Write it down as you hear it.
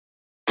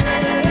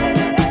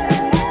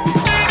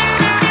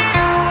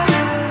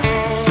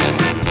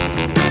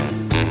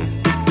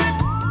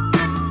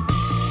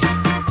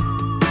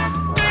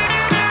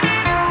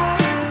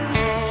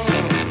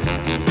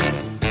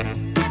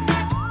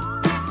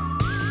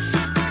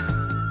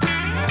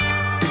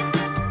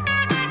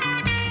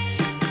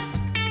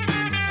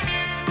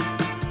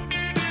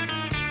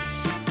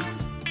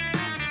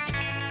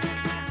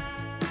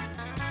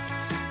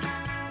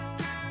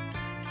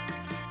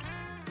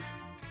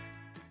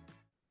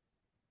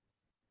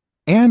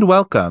and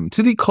welcome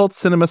to the Cult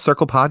Cinema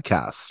Circle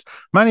podcast.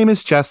 My name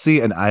is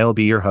Jesse, and I'll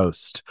be your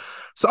host.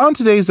 So on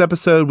today's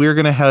episode, we're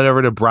going to head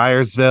over to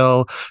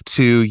Bryersville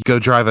to go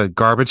drive a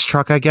garbage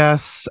truck, I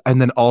guess. And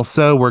then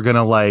also we're going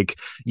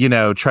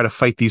to try to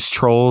fight these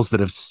trolls that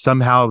have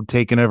somehow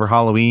taken over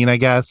Halloween, I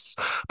guess.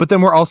 But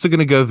then we're also going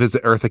to go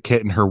visit Eartha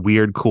Kitt in her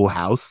weird, cool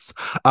house.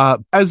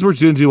 As we're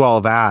going to do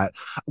all that,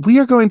 we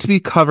are going to be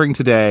covering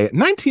today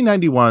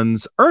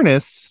 1991's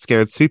Ernest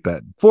Scared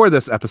Stupid. For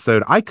this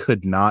episode, I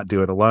could not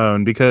do it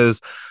alone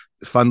because,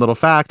 fun little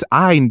fact,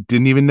 I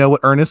didn't even know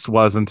what Ernest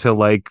was until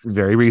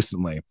very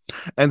recently.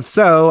 And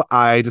so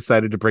I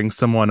decided to bring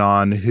someone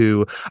on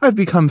who I've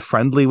become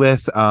friendly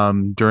with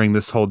during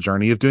this whole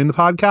journey of doing the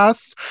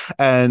podcast,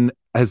 and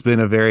has been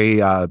a very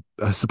a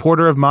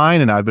supporter of mine,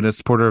 and I've been a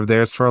supporter of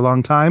theirs for a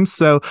long time.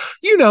 So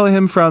you know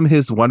him from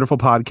his wonderful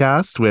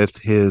podcast with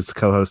his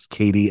co-hosts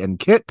Katie and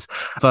Kit.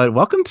 But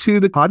welcome to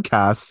the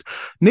podcast,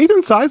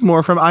 Nathan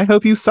Sizemore from I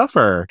Hope You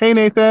Suffer. Hey,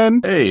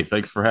 Nathan. Hey,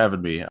 thanks for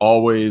having me.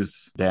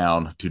 Always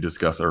down to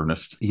discuss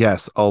Ernest.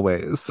 Yes,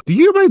 always. Do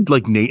you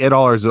like Nate at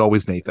all, or is it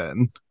always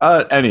Nathan?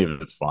 Any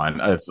of it's fine.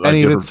 It's like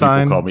different people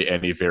fine. Call me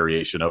any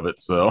variation of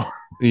it. So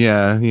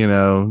yeah,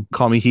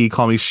 call me he,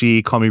 call me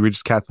she, call me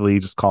Regis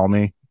Catholic, just call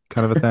me,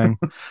 kind of a thing.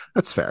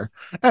 That's fair.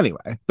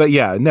 Anyway, but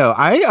yeah, no,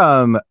 I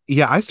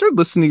started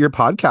listening to your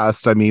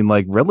podcast. I mean,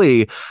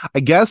 really, I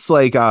guess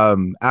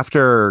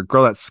after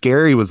Girl That's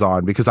Scary was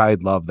on, because I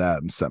love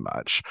them so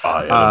much.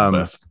 Oh, yeah, the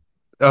best.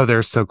 Oh,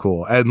 they're so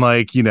cool. And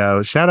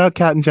shout out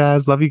Cat and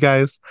Jazz. Love you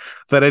guys.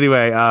 But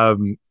anyway,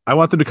 I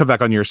want them to come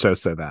back on your show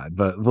so bad,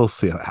 but we'll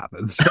see how it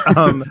happens.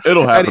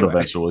 It'll happen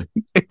eventually.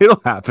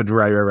 It'll happen.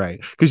 Right.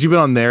 Because you've been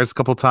on theirs a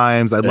couple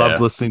times. I loved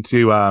listening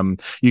to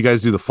you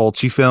guys do the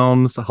Fulci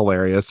films.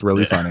 Hilarious.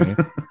 Really funny.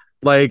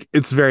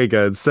 It's very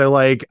good. So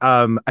I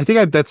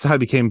think that's how I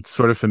became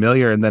sort of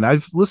familiar. And then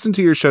I've listened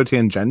to your show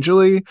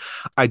tangentially.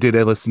 I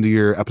listened to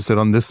your episode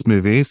on this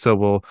movie, so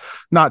we'll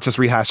not just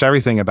rehash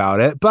everything about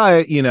it,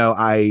 but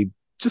I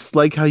just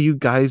like how you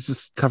guys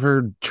just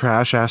cover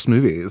trash ass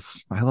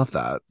movies. I love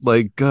that.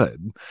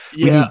 Good.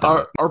 Yeah,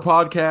 our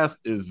podcast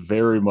is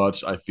very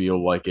much, I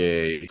feel, like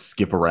a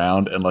skip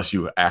around unless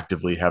you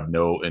actively have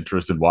no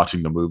interest in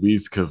watching the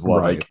movies. Because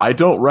I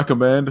don't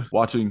recommend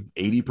watching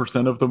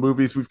 80% of the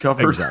movies we've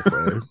covered.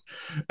 Exactly.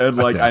 And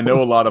I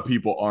know a lot of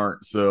people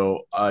aren't.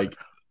 So I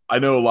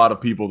know a lot of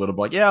people that are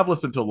like, yeah, I've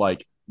listened to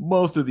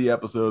most of the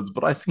episodes,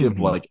 but I skipped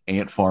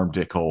Ant Farm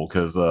Dickhole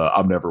because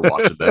I'm never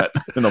watching that.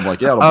 And I'm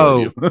like, yeah, I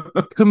don't blame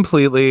you.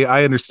 Completely.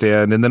 I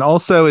understand. And then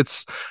also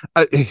it's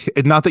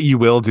not that you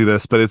will do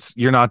this, but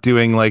you're not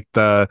doing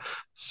the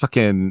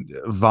fucking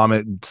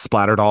vomit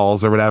splatter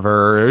dolls or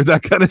whatever, or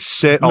that kind of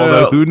shit. No,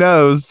 although who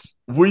knows?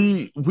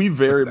 We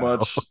very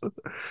much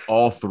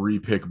all three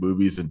pick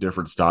movies in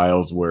different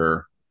styles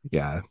where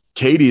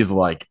Katie's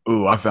like,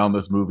 ooh, I found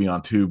this movie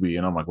on Tubi,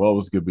 and I'm like, well,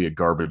 this could be a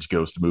garbage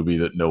ghost movie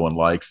that no one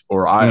likes.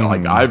 Or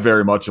I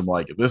very much am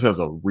like, this has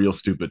a real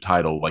stupid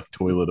title, like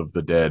Toilet of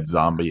the Dead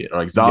Zombie,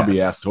 or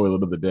zombie ass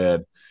Toilet of the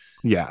Dead.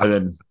 Yeah. And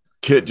then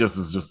Kit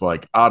is just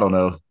like, I don't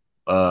know,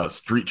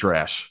 Street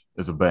Trash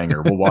is a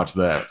banger. We'll watch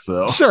that.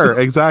 So sure,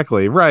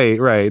 exactly.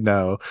 Right.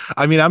 No,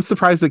 I mean, I'm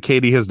surprised that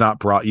Katie has not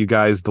brought you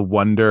guys the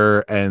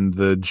wonder and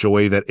the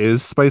joy that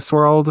is Spice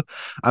World.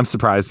 I'm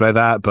surprised by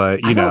that,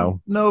 but I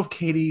don't know if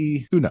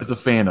Katie is a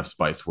fan of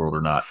Spice World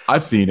or not.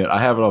 I've seen it. I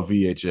have it on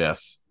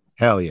VHS.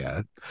 Hell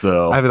yeah.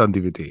 So I have it on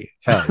DVD.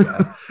 Hell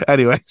yeah.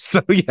 Anyway,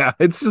 so yeah,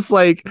 it's just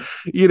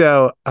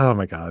oh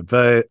my God.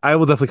 But I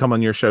will definitely come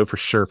on your show for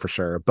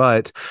sure.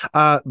 But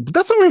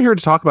that's what we're here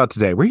to talk about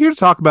today. We're here to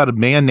talk about a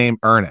man named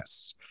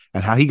Ernest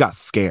and how he got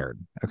scared.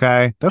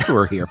 Okay. That's what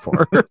we're here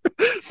for.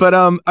 But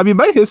I mean,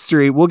 my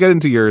history, we'll get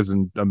into yours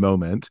in a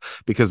moment,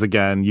 because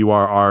again, you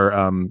are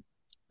our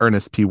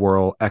Ernest P.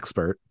 Worrell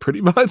expert, pretty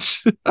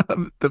much,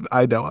 that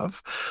I know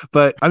of.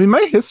 But I mean,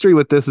 my history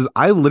with this is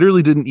I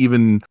literally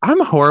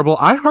I'm horrible.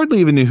 I hardly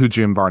even knew who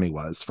Jim Varney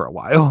was for a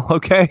while.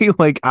 Okay.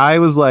 I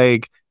was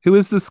like, who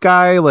is this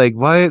guy?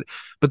 What?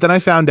 But then I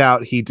found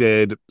out he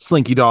did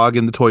Slinky Dog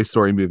in the Toy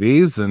Story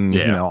movies and,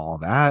 all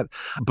that.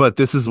 But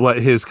this is what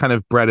his kind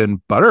of bread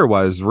and butter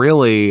was,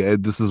 really.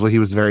 This is what he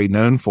was very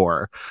known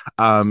for.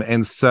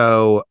 And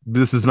so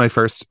this is my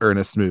first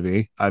Ernest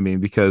movie. I mean,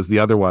 because the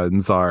other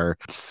ones are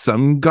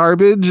some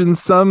garbage and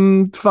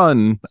some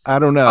fun. I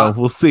don't know.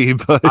 We'll see.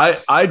 But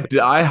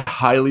I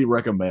highly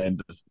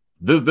recommend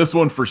this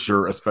one for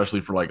sure,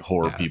 especially for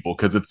horror people,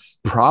 because it's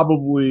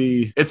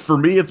for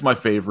me, it's my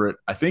favorite.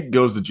 I think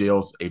Goes to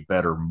Jail's a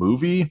better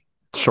movie.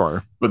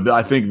 Sure. But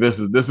I think this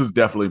is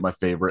definitely my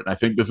favorite. And I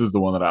think this is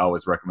the one that I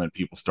always recommend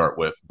people start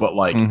with. But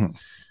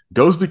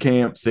Goes to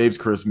Camp, Saves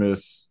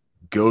Christmas,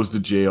 Goes to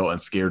Jail,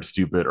 and Scared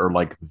Stupid are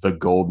the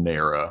golden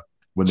era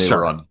when they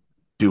were on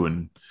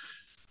doing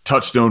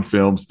Touchstone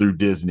Films through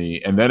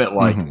Disney. And then it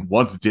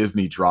once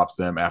Disney drops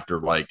them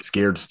after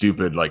Scared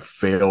Stupid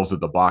fails at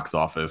the box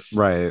office,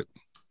 right,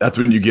 that's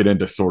when you get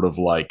into sort of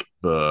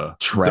the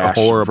trash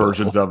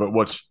versions of it,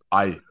 which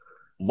I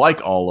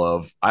like all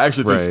of. I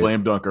actually think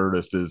Slam Dunk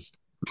Ernest is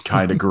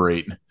kind of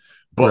great,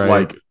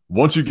 but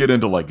once you get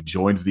into like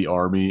joins the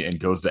army and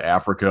goes to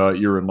Africa,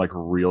 you're in like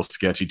real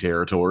sketchy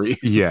territory.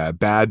 Yeah,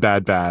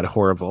 bad,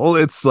 horrible.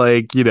 It's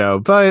like,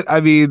 but I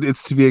mean,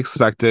 it's to be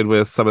expected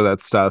with some of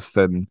that stuff.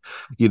 And,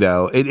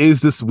 it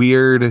is this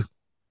weird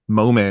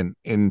moment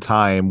in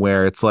time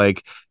where it's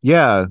like,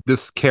 yeah,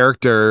 this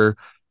character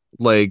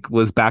like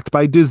was backed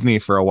by Disney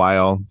for a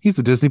while. He's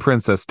a Disney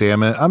princess,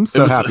 damn it. I'm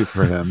so happy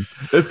for him.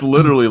 It's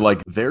literally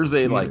like there's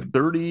a like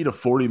 30 to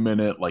 40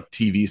 minute like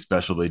TV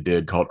special they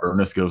did called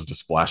Ernest Goes to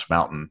Splash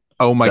Mountain.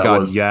 Oh my That God,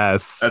 was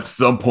yes. at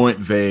some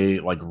point they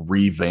like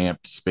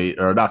revamped Space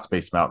or not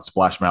Space Mountain,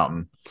 Splash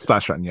Mountain.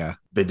 Splash Mountain, yeah.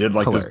 They did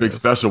like Hilarious. this big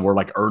special where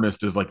like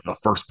Ernest is like the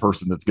first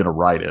person that's gonna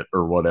ride it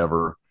or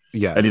whatever.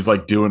 Yes. And he's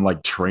like doing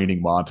like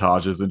training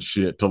montages and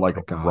shit to like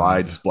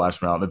ride God.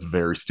 Splash Mountain. It's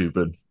very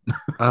stupid.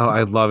 Oh,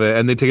 I love it.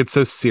 And they take it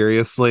so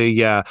seriously.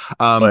 Yeah.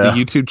 Oh, The yeah.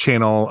 YouTube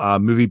channel,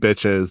 Movie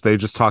Bitches, they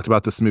just talked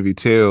about this movie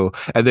too.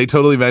 And they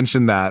totally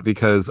mentioned that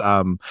because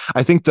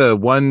I think the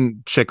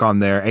one chick on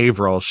there,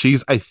 Avril,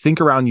 she's I think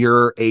around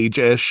your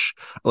age-ish,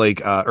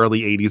 like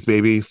early 80s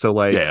baby. So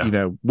like,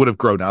 Yeah. would have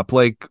grown up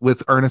like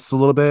with Ernest a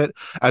little bit,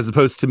 as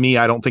opposed to me.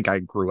 I don't think I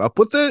grew up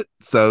with it.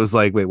 So I was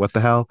like, wait, what the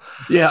hell?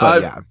 Yeah,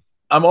 But yeah.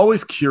 I'm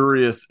always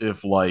curious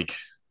if like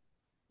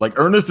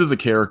Ernest is a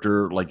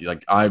character like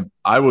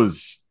I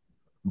was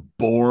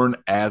born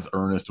as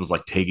Ernest was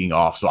like taking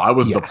off. So I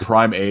was Yeah. the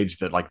prime age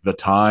that like the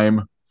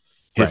time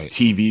his Right.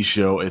 TV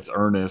show It's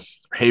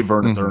Ernest, Hey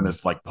Vern, It's Mhm.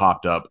 Ernest like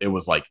popped up. It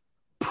was like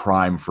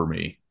prime for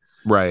me.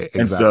 Right.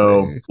 And Exactly.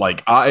 so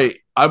like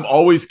I'm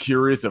always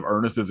curious if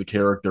Ernest as a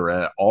character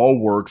at all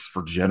works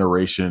for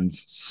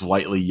generations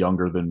slightly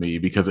younger than me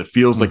because it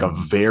feels like a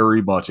Mhm.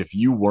 very much if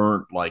you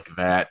weren't like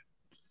that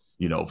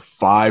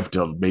 5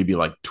 to maybe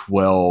like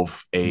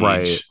 12 age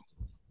Right.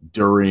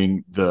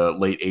 during the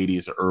late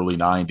 80s or early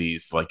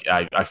 90s. Like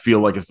I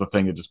feel like it's the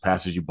thing that just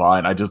passes you by.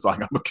 And I just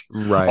like,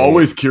 I'm Right.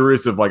 always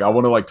curious if like I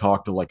want to like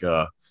talk to like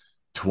a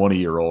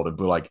 20-year-old and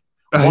be like,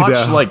 I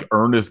watch know. like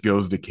Ernest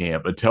Goes to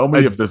Camp and tell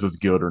me if this is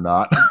good or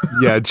not.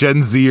 Yeah,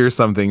 Gen Z or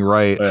something,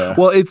 right? Yeah.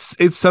 Well, it's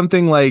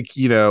something like,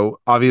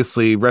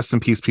 obviously rest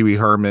in peace Pee Wee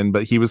Herman,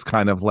 but he was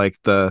kind of like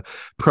the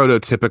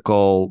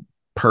prototypical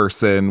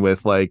person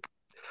with like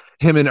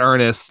him and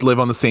Ernest live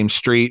on the same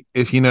street,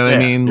 if you know what I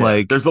mean. Yeah.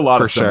 Like There's a lot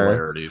for of sure.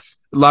 similarities.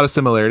 A lot of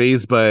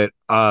similarities, but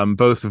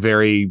both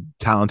very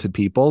talented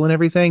people and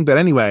everything. But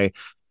anyway,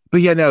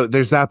 but yeah, no,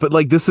 there's that. But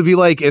like this would be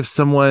like if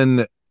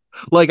someone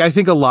like I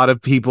think a lot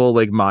of people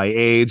like my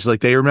age,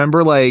 like they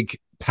remember like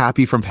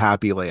Pappy from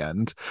Pappy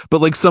Land, but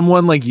like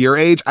someone like your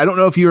age, I don't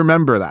know if you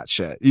remember that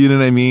shit. You know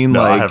what I mean? No,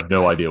 like I have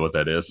no idea what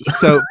that is.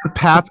 so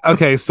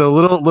okay, so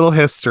little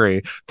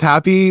history.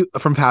 Pappy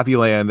from Pappy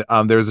Land,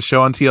 there was a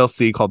show on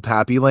TLC called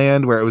Pappy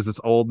Land where it was this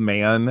old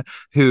man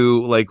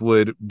who like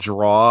would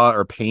draw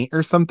or paint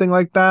or something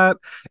like that,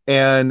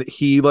 and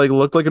he like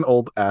looked like an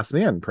old ass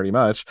man pretty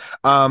much.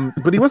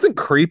 But he wasn't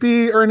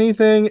creepy or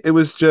anything. It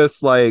was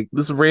just like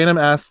this random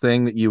ass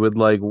thing that you would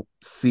like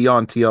see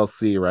on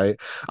TLC, right?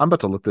 I'm about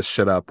to look this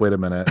shit up. Wait a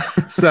minute.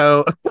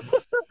 So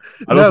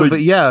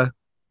but yeah.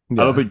 I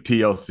don't think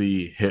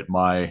TLC hit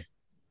my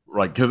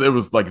like because it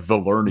was like the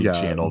learning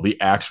channel, the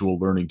actual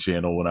learning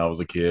channel when I was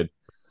a kid.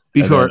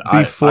 Before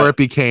it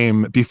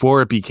became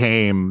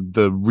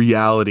the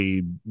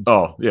reality.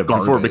 Oh yeah,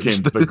 garbage. Before it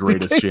became the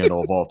greatest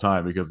channel of all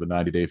time because the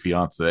 90 Day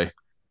Fiance.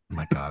 Oh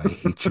my God, I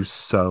hate you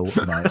so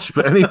much.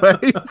 But anyway,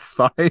 it's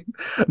fine.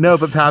 No,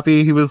 but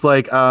Pappy, he was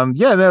like, it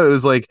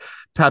was like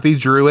Pappy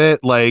drew it,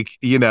 like,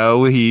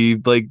 he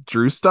like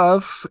drew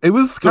stuff. It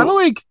was kind of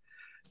like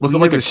was it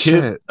like a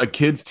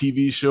kid's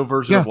TV show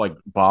version of like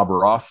Bob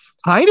Ross?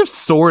 Kind of,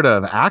 sort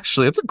of,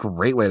 actually. It's a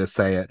great way to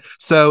say it.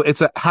 So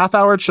it's a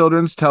half-hour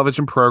children's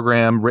television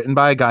program written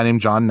by a guy named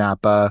John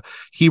Napa.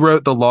 He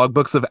wrote the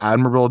Logbooks of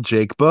Admiral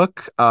Jake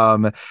book,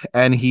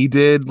 and he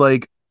did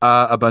like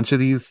a bunch of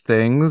these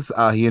things.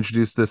 He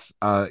introduced this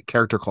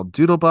character called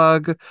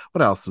Doodlebug.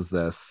 What else was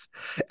this?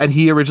 And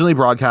he originally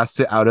broadcast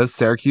it out of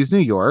Syracuse, New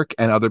York,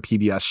 and other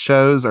PBS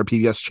shows or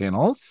PBS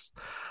channels.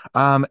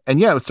 And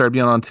yeah, it started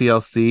being on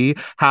TLC.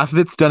 Half of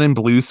it's done in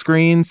blue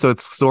screen, so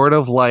it's sort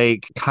of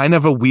like kind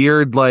of a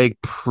weird like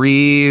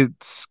pre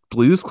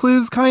Blue's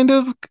Clues kind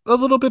of a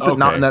little bit, but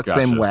not in that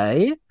same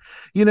way.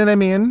 You know what I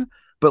mean?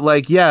 But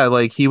like, yeah,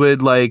 like he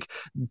would like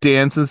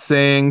dance and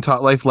sing,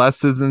 taught life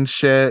lessons and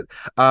shit.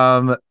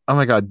 Oh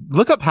my God,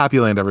 look up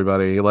Happy Land,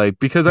 everybody. Like,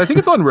 because I think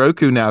it's on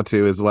Roku now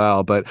too as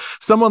well. But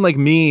someone like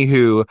me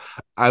who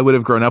I would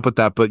have grown up with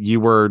that, but you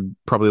were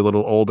probably a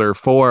little older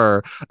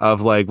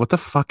of like, what the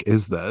fuck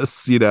is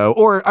this?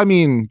 Or I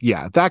mean,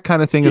 yeah, that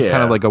kind of thing is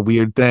kind of like a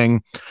weird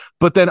thing.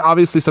 But then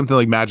obviously something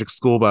like Magic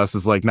School Bus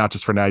is like not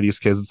just for 90s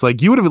kids. It's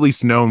like you would have at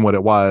least known what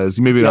it was.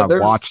 You maybe not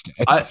watched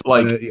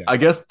it. I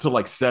guess to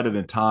like set it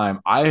in time,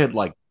 I had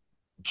like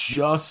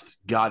just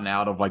gotten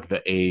out of like the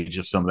age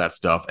of some of that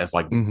stuff as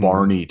like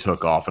Barney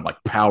took off and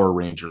like Power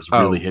Rangers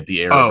really hit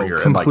the air over here.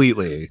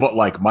 Completely. And, but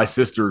like my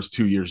sister's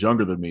 2 years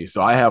younger than me,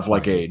 so I have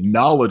like a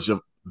knowledge of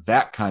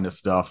that kind of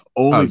stuff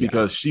only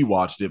because she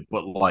watched it.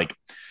 But like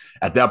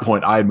at that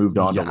point I had moved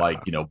on to Yeah.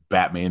 like,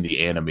 Batman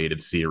the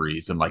animated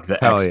series and like the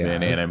Hell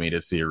X-Men yeah.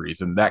 animated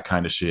series and that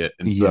kind of shit.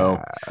 And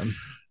Yeah. so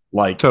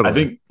like I Totally.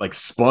 think like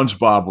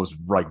SpongeBob was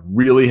like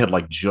really had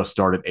like just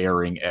started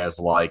airing as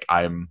like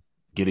I'm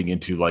getting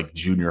into like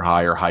junior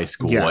high or high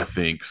school, I Yeah.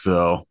 think.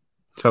 So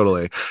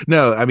Totally.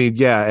 No, I mean,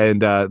 yeah,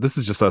 and this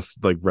is just us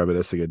like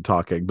reminiscing and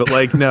talking. But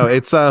like no,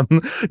 it's no,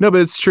 but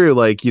it's true.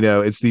 Like,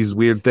 it's these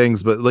weird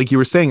things. But like you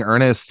were saying,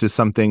 Ernest is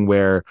something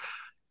where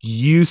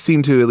you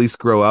seem to at least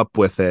grow up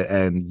with it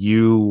and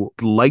you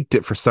liked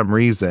it for some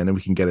reason, and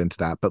we can get into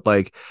that.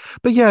 But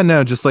yeah,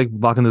 no, just like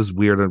blocking those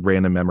weird and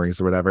random memories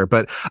or whatever.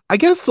 But I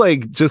guess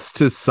like just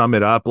to sum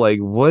it up, like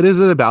what is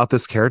it about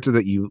this character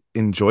that you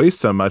enjoy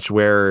so much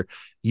where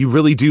you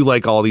really do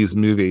like all these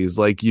movies?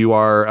 Like you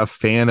are a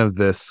fan of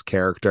this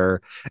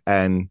character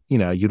and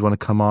you'd want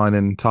to come on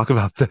and talk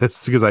about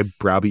this because I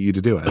browbeat you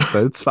to do it,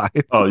 but it's fine.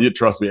 oh, you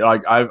trust me.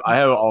 Like I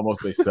have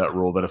almost a set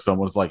rule that if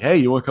someone's like, "Hey,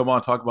 you want to come on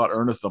and talk about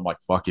Ernest?" I'm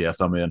like, "Fuck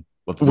yes, I'm in.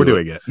 Let's We're do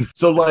it." doing it.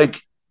 So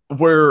like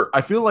where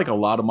I feel like a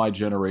lot of my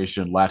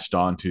generation latched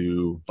on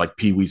to like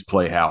Pee Wee's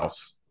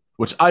Playhouse,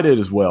 which I did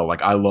as well.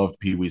 Like I loved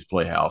Pee Wee's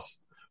Playhouse.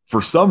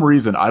 For some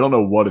reason, I don't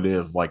know what it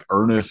is. Like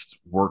Ernest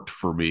worked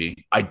for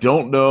me. I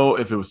don't know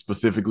if it was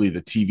specifically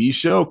the TV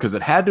show because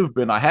it had to have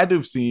been. I had to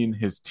have seen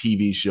his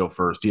TV show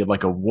first. He had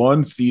like a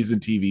one season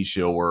TV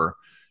show where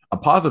I'm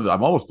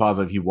almost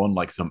positive he won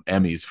like some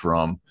Emmys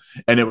from.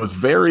 And it was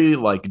very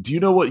like, do you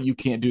know what You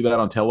Can't Do That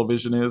on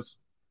Television is?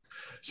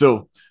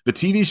 So the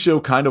TV show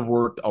kind of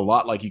worked a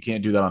lot like You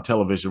Can't Do That on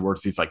Television, where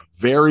it's these like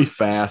very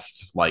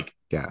fast, like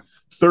Yeah.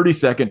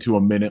 30-second to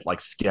a minute,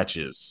 like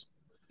sketches.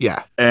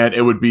 Yeah. And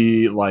it would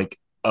be like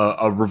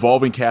a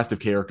revolving cast of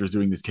characters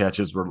doing these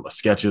sketches were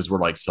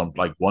like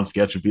one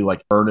sketch would be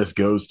like Ernest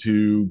goes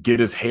to get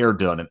his hair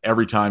done. And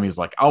every time he's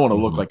like, I want to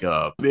look like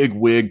a big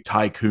wig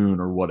tycoon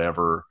or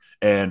whatever.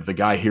 And the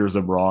guy hears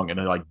him wrong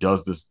and it like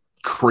does this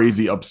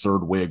crazy absurd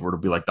wig where it'll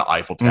be like the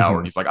Eiffel Tower.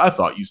 And he's like, I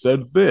thought you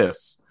said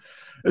this.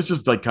 It's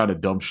just like kind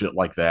of dumb shit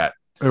like that.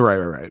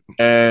 Right.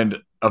 And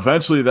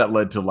eventually that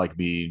led to like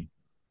me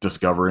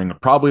discovering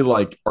probably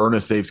like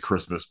Ernest Saves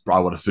Christmas.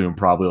 I would assume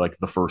probably like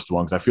the first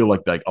one because I feel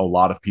like a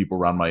lot of people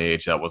around my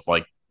age that was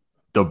like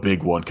the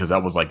big one because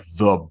that was like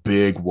the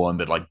big one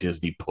that like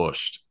Disney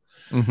pushed.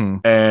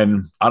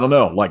 And I don't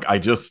know, like I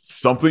just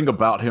something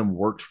about him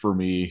worked for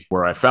me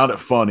where I found it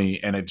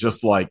funny and it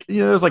just like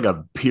there's like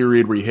a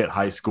period where you hit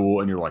high school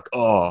and you're like,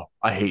 oh,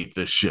 I hate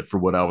this shit for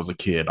when I was a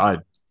kid. I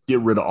get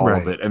rid of all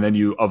of it, and then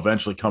you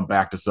eventually come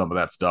back to some of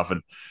that stuff.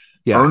 And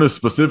Ernest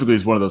specifically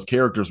is one of those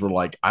characters where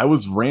like I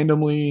was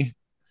randomly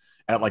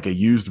at like a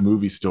used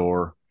movie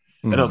store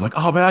and I was like,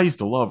 oh man, I used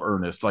to love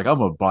Ernest. Like I'm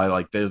gonna buy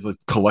like there's a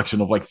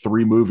collection of like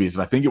 3 movies,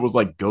 and I think it was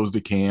like Goes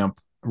to Camp,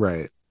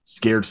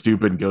 Scared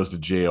Stupid, and Goes to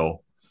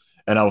Jail.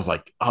 And I was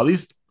like, oh,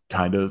 these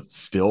kind of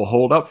still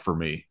hold up for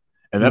me.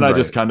 And then I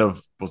just kind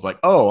of was like,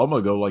 oh, I'm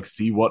gonna go like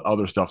see what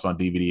other stuff's on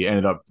DVD.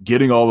 Ended up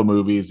getting all the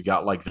movies,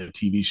 got like the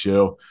TV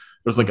show.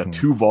 There's like a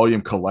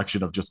 2-volume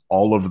collection of just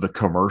all of the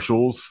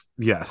commercials.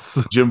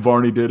 Yes. Jim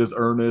Varney did as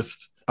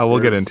Ernest. Oh, we'll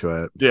get into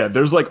it. Yeah,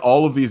 there's like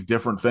all of these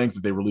different things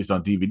that they released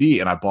on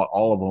DVD, and I bought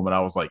all of them, and I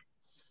was like,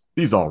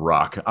 these all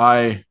rock.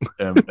 I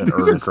am an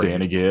Ernest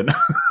stan again.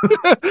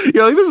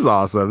 You're like, this is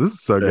awesome. This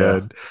is so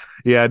good.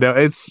 Yeah, no,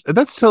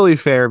 that's totally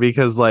fair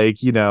because like,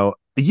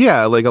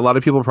 yeah, like a lot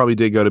of people probably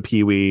did go to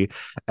Pee Wee,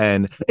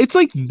 and it's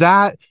like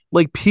that,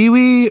 like Pee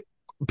Wee,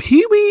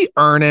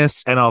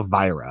 Ernest, and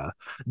Elvira.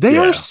 They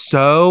are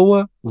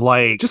so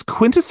like just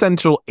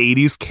quintessential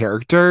 80s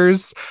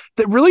characters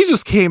that really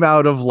just came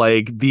out of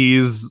like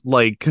these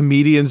like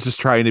comedians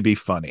just trying to be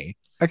funny.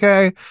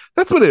 Okay,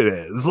 that's what it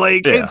is.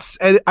 Like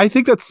and I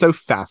think that's so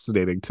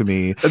fascinating to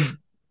me.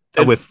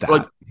 And with that,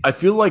 like, I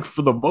feel like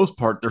for the most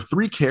part, they're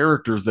 3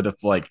 characters that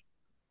it's like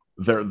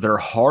they're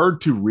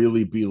hard to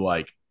really be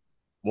like,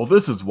 well,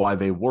 this is why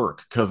they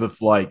work, because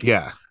it's like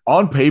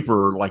on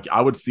paper, like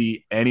I would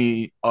see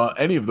any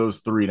of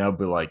those 3, and I'd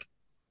be like,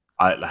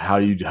 how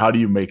do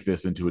you make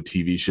this into a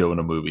TV show and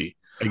a movie?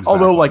 Exactly.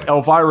 Although like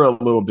Elvira a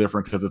little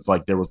different because it's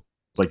like there was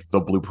like the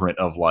blueprint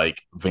of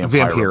like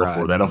Vampira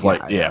before that of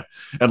like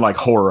and like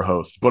horror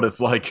host, but it's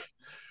like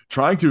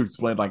trying to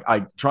explain like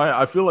I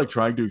feel like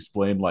trying to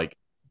explain like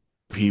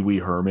Pee Wee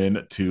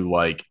Herman to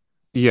like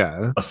a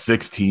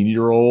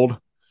 16-year-old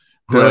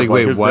who has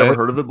like who's never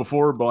heard of it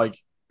before, but like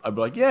I'd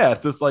be like, yeah,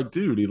 it's this like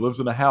dude. He lives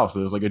in a house.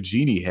 There's like a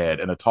genie head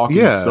and a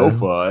talking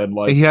sofa, and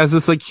like he has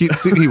this like cute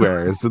suit he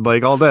wears, and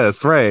like all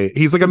this. Right?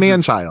 He's like a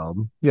man child.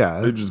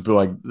 Yeah, they'd just be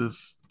like,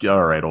 "This,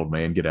 all right, old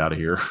man, get out of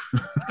here."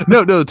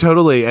 No,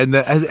 totally.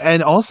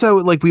 And also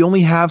like we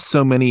only have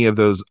so many of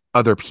those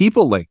other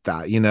people like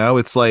that.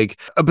 It's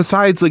like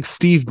besides like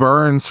Steve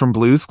Burns from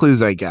Blue's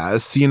Clues, I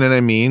guess. You know what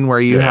I mean?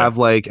 Where you have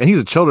like, and he's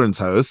a children's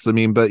host. I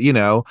mean, but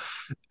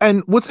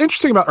and what's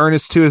interesting about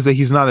Ernest too is that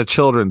he's not a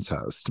children's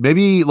host.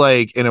 Maybe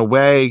like in a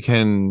way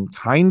can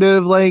kind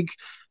of like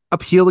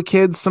appeal to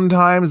kids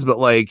sometimes, but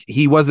like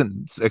he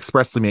wasn't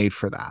expressly made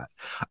for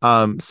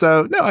that.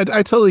 So no, I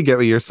totally get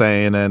what you're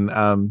saying, and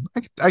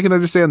I can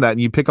understand that.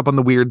 And you pick up on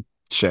the weird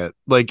shit.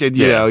 Like, and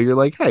Yeah. you're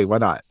like, hey, why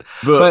not?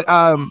 The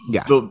But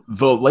yeah.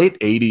 the late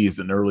 80s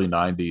and early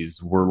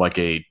 90s were like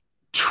a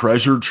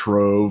treasure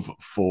trove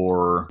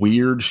for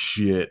weird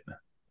shit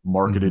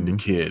marketed to Mhm.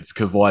 kids.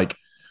 Cause like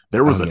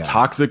there Oh was a yeah.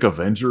 Toxic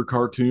Avenger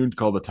cartoon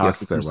called the Yes,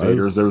 Toxic there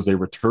Crusaders. There was. was a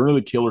Return of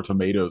the Killer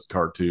Tomatoes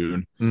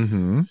cartoon.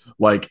 Mm-hmm.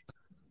 Like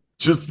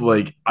just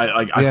like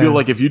I feel Yeah.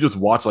 like if you just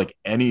watch like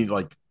any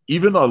like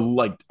even a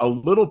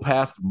little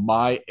past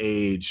my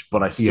age,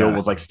 but I still Yeah.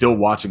 was like still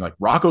watching like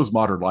Rocco's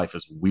Modern Life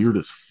is weird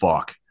as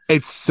fuck.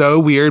 It's so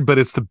weird, but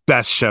it's the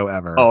best show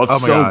ever. Oh, it's Oh my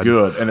so god.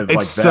 good. And it's It's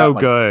like that, so like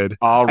good.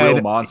 All Real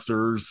And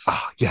Monsters.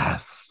 oh,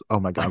 yes.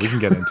 Oh my god, Like we can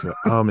get into it.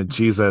 Oh my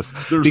Jesus.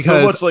 there's so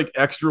Because much like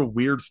extra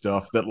weird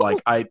stuff that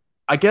like I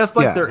guess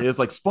like there yeah. is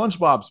like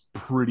SpongeBob's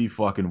pretty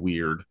fucking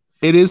weird.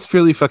 It is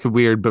really fucking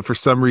weird, but for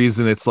some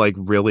reason it's like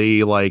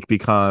really like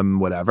become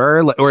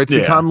whatever, or it's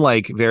Yeah. become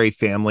like very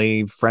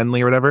family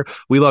friendly or whatever.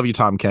 We love you,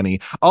 Tom Kenny.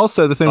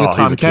 Also, the thing with Oh, he's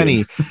Tom a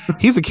king. Kenny,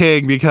 he's a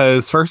king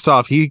because first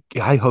off,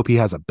 I hope he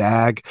has a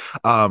bag.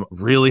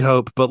 Really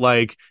hope, but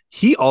like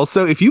he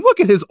also, if you look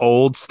at his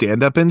old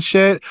stand up and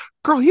shit,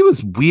 girl, he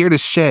was weird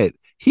as shit.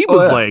 He Oh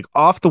was yeah. like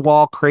off the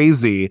wall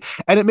crazy.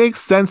 And it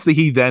makes sense that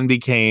he then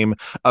became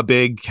a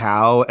big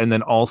cow and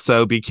then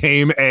also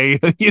became a,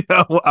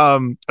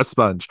 a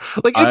sponge.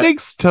 Like it I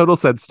makes total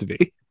sense to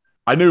me.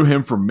 I knew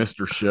him from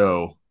Mr.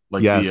 Show,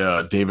 like the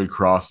Yes. David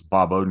Cross,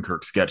 Bob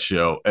Odenkirk sketch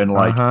show. And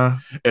like, Uh-huh.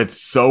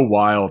 it's so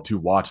wild to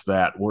watch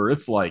that where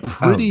it's like Oh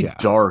pretty yeah.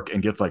 dark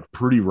and gets like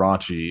pretty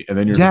raunchy. And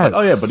then you're just like,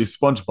 oh yeah, but Yes. he's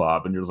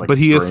SpongeBob. And you're just like, But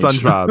he is strange.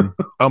 SpongeBob.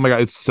 Oh my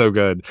god, it's so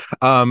good.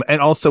 And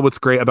also what's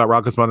great about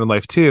Rocko's Modern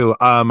Life too,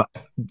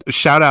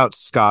 shout out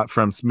Scott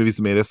from Movies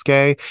That Made Us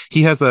Gay.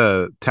 He has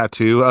a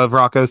tattoo of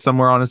Rocco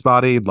somewhere on his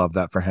body. Love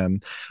that for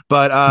him.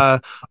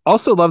 But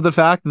also love the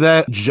fact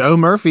that Joe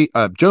Murray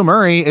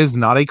is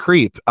not a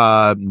creep.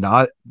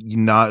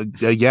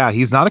 Yeah,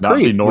 he's not a Not the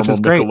creep, which normal is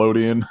great.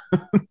 Nickelodeon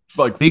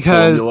like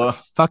Because formula.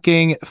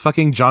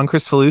 fucking John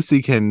Chris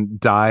Falusi can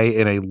die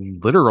in a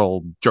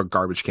literal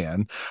garbage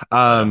can.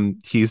 Yeah.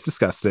 He's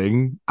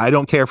disgusting. I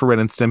don't care for Ren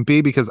and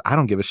Stimpy because I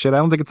don't give a shit. I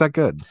don't think it's that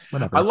good.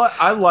 Whatever.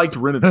 I liked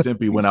Ren and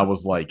Stimpy when I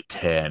was like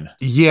 10.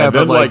 Yeah, And but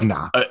then like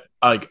nah.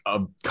 like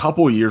a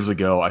couple years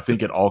ago, I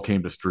think it all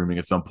came to streaming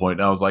at some point.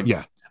 And I was like,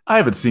 Yeah, I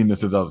haven't seen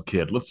this since I was a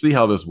kid. Let's see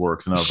how this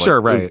works. And I was like,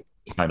 sure, right. it's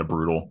kind of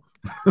brutal.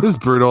 This is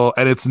brutal,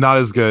 and it's not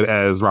as good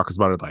as Rocko's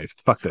Modern Life.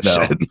 Fuck this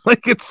No. shit.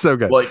 Like it's so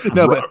good. Like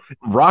No, but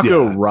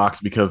Rocco yeah. rocks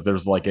because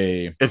there's like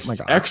it's Oh my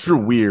God, extra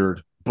yeah.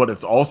 weird, but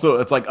it's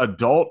like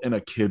adult in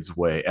a kid's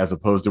way, as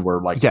opposed to where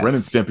like Ren and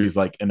Yes. Stimpy's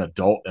like an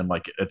adult and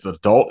like it's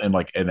adult in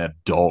like an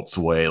adult's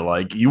way.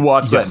 Like you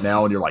watch that Yes.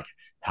 now and you're like,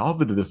 how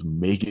did this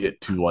make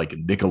it to like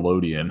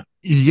Nickelodeon?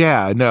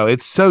 Yeah, no,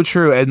 it's so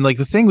true. And like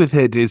the thing with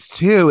it is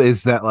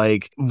that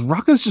like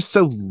Rocco's just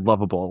so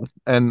lovable.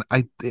 And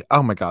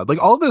oh my God,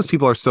 like all of those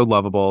people are so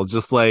lovable.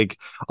 Just like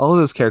all of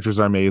those characters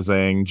are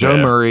amazing. Joe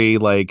Yeah. Murray,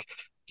 like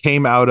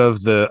came out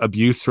of the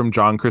abuse from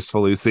John Chris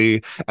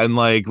Falusi and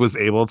like was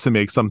able to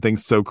make something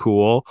so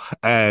cool.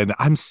 And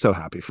I'm so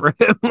happy for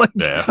him. Like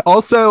Yeah.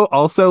 also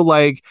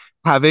like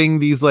having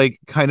these like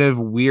kind of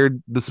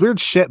this weird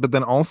shit, but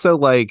then also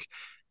like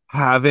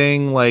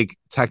having like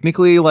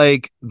technically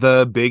like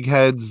the big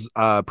head's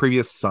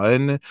previous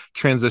son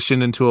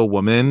transitioned into a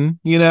woman,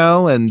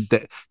 and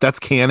that's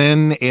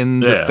canon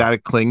in the Yeah.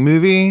 Static Cling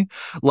movie,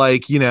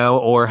 like,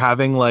 or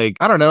having like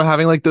I don't know,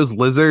 having like those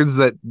lizards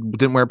that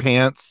didn't wear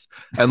pants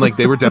and like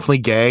they were definitely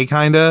gay,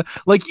 kind of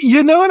like,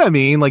 you know what I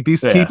mean, like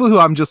these Yeah. people who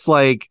I'm just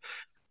like,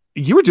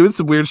 you were doing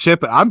some weird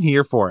shit, but I'm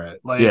here for it.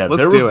 Like, Yeah,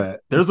 let's do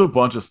it. there's a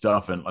bunch of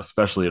stuff, and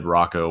especially in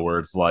Rocco, where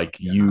it's like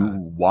you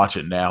watch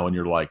it now and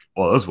you're like,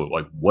 well, this was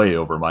like way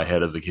over my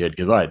head as a kid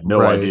because I had no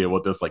Right. idea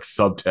what this like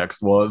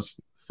subtext was.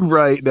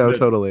 Right. No,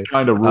 totally.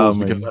 Kind of rules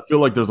because And I feel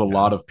like there's a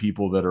lot of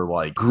people that are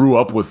like grew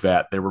up with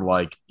that. They were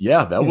like,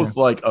 yeah, that was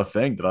like a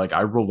thing that like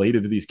I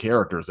related to these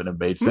characters and it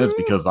made sense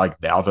because like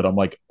now that I'm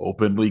like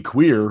openly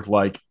queer,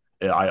 like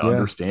I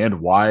understand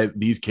why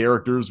these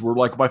characters were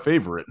like my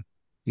favorite.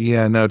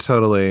 Yeah, no,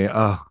 totally.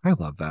 Oh, I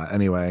love that.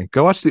 Anyway,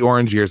 go watch The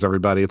Orange Years,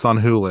 everybody. It's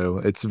on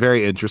Hulu. It's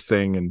very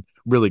interesting and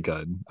really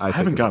good. I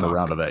haven't gotten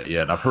around to that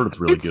yet. I've heard it's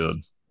really good.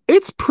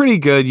 It's pretty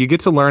good. You get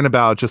to learn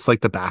about just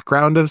like the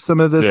background of some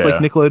of this like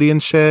Nickelodeon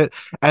shit.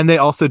 And they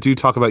also do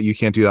talk about you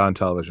can't do that on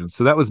television.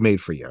 So that was made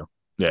for you.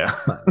 Yeah.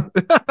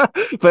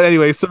 But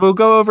anyway, so we'll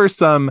go over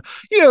some,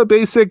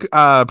 basic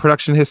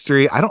production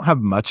history. I don't have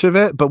much of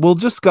it, but we'll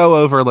just go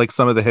over like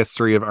some of the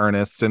history of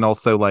Ernest and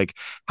also like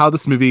how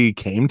this movie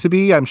came to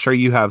be. I'm sure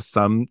you have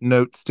some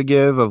notes to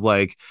give of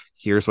like,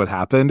 here's what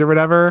happened or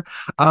whatever.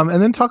 And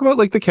then talk about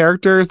like the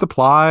characters, the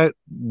plot,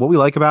 what we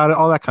like about it,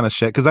 all that kind of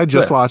shit. Because I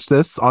just watched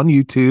this on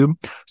YouTube.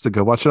 So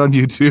go watch it on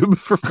YouTube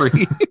for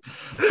free.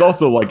 It's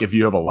also like if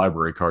you have a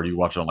library card, you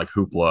watch it on like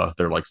Hoopla,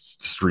 they're like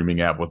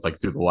streaming app with like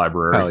through the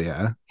library. Hell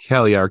yeah.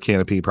 Hell yeah, or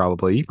Canopy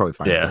probably. You probably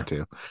find it there Yeah.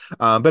 too.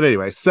 But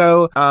anyway,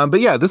 so but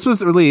yeah, this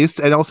was released,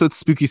 and also it's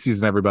spooky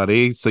season,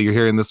 everybody. So you're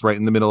hearing this right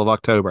in the middle of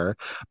October.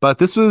 But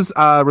this was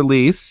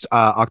released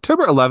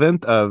October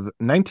 11th of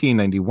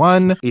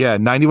 1991. Yeah,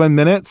 91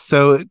 minutes.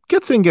 So it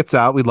gets in, gets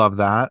out. We love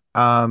that.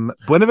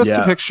 Buena Vista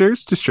Yeah.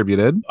 Pictures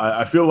distributed.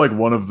 I feel like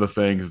one of the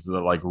things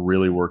that like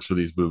really works for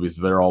these movies,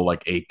 they're all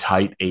like a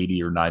tight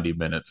 80 or 90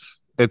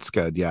 minutes. It's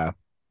good, yeah.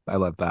 I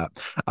love that.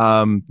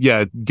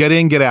 Yeah, get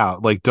in, get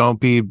out. Like, don't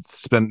be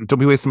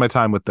wasting my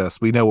time with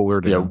this. We know what we're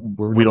doing. Yeah,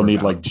 we don't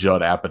need like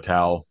Judd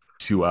Apatow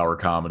 2-hour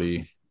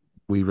comedy.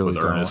 We really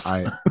with don't. Ernest.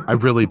 I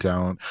really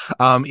don't.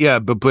 Yeah,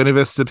 but Buena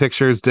Vista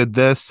Pictures did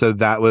this, so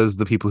that was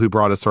the people who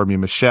brought us Romy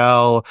and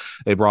Michelle.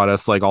 They brought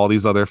us like all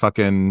these other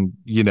fucking,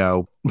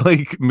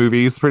 like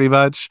movies pretty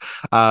much.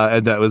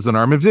 And that was an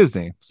arm of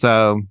Disney.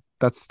 So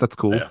that's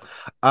cool. Yeah.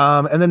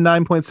 And then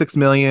 $9.6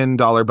 million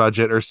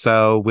budget or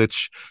so,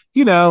 which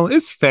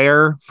is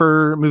fair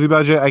for movie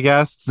budget, I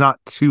guess. It's not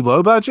too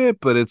low budget,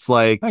 but it's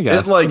like, I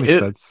guess it makes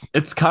sense.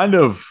 It's kind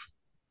of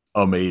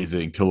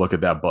amazing to look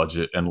at that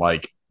budget and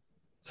like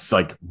it's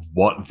like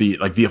what the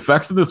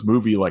effects of this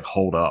movie like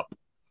hold up.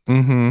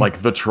 Mm-hmm. Like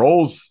the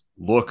trolls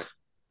look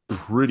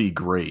pretty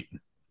great.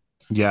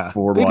 Yeah,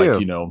 for like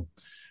do.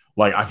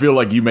 Like I feel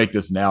like you make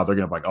this now, they're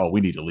gonna be like, oh,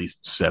 we need at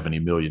least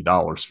 $70 million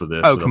for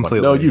this. Oh,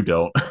 completely. Like, no, you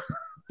don't.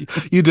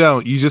 You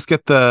don't. You just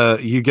get the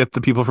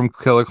people from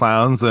Killer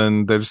Clowns,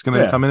 and they're just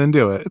gonna come in and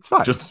do it. It's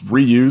fine. Just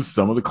reuse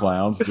some of the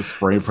clowns, just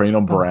paint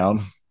them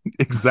brown.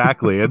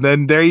 Exactly. And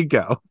then there you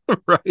go.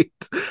 Right.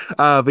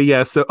 But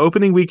yeah, so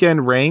opening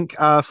weekend rank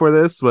for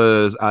this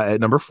was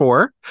at number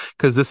 4,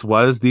 because this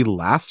was the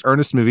last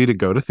Ernest movie to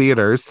go to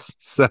theaters.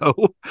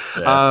 So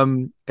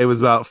it was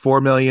about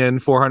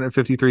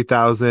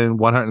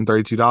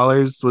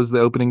 $4,453,132 was the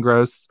opening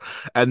gross.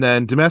 And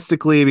then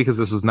domestically, because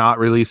this was not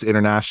released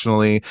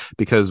internationally,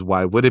 because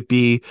why would it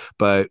be?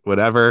 But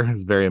whatever,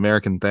 it's a very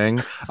American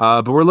thing.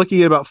 But we're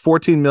looking at about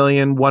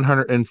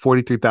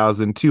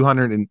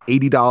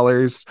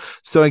 $14,143,280.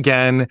 So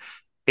again,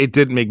 it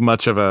didn't make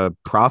much of a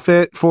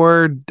profit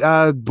for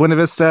Buena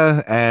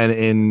Vista,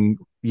 and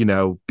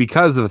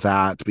because of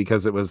that,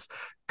 because it was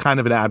kind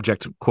of an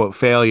abject quote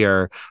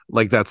failure,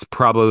 like that's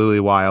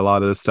probably why a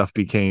lot of this stuff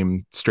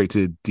became straight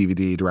to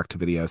DVD, direct to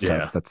video stuff.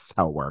 Yeah. That's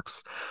how it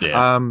works.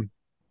 Yeah.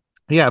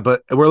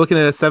 But we're looking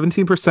at a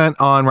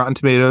 17% on Rotten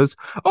Tomatoes,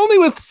 only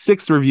with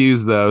 6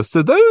 reviews though.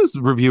 So those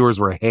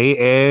reviewers were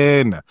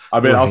hating. I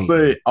mean, I'll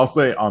say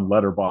on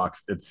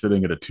Letterboxd it's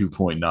sitting at a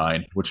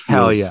 2.9, which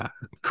feels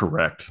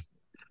correct.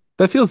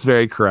 That feels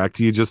very correct.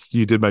 You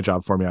did my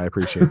job for me. I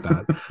appreciate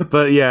that.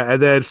 But yeah,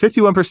 and then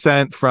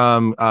 51%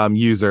 from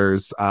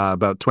users,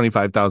 about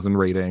 25,000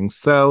 ratings.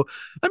 So,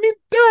 I mean,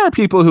 there are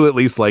people who at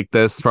least like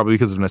this, probably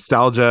because of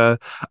nostalgia,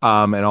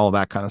 and all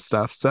that kind of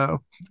stuff.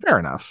 So, fair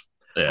enough.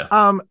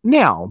 Yeah.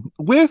 Now,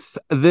 with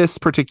this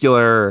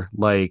particular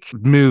like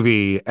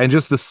movie and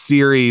just the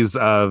series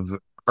of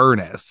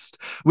Ernest,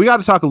 we got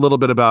to talk a little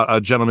bit about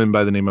a gentleman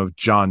by the name of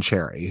John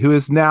Cherry, who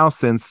has now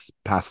since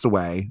passed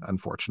away,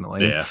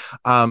 unfortunately. Yeah.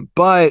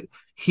 But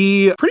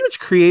he pretty much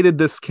created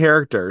this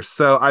character.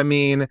 So, I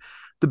mean,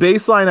 the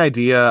baseline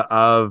idea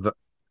of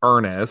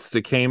Ernest,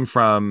 it came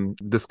from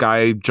this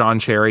guy, John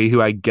Cherry,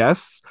 who I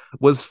guess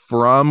was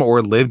from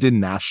or lived in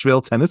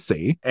Nashville,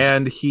 Tennessee.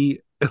 And he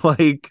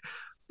like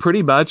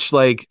pretty much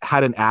like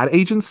had an ad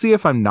agency,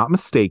 if I'm not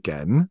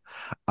mistaken,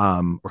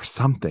 or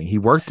something. He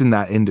worked in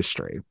that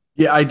industry.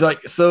 Yeah,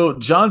 so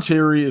John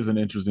Cherry is an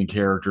interesting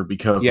character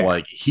because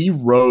like he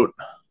wrote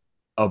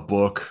a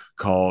book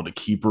called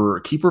Keeper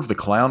of the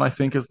Clown, I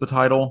think is the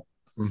title,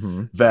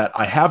 that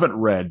I haven't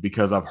read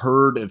because I've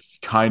heard it's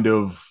kind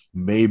of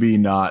maybe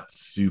not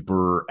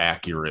super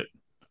accurate.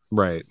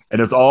 Right.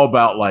 And it's all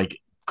about like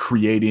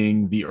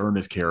creating the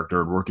Ernest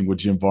character and working with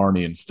Jim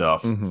Varney and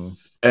stuff.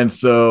 And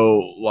so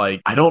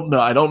like I don't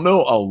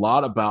know a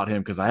lot about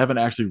him because I haven't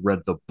actually read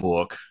the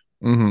book.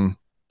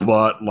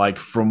 But like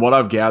from what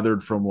I've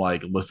gathered from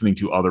like listening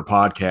to other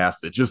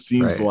podcasts, it just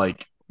seems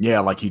like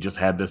he just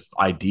had this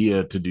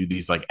idea to do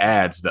these like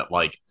ads that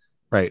like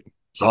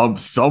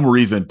some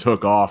reason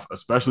took off,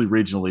 especially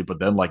regionally, but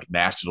then like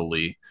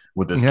nationally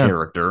with this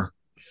character.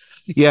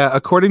 Yeah,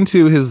 according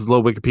to his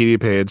little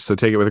Wikipedia page, so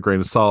take it with a grain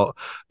of salt,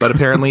 but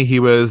apparently he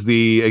was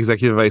the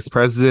executive vice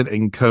president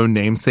and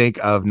co-namesake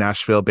of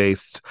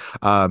Nashville-based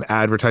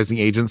advertising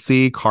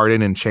agency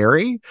Cardin and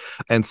Cherry.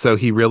 And so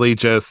he really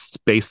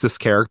just based this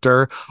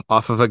character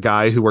off of a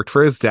guy who worked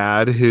for his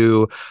dad,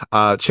 who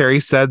Cherry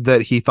said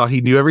that he thought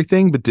he knew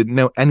everything but didn't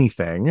know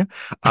anything.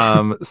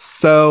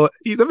 So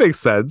that makes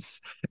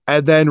sense.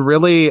 And then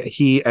really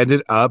he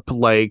ended up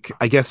like,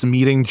 I guess,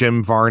 meeting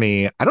Jim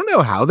Varney. I don't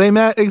know how they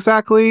met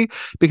exactly,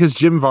 because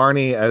Jim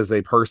Varney as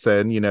a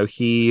person,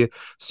 he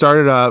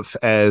started up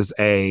as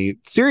a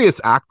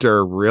serious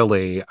actor,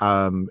 really.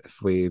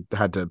 If we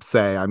had to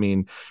say, I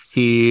mean,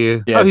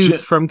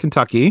 he's from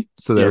Kentucky.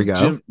 So there we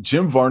go.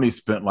 Jim Varney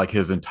spent like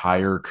his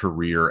entire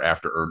career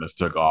after Ernest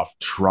took off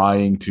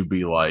trying to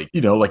be like,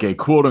 like a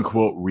quote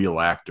unquote real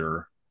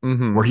actor,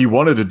 where he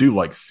wanted to do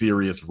like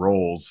serious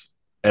roles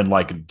and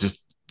like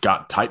just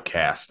got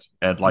typecast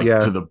and like Yeah.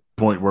 to the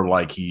point where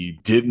like he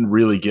didn't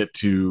really get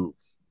to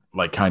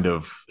like kind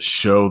of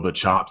show the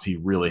chops he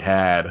really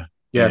had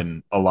Yeah.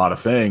 in a lot of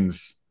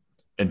things.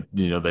 And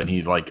then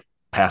he like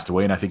passed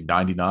away in I think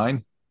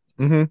 99.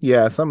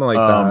 Yeah, something like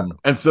that.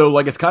 And so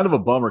like it's kind of a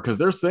bummer because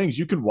there's things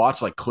you can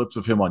watch like clips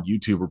of him on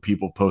YouTube where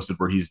people posted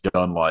where he's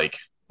done like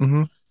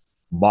Mm-hmm.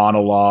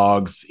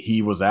 monologues.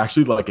 He was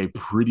actually like a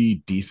pretty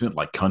decent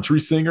like country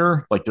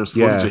singer. Like there's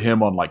footage Yeah. of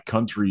him on like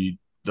country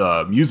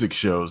music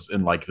shows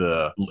in like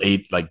the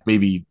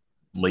maybe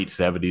late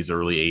 70s,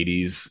 early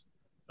 80s.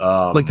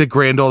 Like the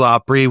Grand Ole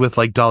Opry with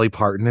like Dolly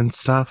Parton and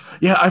stuff.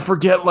 Yeah, I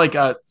forget like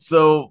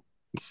so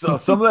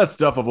some of that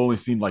stuff I've only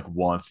seen like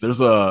once.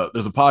 There's a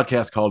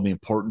podcast called The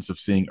Importance of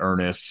Seeing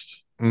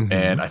Ernest, Mm-hmm.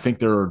 and I think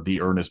they're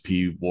the Ernest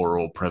P.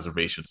 Worrell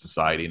Preservation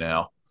Society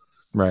now.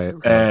 Right.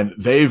 And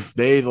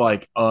they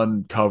like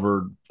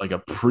uncovered like a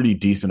pretty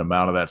decent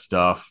amount of that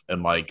stuff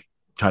and like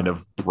kind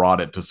of brought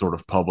it to sort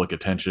of public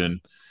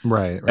attention.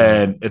 Right.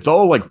 And it's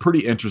all like pretty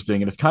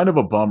interesting, and it's kind of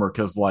a bummer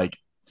because like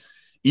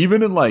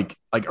even in like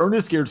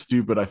Ernest Scared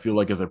Stupid, I feel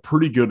like is a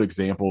pretty good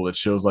example that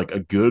shows like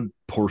a good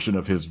portion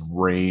of his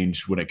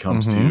range when it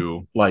comes Mm-hmm.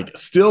 to like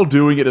still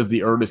doing it as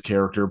the Ernest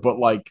character, but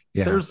like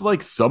Yeah. there's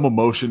like some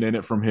emotion in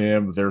it from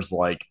him. There's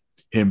like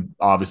him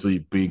obviously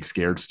being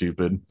scared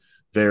stupid. Yes.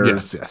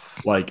 There's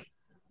Yes. like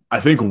I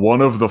think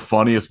one of the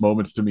funniest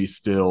moments to me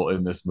still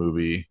in this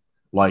movie.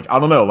 Like I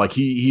don't know, like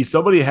he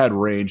somebody had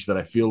range that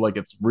I feel like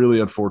it's really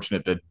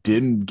unfortunate that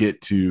didn't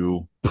get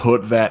to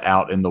put that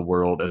out in the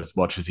world as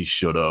much as he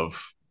should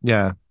have.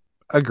 Yeah.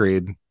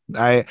 Agreed.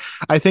 I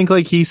think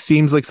like he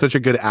seems like such a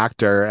good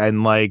actor,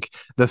 and like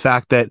the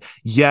fact that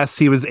yes,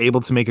 he was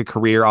able to make a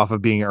career off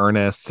of being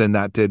Ernest and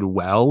that did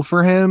well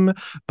for him,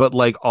 but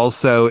like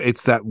also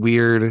it's that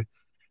weird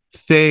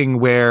thing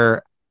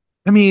where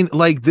I mean,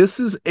 like this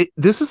is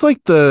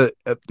like the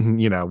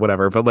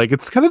whatever, but like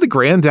it's kind of the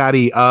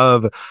granddaddy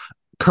of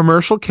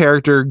commercial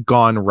character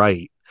gone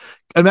right.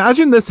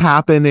 Imagine this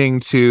happening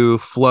to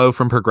Flo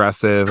from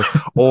Progressive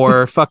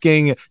or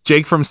fucking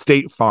Jake from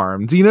State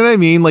Farm. Do you know what I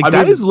mean? Like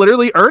that is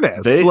literally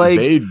Ernest.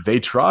 They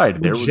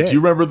tried. Do legit. you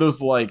remember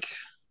those like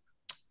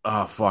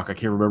oh fuck, I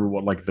can't remember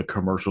what like the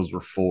commercials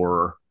were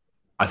for.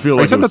 I feel Are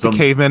you like it talking was about the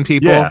caveman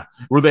people? Yeah,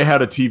 where they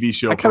had a TV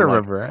show I kind for of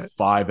like remember it.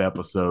 5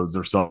 episodes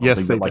or something Yes,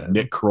 they that like did.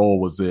 Nick Kroll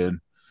was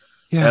in.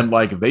 Yeah. And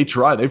like they've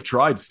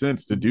tried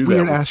since to do Weird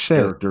that with ass shit.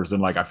 characters.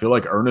 And like I feel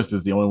like Ernest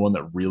is the only one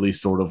that really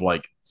sort of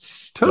like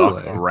stuck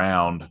Totally.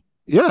 around.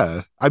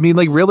 Yeah. I mean,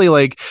 like, really,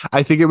 like,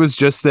 I think it was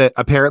just that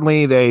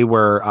apparently they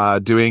were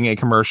doing a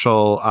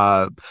commercial.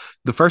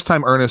 The first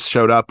time Ernest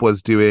showed up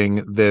was doing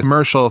the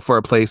commercial for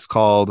a place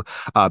called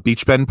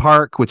Beach Bend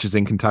Park, which is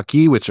in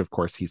Kentucky, which, of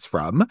course, he's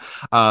from.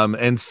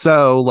 And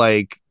so,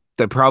 like,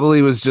 that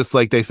probably was just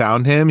like they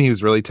found him. He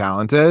was really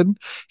talented.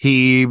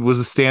 He was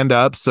a stand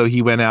up. So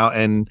he went out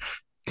and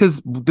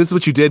because this is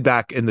what you did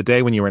back in the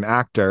day when you were an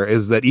actor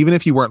is that even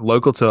if you weren't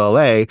local to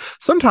LA,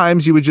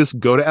 sometimes you would just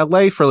go to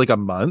LA for like a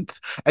month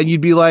and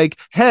you'd be like,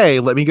 hey,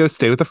 let me go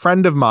stay with a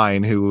friend of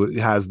mine who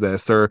has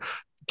this or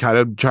kind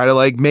of try to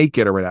like make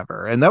it or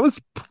whatever. And that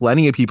was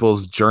plenty of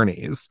people's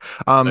journeys.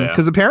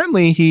 Because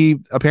apparently he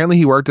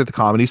worked at the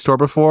Comedy Store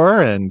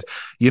before and,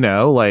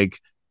 like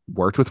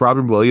worked with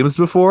Robin Williams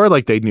before,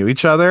 like they knew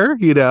each other,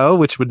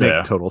 which would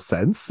make total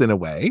sense in a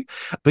way.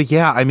 But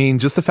yeah, I mean,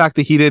 just the fact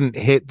that he didn't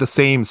hit the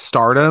same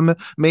stardom,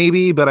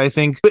 maybe, but I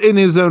think in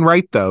his own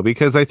right, though,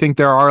 because I think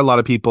there are a lot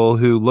of people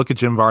who look at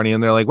Jim Varney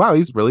and they're like, wow,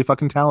 he's really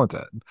fucking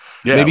talented.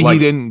 Yeah, maybe like, he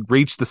didn't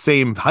reach the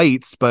same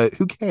heights, but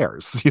who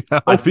cares?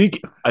 I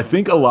think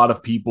a lot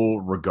of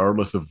people,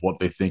 regardless of what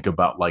they think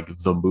about like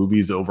the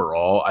movies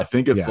overall, I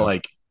think it's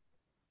like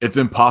it's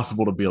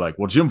impossible to be like,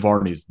 well, Jim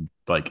Varney's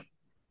like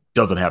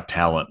doesn't have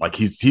talent. Like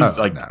he's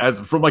like no. As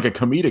from like a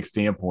comedic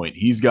standpoint,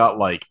 he's got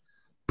like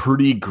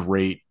pretty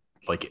great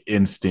like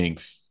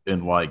instincts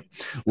and like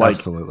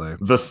absolutely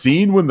the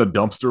scene when the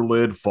dumpster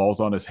lid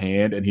falls on his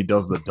hand and he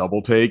does the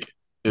double take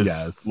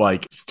is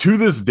like to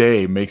this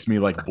day makes me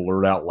like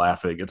blurt out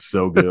laughing. It's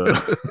so good.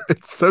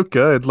 It's so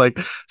good. Like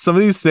some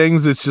of these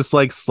things, it's just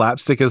like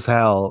slapstick as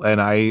hell,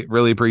 and I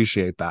really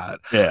appreciate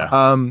that.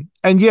 Yeah.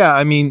 And yeah,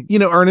 I mean,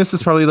 Ernest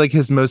is probably like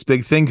his most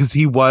big thing because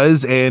he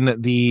was in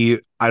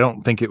I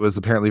don't think it was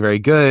apparently very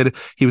good.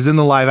 He was in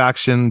the live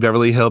action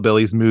Beverly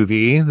Hillbillies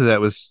movie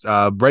that was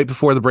right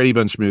before the Brady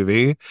Bunch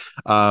movie.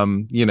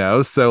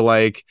 So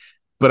like,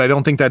 but I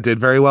don't think that did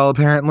very well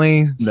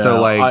apparently. No,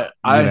 so like,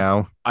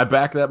 I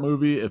back that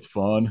movie. It's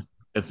fun.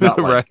 It's not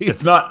like right?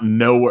 It's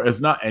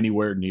not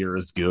anywhere near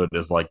as good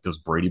as like those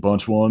Brady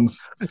Bunch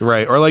ones.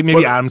 Right. Or like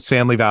maybe Addams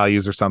Family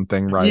Values or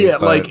something, right? Yeah,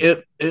 but like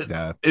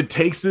it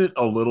takes it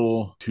a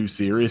little too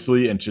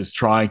seriously and just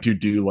trying to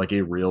do like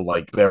a real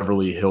like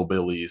Beverly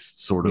Hillbillies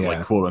sort of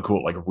like quote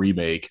unquote like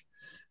remake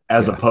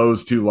as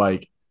opposed to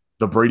like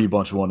the Brady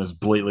Bunch one is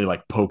blatantly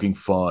like poking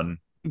fun.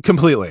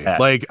 Completely.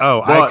 Like,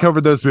 I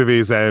covered those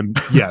movies and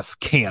yes,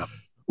 camp.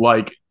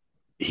 Like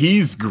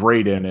he's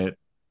great in it.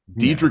 Yeah.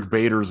 Diedrich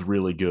Bader's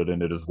really good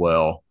in it as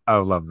well. I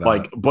love that.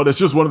 Like, but it's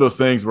just one of those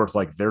things where it's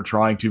like they're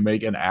trying to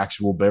make an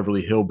actual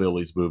Beverly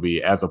Hillbillies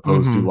movie as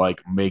opposed to Hmm.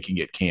 like making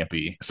it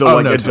campy. So Oh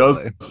like no, it does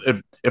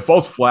totally. it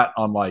falls flat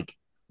on like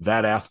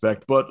that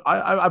aspect, but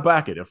I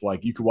back it. If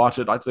like you could watch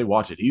it, I'd say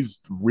watch it. He's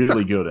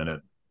really good in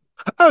it.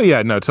 Oh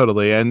yeah, no,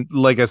 totally. And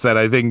like I said,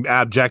 I think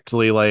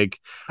abjectly, like,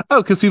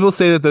 oh, because people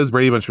say that those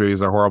Brady Bunch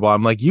movies are horrible.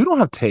 I'm like, you don't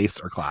have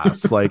taste or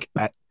class, like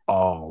at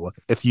all,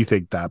 if you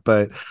think that.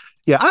 But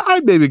yeah,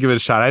 I'd maybe give it a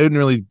shot. I didn't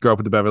really grow up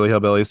with the Beverly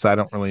Hillbillies, so I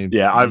don't really,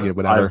 Yeah,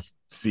 whatever. I've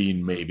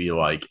seen maybe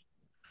like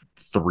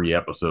 3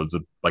 episodes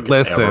of like if ever.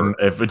 Listen,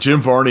 If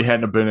Jim Varney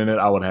hadn't have been in it,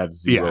 I would have had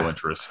zero yeah,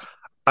 interest.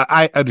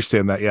 I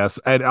understand that, yes.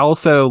 And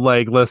also,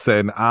 like,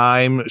 listen,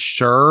 I'm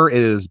sure it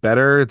is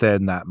better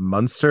than that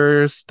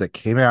Monsters that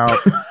came out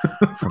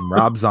from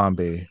Rob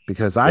Zombie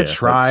because Yeah,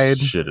 that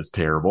shit is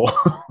terrible.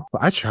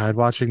 I tried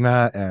watching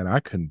that and I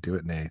couldn't do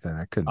it, Nathan.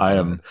 I couldn't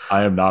do it.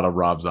 I am not a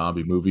Rob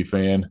Zombie movie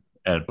fan,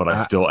 and but I I,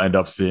 still end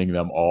up seeing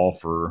them all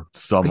for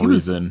some he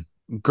was reason.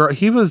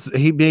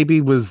 he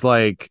maybe was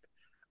like,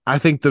 I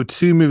think the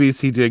two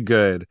movies he did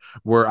good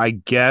were, I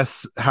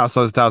guess, House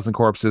of a Thousand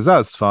Corpses. That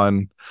was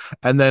fun.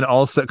 And then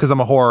also, because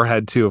I'm a horror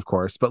head too, of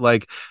course, but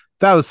like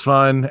that was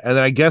fun. And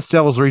then I guess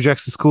Devil's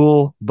Rejects is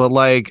cool, but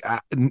like a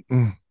lot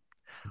of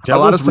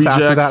Devil's stuff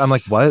after that, I'm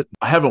like, Rejects. what?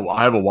 I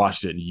haven't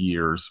watched it in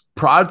years.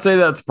 I'd say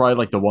that's probably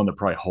like the one that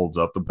probably holds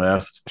up the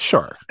best.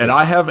 Sure. And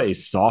I Yeah. have a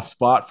soft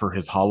spot for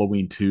his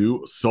Halloween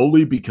 2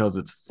 solely because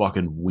it's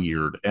fucking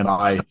weird. And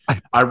I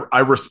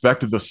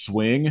respect the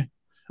swing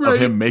of Right.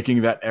 him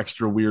making that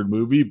extra weird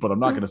movie, but I'm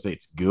not going to say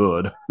it's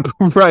good.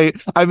 Right.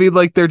 I mean,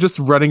 like they're just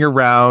running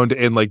around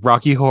in like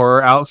Rocky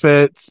Horror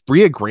outfits.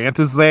 Bria Grant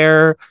is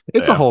there.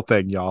 It's a Yeah. whole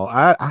thing, y'all.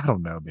 I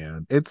don't know,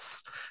 man.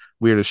 It's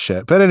weird as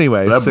shit. But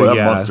anyway, That so that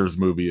yeah. Monsters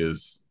movie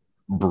is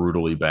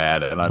brutally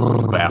bad, and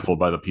I'm baffled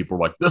by the people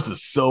who are like, this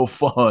is so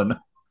fun.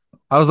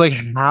 I was like,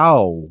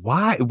 how?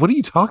 Why? What are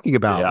you talking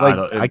about? Yeah, I Like,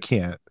 don't. I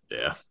can't.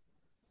 Yeah,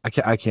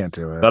 I can't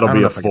do it. that'll I don't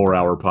be know a if I can do it. 4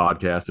 hour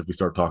podcast if we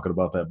start talking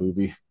about that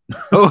movie.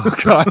 Oh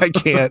god, I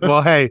can't.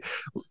 Well, hey,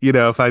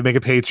 if I make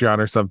a Patreon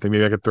or something,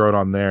 maybe I could throw it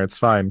on there. It's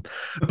fine.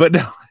 But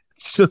no,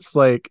 it's just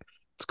like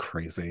it's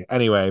crazy.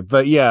 Anyway,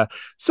 but yeah.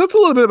 So it's a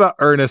little bit about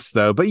Ernest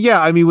though. But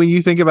yeah, I mean, when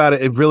you think about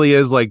it, it really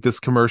is like this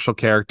commercial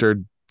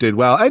character did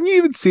well. And you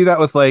even see that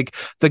with like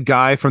the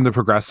guy from the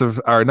progressive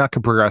or not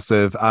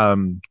progressive,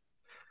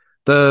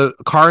 the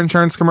car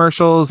insurance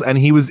commercials, and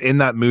he was in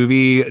that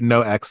movie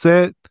No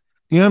Exit.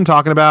 You know what I'm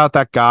talking about?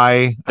 That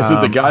guy. Is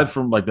it the guy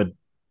from like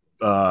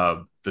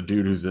the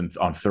dude who's in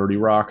on 30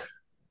 Rock?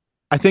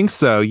 I think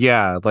so.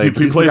 Yeah, like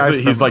He he's the plays guy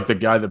he's from. like the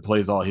guy that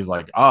plays all. He's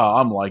like,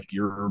 I'm like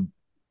your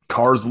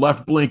car's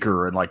left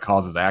blinker and like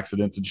causes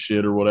accidents and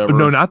shit or No,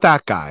 whatever. not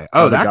that guy.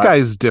 Oh, Oh, the that guy.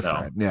 guy's No,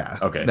 different. Yeah.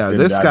 okay, No, then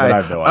this guy.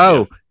 I have no idea.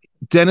 Oh,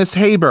 Dennis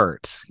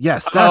Haybert.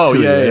 Yes, that's Oh who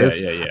he yeah,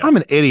 is. yeah. I'm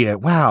an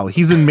idiot. Wow,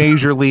 he's in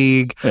Major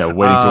League. Yeah,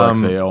 waiting to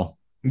exhale.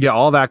 Yeah,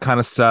 all that kind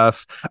of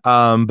stuff.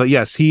 But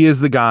yes, he is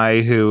the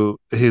guy who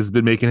has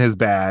been making his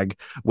bag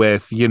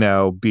with,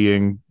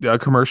 being a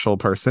commercial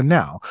person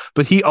now.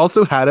 But he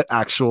also had an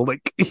actual,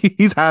 like,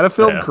 he's had a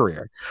film Yeah.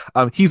 career.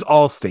 He's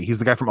Allstate. He's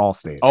the guy from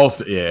Allstate.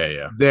 Also,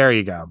 yeah. There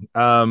you go.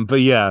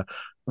 But yeah,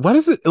 what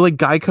is it like?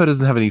 Geico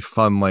doesn't have any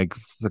fun like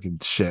fucking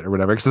shit or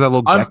whatever because that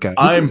little gecko.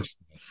 I'm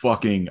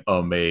fucking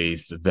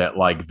amazed that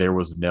like there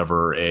was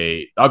never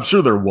a. I'm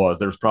sure there was.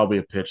 There's probably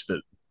a pitch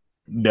that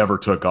never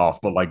took off,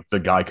 but like the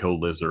Geico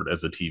lizard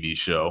as a TV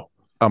show.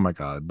 Oh my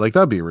god, like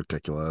that'd be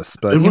ridiculous.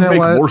 But It you would know make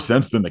what? more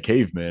sense than the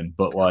caveman,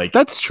 but like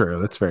That's true.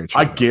 That's very true.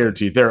 I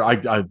guarantee there,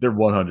 there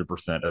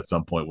 100% at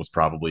some point was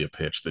probably a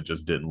pitch that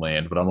just didn't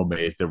land. But I'm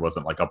amazed there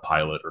wasn't like a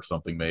pilot or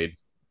something made.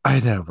 I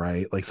know,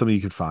 right? Like something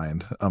you could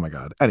find. Oh my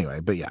god. Anyway,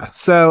 but yeah.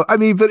 So I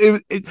mean, but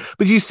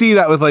you see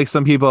that with like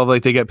some people,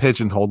 like they get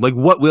pigeonholed. Like,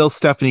 what will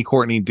Stephanie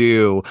Courtney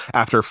do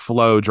after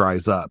Flo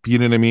dries up? You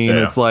know what I mean?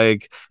 Yeah. It's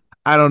like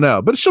I don't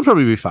know, but she'll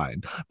probably be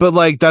fine. But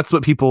like that's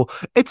what people.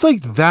 It's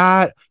like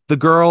that. The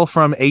girl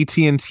from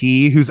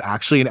AT&T who's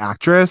actually an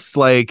actress,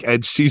 like,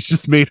 and she's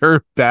just made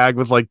her bag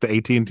with like the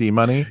AT&T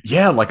money.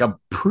 Yeah, like I'm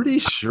pretty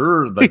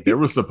sure like there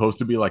was supposed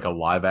to be like a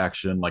live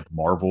action like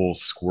Marvel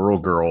Squirrel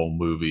Girl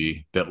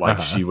movie that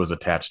like she was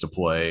attached to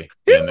play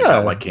and it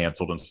got like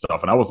canceled and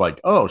stuff. And I was like,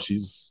 oh,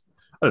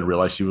 I didn't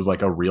realize she was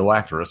like a real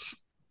actress.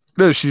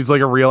 No, she's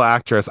like a real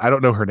actress. I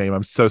don't know her name.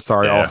 I'm so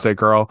sorry, Allstate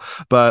girl.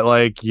 But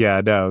like, yeah,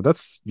 no,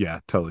 that's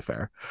totally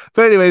fair.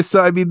 But anyway,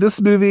 so I mean,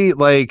 this movie,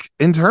 like,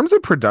 in terms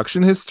of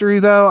production history,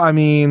 though, I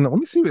mean, let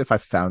me see if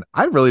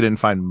I really didn't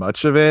find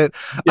much of it.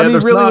 Yeah, I mean,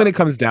 really, when it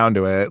comes down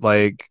to it,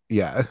 like,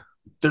 yeah.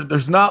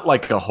 There's not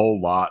like a whole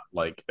lot.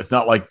 Like, it's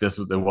not like it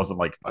wasn't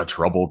like a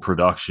troubled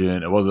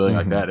production. It wasn't anything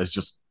like that. It's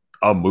just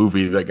a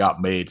movie that got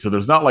made. So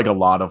there's not like a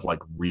lot of like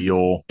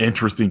real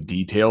interesting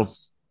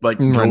details like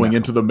going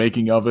into the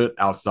making of it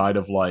outside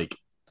of like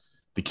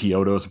the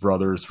Kyoto's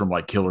brothers from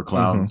like Killer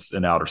Clowns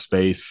in Outer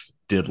Space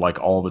did like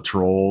all the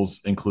trolls,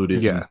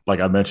 including like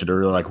I mentioned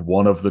earlier, like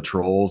one of the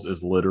trolls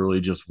is literally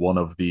just one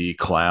of the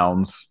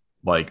clowns,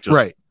 like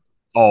just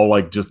all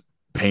like just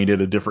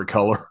painted a different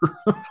color.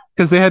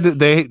 because they had to,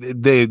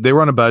 they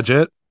were on a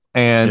budget,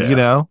 and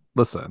Yeah.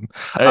 listen,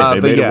 Hey, they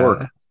but made it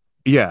work.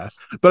 yeah,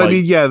 but I Like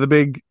mean, yeah, the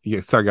big,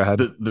 yeah, sorry, go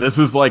ahead. this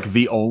is like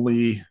the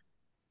only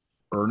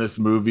Ernest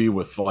movie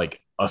with like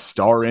a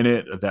star in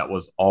it that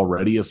was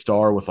already a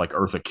star with like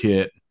Eartha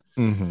Kitt.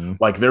 Mm-hmm.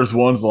 Like there's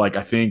ones like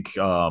I think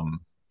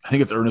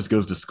it's Ernest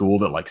Goes to School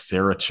that like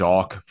Sarah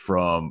Chalk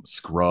from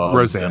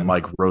Scrubs and Roseanne.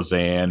 like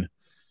Roseanne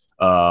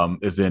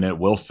is in it.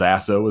 Will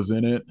Sasso is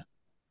in it.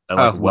 And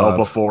like Oh, well love.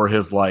 before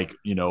his like,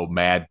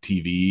 Mad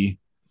TV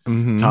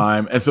Mm-hmm.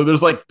 time. And so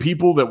there's like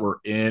people that were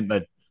in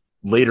that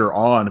later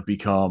on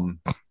become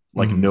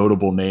like Mm-hmm.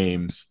 notable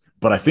names.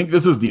 But I think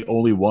this is the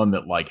only one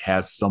that like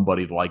has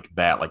somebody like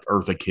that, like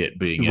Eartha Kitt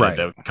being in it, Right.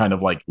 that kind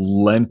of like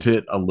lent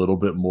it a little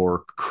bit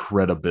more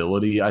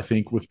credibility, I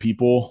think, with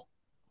people.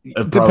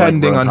 Probably like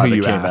Depending around the on who time it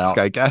you came ask, out.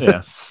 I Yeah.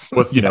 guess.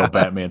 With, Yeah,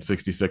 Batman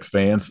 66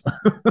 fans.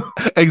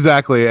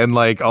 exactly. And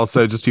like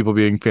also just people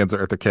being fans of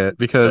Eartha Kitt,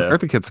 because Yeah.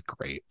 Eartha Kitt's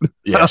great.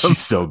 Yeah, Um, she's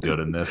so good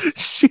in this.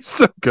 she's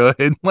so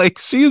good. Like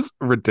she's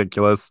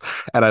ridiculous,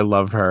 and I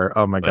love her.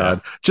 Oh my Yeah.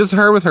 god, just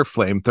her with her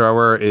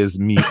flamethrower is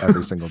me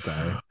every single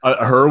day.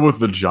 Her with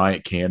the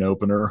giant can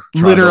opener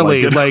trying to like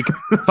Literally, get like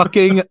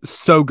fucking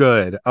so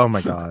good. Oh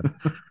my god.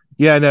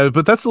 Yeah, no,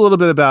 but that's a little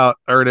bit about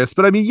Ernest.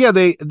 But I mean, yeah,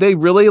 they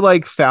really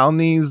like found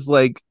these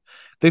like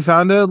they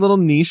found a little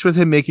niche with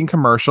him making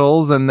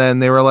commercials, and then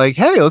they were like,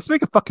 "Hey, let's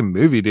make a fucking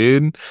movie,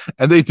 dude,"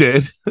 and they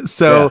did.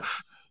 So Yeah.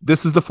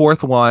 this is the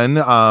fourth one.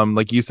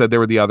 Like you said, there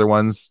were the other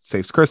ones: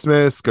 Saves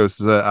Christmas, Goes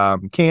to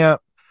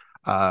Camp,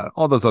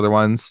 all those other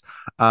ones.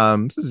 This is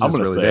I'm just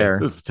gonna really say there.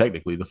 this is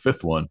technically the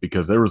fifth one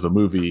because there was a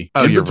movie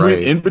Oh, you're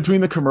right. in between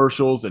the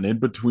commercials and in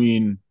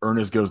between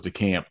Ernest Goes to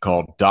Camp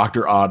called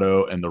Dr.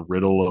 Otto and the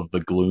Riddle of the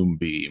Gloom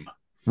Beam,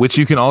 Which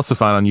you can also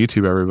find on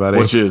YouTube, everybody.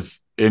 which is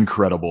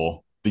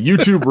incredible. The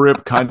YouTube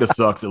rip kind of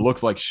sucks. It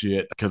looks like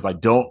shit because I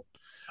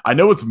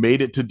know it's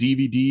made it to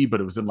DVD, but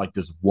it was in like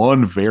this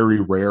one very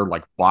rare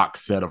like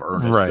box set of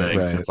Ernest Right,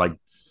 things. right. It's like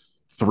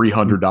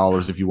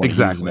 $300 if you want to use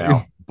Exactly.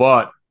 now.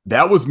 But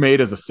that was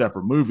made as a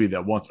separate movie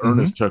that once Mhm.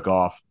 Ernest took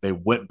off, they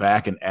went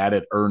back and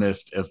added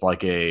Ernest as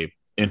like a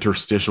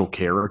interstitial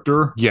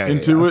character Yeah,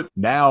 into yeah. it.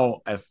 Now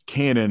as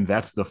canon,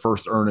 that's the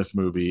first Ernest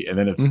movie, and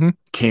then it's Mhm.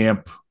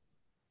 Camp,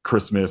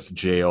 Christmas,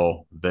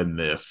 Jail, then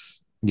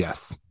this.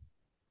 Yes.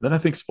 Then I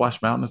think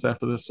Splash Mountain is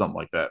after this, something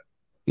like that.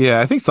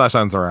 Yeah, I think Slash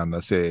On's around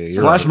this. Yeah, you're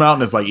Splash right.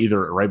 Mountain is like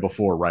either right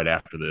before or right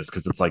after this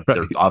because it's like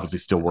they're Right. obviously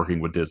still working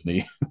with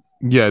Disney.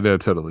 Yeah, no,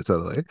 totally,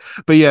 totally.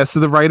 But yeah, so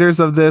the writers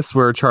of this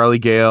were Charlie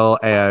Gale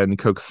and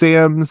Coke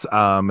Sams,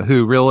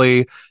 who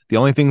really the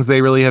only things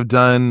they really have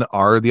done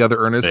are the other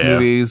Ernest Yeah.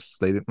 movies.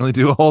 They didn't really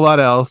do a whole lot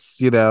else,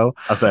 I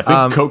say I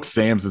think Coke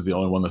Sam's is the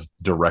only one that's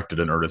directed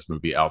an Ernest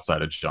movie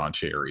outside of John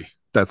Cherry.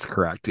 That's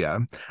correct. Yeah.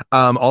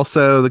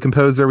 Also, the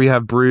composer, we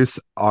have Bruce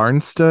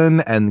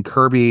Arnston and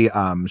Kirby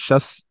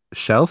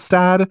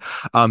Shellstad.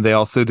 They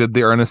also did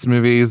the Ernest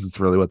movies. It's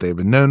really what they've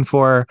been known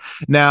for.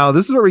 Now,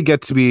 this is where we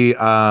get to be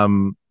a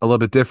little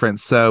bit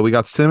different. So we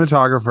got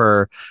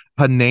cinematographer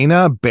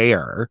Hanena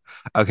Bear.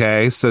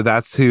 Okay, so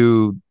that's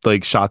who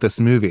like shot this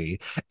movie,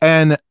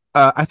 and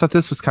I thought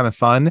this was kind of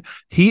fun.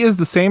 He is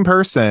the same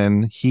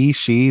person, he,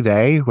 she,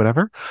 they,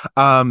 whatever.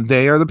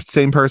 They are the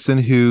same person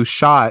who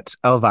shot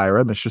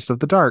Elvira, Mistress of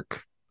the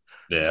Dark.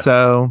 Yeah.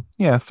 So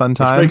yeah, fun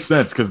times. Which makes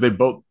sense because they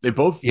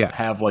both Yeah.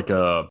 have like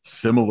a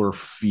similar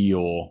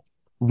feel.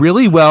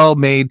 Really well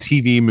made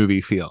TV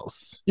movie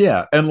feels.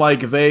 Yeah, and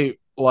like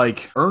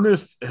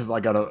Ernest has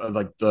like got a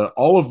like the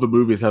all of the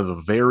movies has a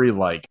very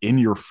like in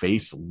your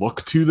face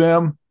look to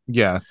them.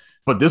 Yeah.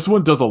 But this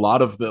one does a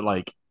lot of the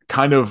like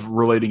kind of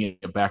relating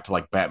it back to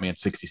like Batman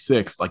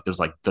 66. Like there's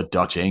like the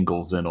Dutch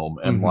angles in them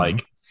and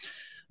like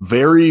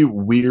very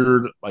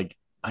weird, like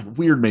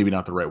weird, maybe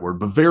not the right word,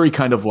 but very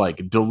kind of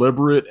like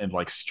deliberate and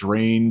like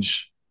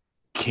strange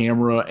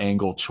camera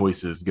angle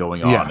choices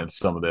going on in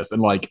some of this.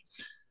 And like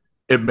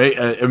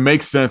it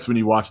makes sense when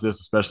you watch this,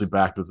 especially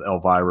backed with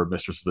Elvira,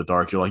 Mistress of the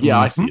Dark. You're like, yeah,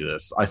 I see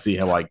this. I see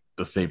how like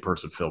the same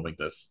person filming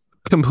this.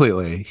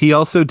 Completely. He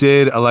also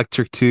did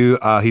Electric 2.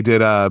 He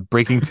did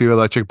Breaking 2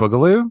 Electric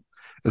Boogaloo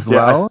as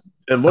well.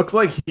 It looks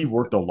like he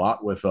worked a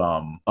lot with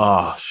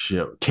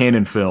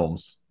Canon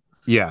Films.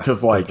 Yeah.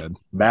 Because like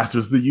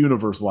Masters of the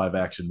Universe live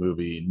action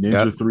movie,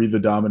 Ninja 3 The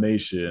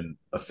Domination,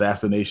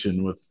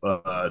 Assassination with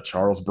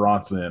Charles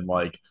Bronson,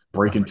 like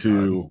Breaking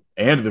 2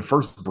 and the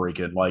first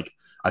Breaking, like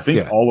I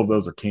think all of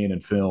those are Canon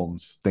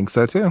Films. Think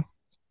so too.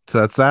 So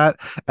that's that.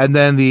 And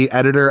then the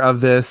editor of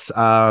this,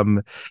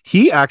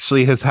 he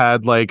actually has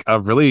had like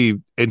a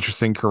really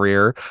interesting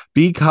career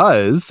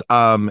because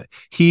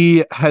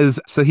he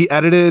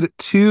edited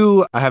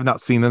two, I have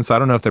not seen them, so I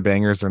don't know if they're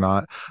bangers or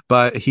not,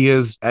 but he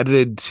has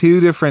edited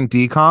two different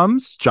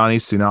DComs, Johnny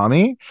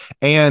Tsunami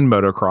and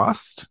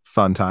Motocrossed,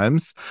 fun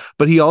times.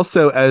 But he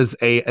also, as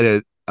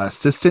a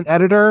assistant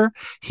editor,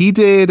 he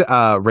did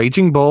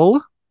Raging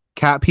Bull,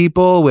 Cat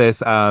People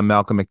with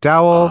Malcolm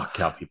McDowell.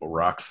 Cat People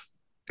rocks.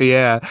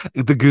 Yeah,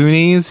 The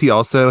Goonies, he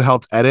also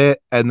helped edit,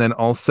 and then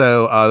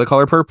also The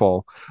Color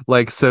Purple.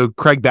 Like, so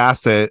Craig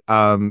Bassett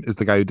is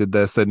the guy who did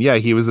this, and yeah,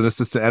 he was an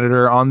assistant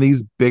editor on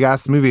these big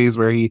ass movies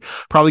where he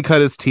probably cut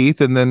his teeth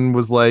and then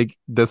was like,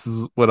 "This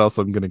is what else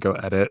I'm gonna go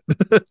edit,"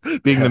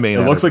 being the Yeah, main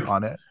editor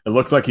on it. it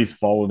looks like he's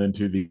fallen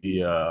into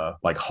the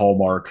like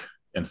Hallmark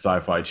and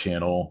Sci-Fi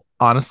Channel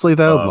Honestly,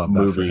 though, love that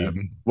for movie.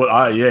 him. What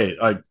I yeah,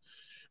 I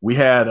we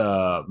had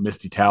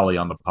Misty Tally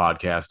on the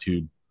podcast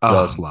who Oh,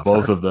 does love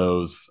both her. of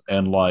those,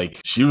 and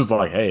like she was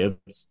like, "Hey,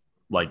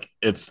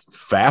 it's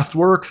fast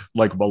work.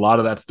 Like a lot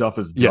of that stuff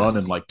is done in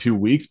Yes. like 2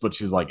 weeks, but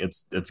she's like,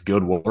 it's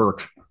good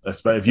work.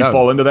 Especially if you No,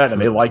 fall into that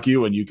and they completely. like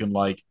you and you can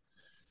like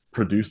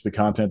produce the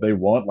content they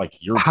want, like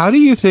you're How do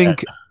you set."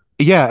 think?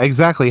 Yeah,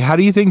 exactly. How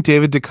do you think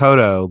David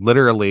Dakota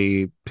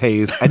literally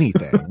pays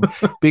anything?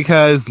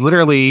 Because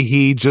literally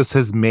he just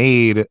has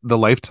made the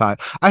Lifetime.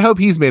 I hope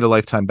he's made a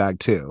Lifetime bag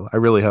too. I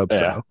really hope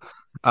Yeah,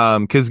 so.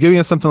 Because giving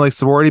us something like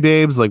Sorority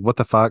Babes, like what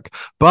the fuck? yeah.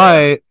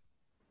 But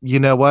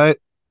you know what?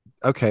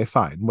 Okay,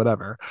 fine,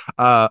 whatever.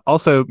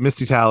 Also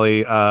Misty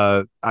Tally,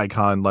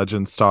 icon,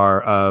 legend,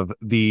 star of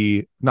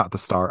the not the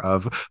star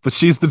of, but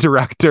she's the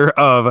director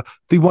of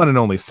the one and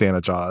only Santa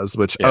Jaws,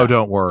 which oh, Yeah,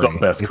 don't the worry,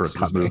 best it's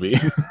Christmas coming. movie.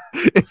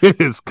 It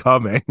is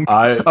coming.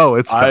 I, Oh,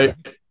 it's I,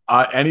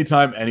 coming.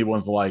 anytime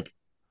anyone's like,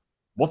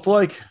 "What's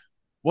like,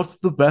 what's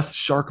the best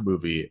shark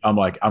movie?" I'm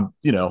like,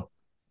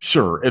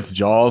 sure, it's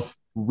Jaws.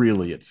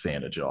 Really, it's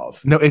Santa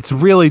Jaws. No, it's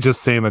really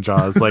just Santa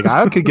Jaws. Like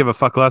I could give a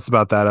fuck less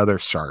about that other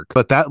shark,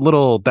 but that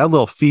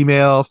little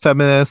female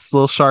feminist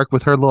little shark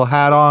with her little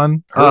hat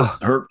on.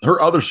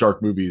 Her other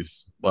shark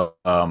movies,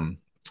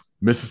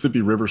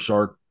 Mississippi River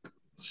Shark,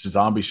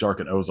 Zombie Shark,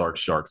 and Ozark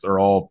Sharks are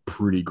all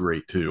pretty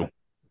great too.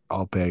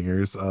 All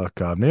bangers. Oh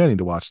god, maybe I need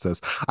to watch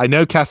this. I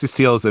know Cassie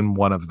Steele is in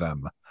one of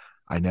them.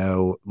 I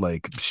know,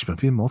 like she might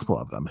be in multiple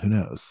of them. Who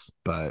knows?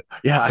 But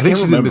Yeah, I I think can't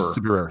she's in remember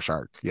Mississippi River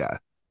Shark. Yeah.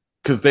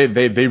 because they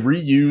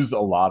reuse a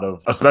lot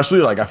of, especially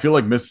like I feel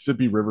like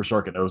Mississippi River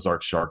Shark and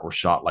Ozark Shark were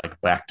shot like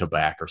back to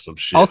back or some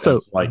shit, and Also,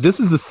 it's like, this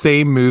is the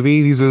same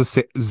movie. These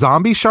are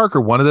Zombie Shark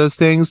or one of those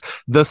things.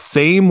 The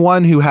same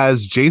one who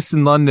has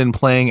Jason London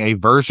playing a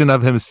version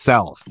of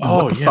himself. What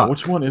oh the yeah,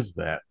 which fuck? one is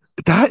that?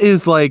 That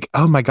is like,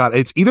 oh my god,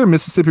 it's either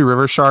Mississippi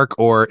River Shark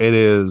or it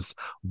is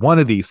one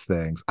of these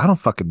things. I don't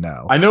fucking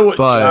know, I know what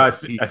but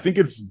I think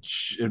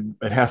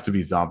it has to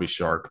be Zombie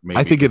Shark I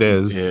maybe think it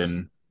because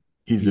is.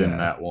 he's in Yeah.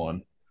 that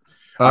one.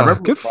 I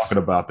remember Good. us talking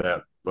about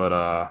that, but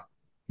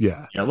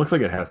Yeah. yeah, it looks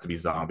like it has to be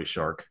Zombie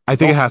Shark. I He's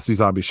think it also has to be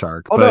Zombie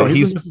Shark, oh no, but he's in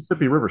he's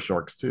Mississippi River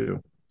Sharks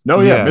too.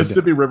 No, yeah, yeah,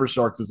 Mississippi River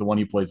Sharks is the one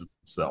he plays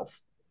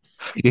himself.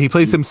 yeah, he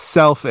plays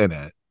himself in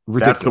it.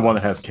 That's the one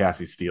that has Ridiculous.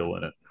 Cassie Steele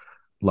in it.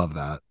 Love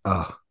that.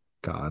 Oh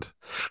God.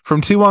 From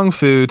Tu Wong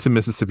Fu to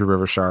Mississippi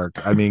River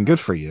Shark. I mean,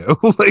 good for you.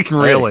 Like Hey,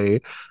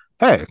 really.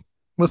 Hey,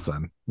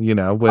 listen,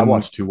 I when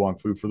watched Tu Wong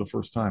Fu for the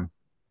first time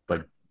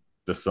like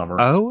this summer.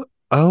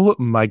 oh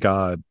my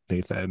God,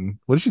 Nathan.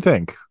 What did you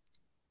think?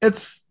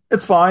 It's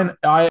fine.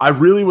 I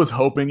really was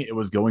hoping it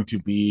was going to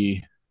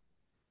be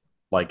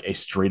like a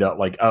straight up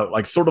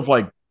like sort of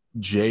like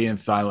Jay and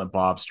Silent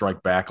Bob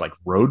Strike Back like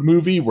road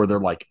movie where they're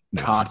like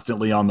No.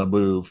 constantly on the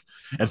move.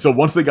 And so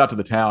once they got to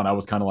the town, I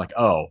was kind of like,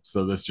 oh,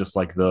 so this just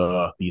like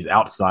these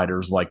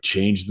outsiders like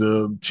change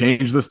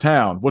this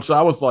town, which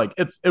I was like,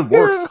 it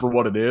works Yeah. for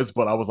what it is,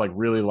 but I was like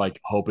really like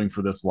hoping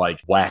for this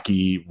like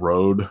wacky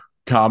road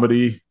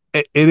comedy.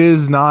 It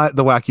is not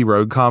the wacky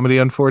road comedy,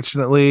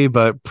 unfortunately,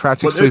 but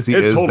Patrick But it, Swayze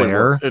it is totally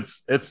works.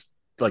 there. It's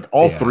like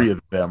all Yeah. three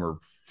of them are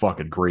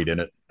fucking great in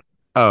it.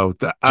 Oh,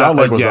 John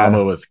yeah.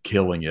 Leguizamo is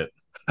killing it.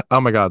 Oh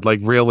my God, like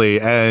really.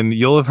 And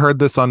you'll have heard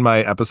this on my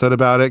episode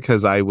about it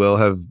because I will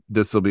have,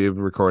 this will be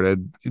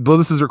recorded. Well,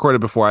 this is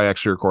recorded before I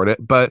actually record it,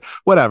 but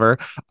whatever.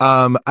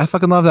 I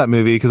fucking love that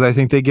movie because I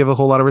think they give a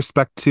whole lot of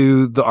respect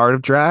to the art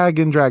of drag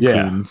and drag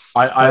Yeah. queens.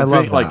 And I I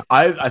love think like that.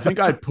 I think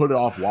I put it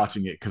off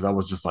watching it because I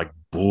was just like,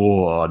 a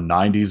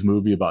 90s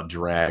movie about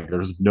drag.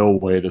 There's no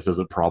way this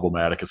isn't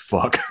problematic as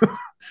fuck. And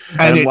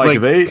And it like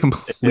like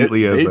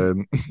completely they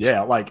isn't.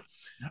 yeah, like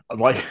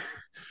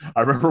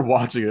I remember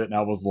watching it and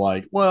I was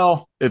like,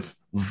 well, it's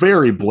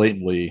very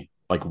blatantly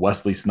like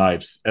Wesley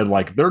Snipes, and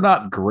like they're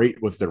not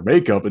great with their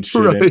makeup and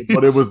shit in it,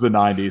 but it Right. was the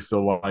 90s,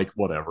 so like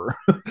whatever.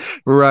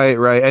 Right,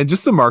 right. And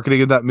just the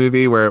marketing of that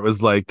movie where it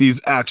was like these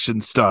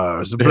action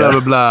stars, blah Yeah. blah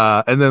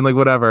blah, and then like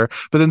whatever.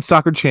 But then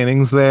Stockard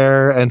Channing's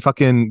there and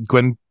fucking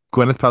Gwyneth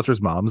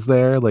Paltrow's mom's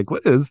there. Like,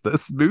 what is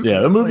this Yeah, movie?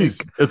 the movie's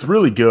Like, it's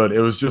really good. It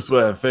was just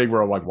a thing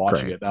where I'm like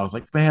watching great. it and I was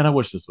like, man, I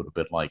wish this would have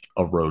been like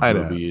a road I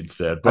know. movie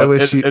instead. I But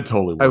wish you it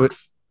totally I would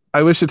works.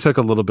 I wish it took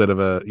a little bit of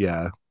a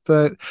yeah.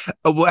 But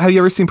have you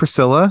ever seen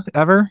Priscilla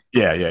ever?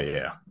 Yeah, yeah,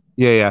 yeah.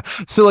 Yeah, yeah.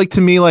 So like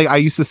to me, like I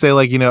used to say,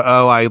 like,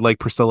 oh, I like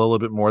Priscilla a little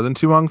bit more than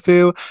Tu Wong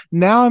Fu.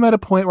 Now I'm at a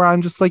point where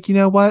I'm just like, you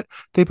know what?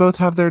 They both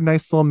have their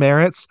nice little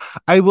merits.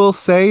 I will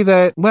say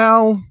that,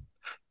 well,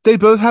 they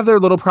both have their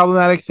little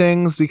problematic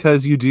things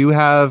because you do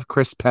have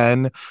Chris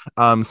Penn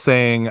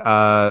saying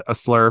a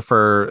slur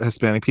for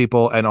Hispanic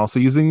people and also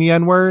using the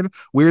N-word,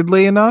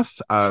 weirdly enough.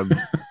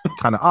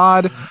 Kind of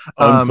odd.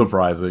 Um,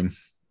 Unsurprising.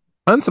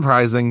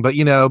 Unsurprising, but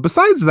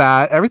besides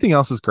that, everything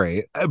else is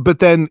great. But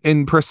then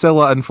in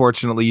Priscilla,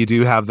 unfortunately, you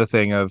do have the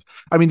thing of,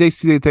 I mean, they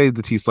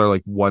the T-Slur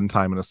like one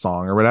time in a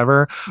song or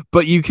whatever,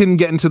 but you can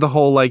get into the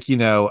whole like,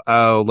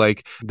 oh,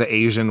 like the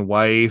Asian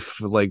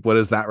wife, like what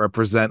does that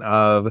represent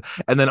of?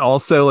 And then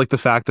also like the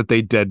fact that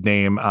they dead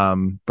name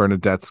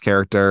Bernadette's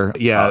character.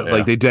 Yeah, Oh like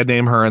yeah. they dead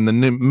name her in the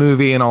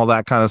movie and all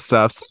that kind of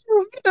stuff.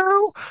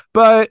 So,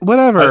 but I,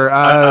 whatever.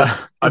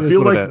 I It is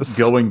feel what it like is.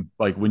 going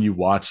like when you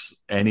watch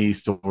any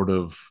sort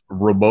of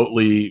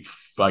remotely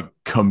like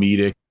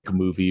comedic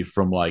movie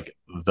from like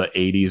the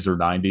 80s or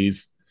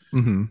 90s,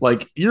 Hmm.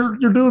 like you're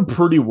doing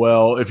pretty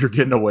well if you're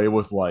getting away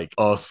with like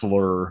a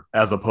slur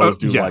as Oh,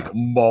 opposed to like yeah.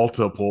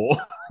 multiple.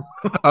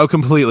 Oh,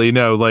 completely.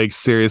 No, like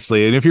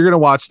seriously. And if you're gonna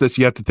watch this,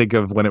 you have to think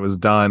of when it was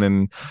done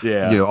and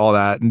Yeah. all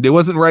that. And it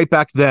wasn't right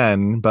back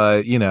then,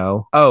 but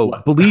oh,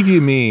 What? believe you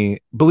me,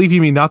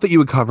 not that you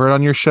would cover it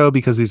on your show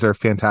because these are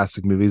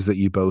fantastic movies that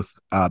you both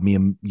me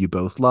and you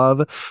both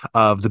love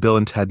of the Bill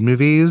and Ted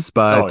movies, Oh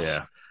but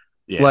yeah.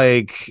 Yeah.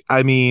 like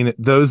I mean,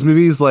 those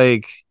movies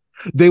like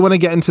they want to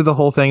get into the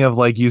whole thing of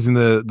like using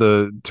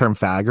the term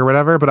fag or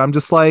whatever, but I'm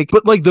just like,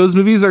 but like those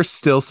movies are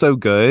still so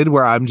good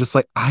where I'm just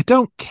like, I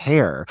don't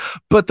care.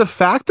 But the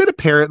fact that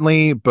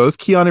apparently both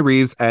Keanu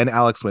Reeves and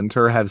Alex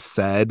Winter have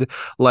said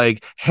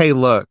like, hey,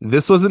 look,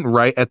 this wasn't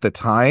right at the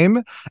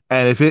time,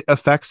 and if it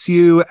affects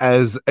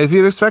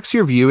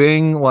your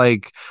viewing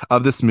like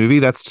of this movie,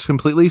 that's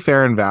completely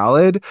fair and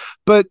valid.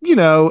 But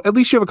at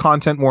least you have a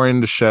content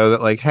warning to show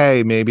that like,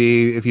 hey,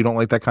 maybe if you don't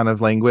like that kind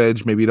of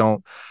language, maybe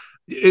don't,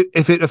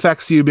 if it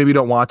affects you, maybe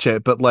don't watch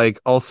it. But like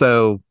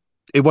also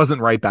it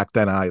wasn't right back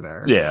then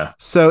either. Yeah.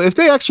 So if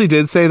they actually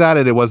did say that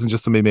and it wasn't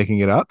just somebody making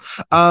it up,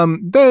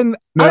 then I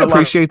No, like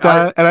appreciate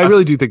that. And I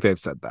really do think they've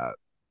said that.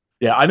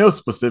 yeah, I know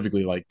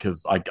specifically like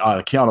because like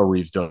Keanu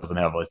Reeves doesn't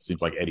have it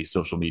seems like any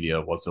social media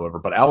whatsoever,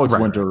 but Alex Right,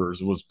 right.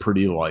 Winters was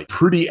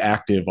pretty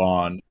active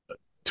on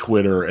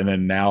Twitter, and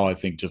then now I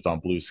think just on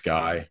Blue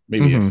Sky,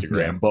 maybe Yeah,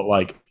 Instagram. But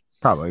like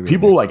probably maybe.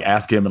 people like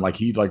ask him, and like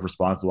he like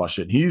responds to a lot of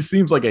shit. He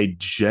seems like a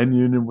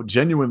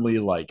genuinely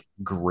like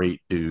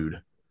great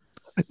dude.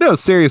 No,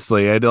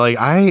 seriously.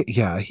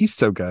 Yeah, he's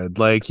so good.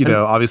 Like, And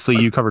obviously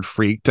you covered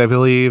Freaked, I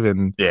believe,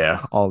 and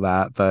yeah, all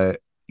that. But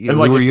yeah, and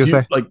what like were you if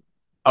gonna you say? like,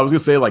 I was gonna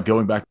say like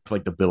going back to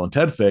like the Bill and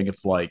Ted thing,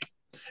 it's like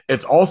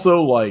it's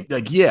also like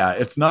yeah,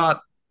 it's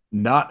not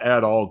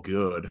at all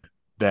good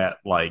that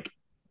like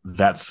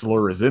that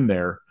slur is in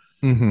there,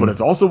 but Hmm. it's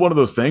also one of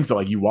those things that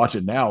like you watch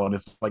it now and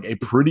it's like a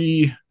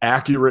pretty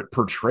accurate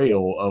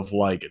portrayal of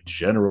like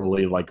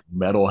generally like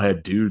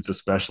metalhead dudes,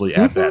 especially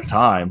at that Hmm.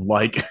 time.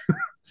 Like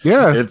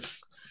Yeah.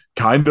 it's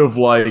kind of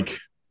like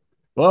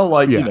well,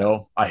 like, Yeah.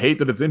 I hate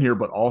that it's in here,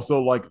 but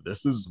also like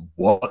this is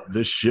what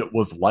this shit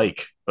was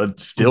like. It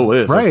still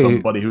is as Right.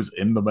 somebody who's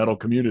in the metal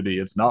community.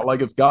 It's not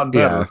like it's gotten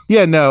Yeah. better.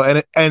 Yeah,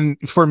 no, and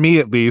for me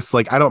at least,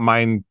 like I don't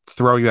mind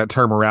throwing that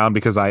term around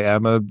because I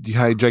am a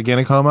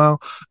gigantic homo,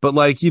 but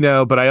like,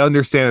 but I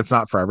understand it's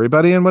not for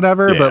everybody and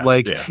whatever, but Yeah,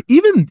 like yeah.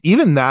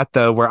 even that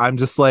though where I'm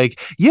just like,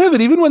 yeah,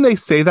 but even when they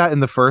say that in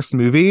the first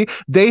movie,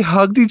 they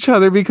hugged each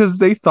other because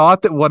they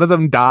thought that one of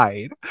them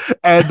died.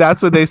 And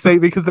that's what they say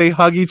because they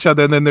hug each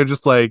other and then they're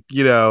just like,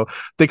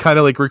 they kind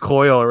of like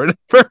recoil or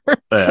whatever.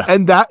 Yeah.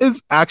 And that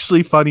is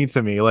actually funny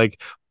to me.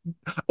 Like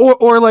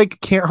or like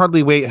Can't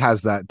Hardly Wait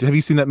has that. Have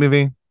you seen that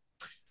movie?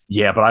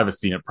 Yeah, but I haven't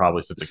seen it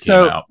probably since it came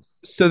So out.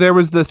 so there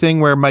was the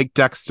thing where Mike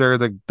Dexter,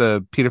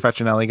 the Peter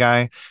Facinelli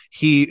guy,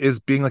 he is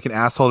being like an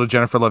asshole to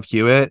Jennifer Love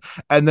Hewitt,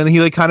 and then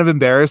he like kind of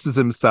embarrasses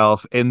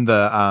himself in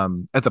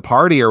the at the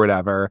party or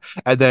whatever,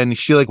 and then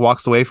she like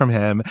walks away from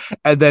him,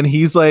 and then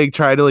he's like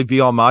trying to like be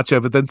all macho,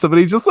 but then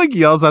somebody just like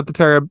yells out the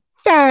term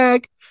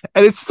fag.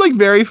 And it's just like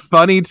very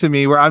funny to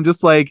me where I'm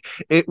just like,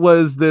 it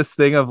was this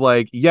thing of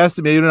like, yes,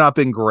 it may have not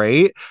been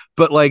great,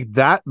 but like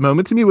that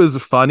moment to me was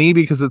funny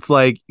because it's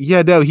like,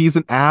 yeah, no, he's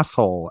an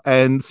asshole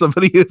and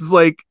somebody is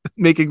like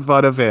making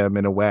fun of him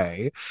in a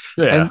way.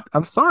 Yeah. And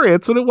I'm sorry,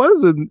 it's what it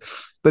was in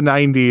the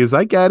 90s.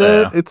 I get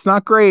it. Yeah. It's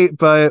not great,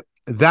 but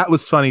that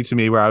was funny to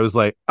me where I was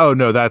like, oh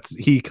no,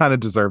 he kind of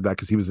deserved that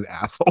because he was an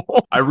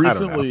asshole. I I don't know.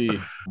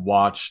 recently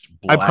watched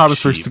I Black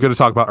promise we're Sheep. going to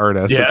talk about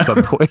Ernest at Yeah.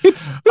 some point.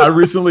 I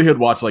recently had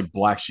watched like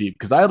Black Sheep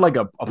because I had like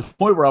a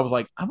point where I was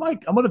like, I'm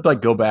gonna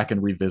like go back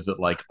and revisit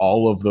like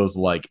all of those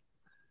like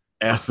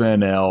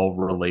SNL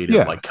related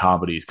Yeah. like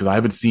comedies because I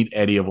haven't seen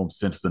any of them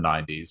since the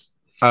 90s.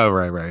 Oh,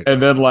 right, right.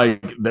 And then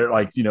like they're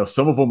like,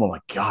 some of them are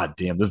like, God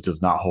damn, this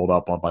does not hold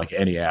up on like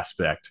any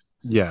aspect.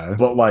 Yeah.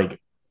 But like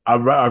I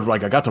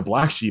got to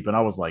Black Sheep and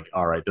I was like,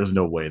 all right, there's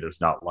no way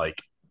there's not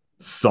like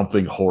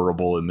something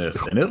horrible in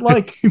this. And it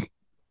like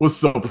was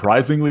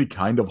surprisingly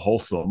kind of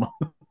wholesome.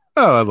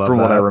 Oh, I love From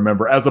what I that.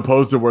 remember, as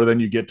opposed to where then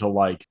you get to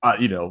like,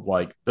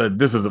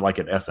 this isn't like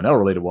an SNL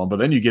related one, but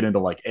then you get into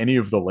like any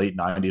of the late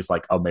 90s,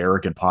 like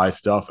American Pie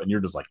stuff, and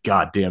you're just like,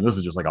 God damn, this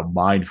is just like a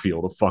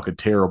minefield of fucking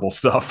terrible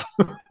stuff.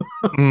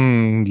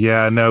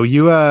 Yeah, no,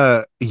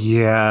 yeah,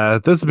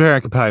 those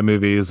American Pie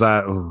movies,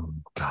 oh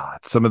God,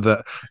 some of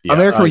the Yeah,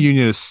 American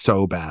Reunion is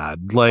so bad.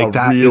 a Like,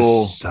 that is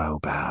real so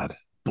bad.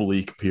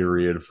 bleak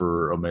period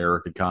for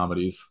American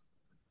comedies.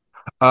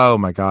 Oh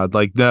my God.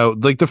 Like, no,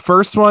 like the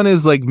first one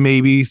is like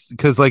maybe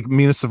because like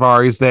Mina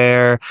Savari's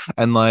there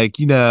and like,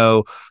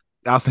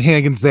 Allison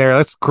Hannigan's there.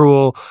 That's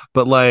cool.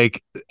 But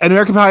like, and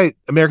American Pie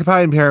and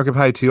American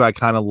Pie 2, I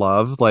kind of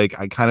love. Like,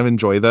 I kind of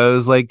enjoy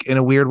those, like, in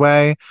a weird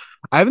way.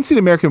 I haven't seen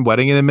American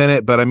Wedding in a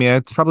minute, but I mean,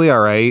 it's probably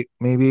all right,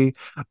 maybe.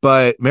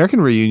 But American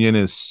Reunion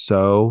is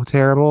so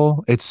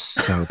terrible. It's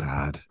so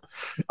bad.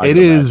 I can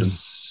imagine.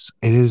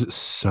 It is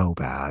so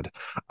bad.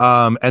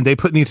 And they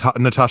put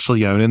Natasha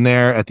Lyonne in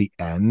there at the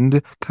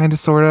end, kind of,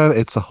 sort of.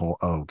 It's a whole,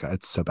 oh God,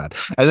 it's so bad.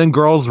 And then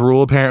Girls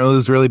Rule apparently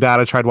was really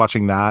bad. I tried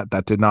watching that.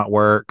 That did not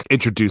work.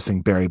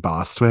 Introducing Barry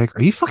Bostwick.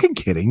 Are you fucking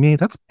kidding me?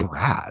 That's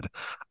Brad.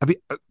 I mean,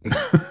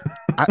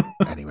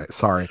 anyway,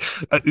 sorry.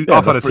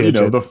 Off on a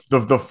tangent.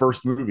 The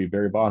first movie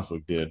Barry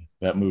Bostwick did,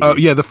 that movie. Oh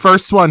yeah, the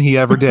first one he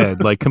ever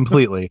did, like,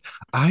 completely.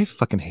 I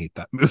fucking hate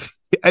that movie.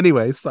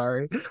 Anyway,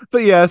 sorry.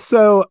 But yeah,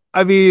 so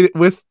I mean,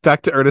 with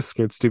back to Ernest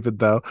Scared Stupid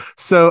though.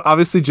 So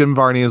obviously Jim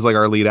Varney is like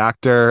our lead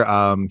actor.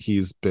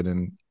 He's been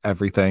in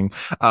everything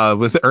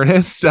with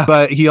Ernest,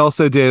 but he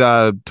also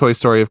did Toy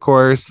Story, of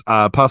course.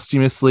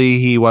 Posthumously,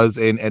 he was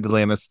in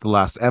Atlantis: The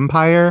Last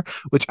Empire,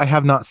 which I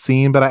have not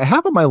seen, but I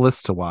have on my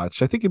list to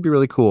watch. I think it'd be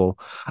really cool.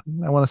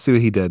 I want to see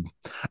what he did.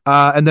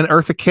 And then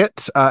Eartha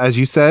Kitt, as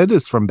you said,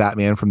 is from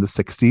Batman from the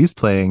 60s,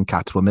 playing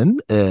Catwoman,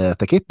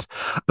 Eartha Kitt.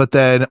 But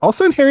then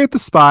also in Harriet the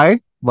Spy,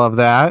 love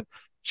that.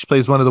 She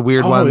plays one of the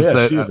weird ones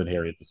that she is in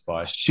Harriet the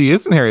Spy. She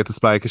is in Harriet the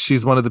Spy because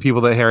she's one of the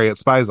people that Harriet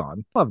spies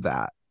on. Love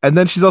that. And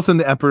then she's also in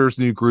The Emperor's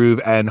New Groove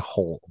and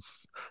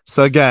Holes.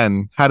 So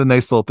again, had a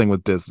nice little thing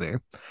with Disney.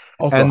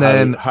 Also, and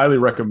then highly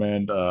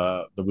recommend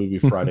the movie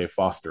Friday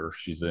Foster.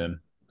 She's in,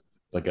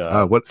 like,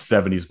 a what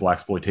 70s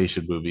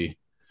blaxploitation movie.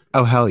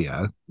 Oh hell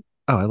yeah!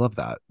 Oh, I love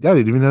that. Yeah, I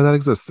didn't even know that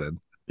existed.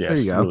 Yeah, there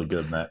you she's go. really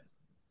good in that.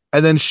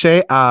 And then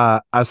Shay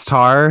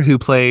Astar, who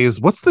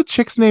plays, what's the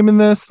chick's name in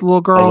this? The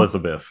little girl,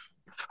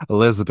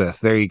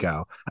 Elizabeth. There you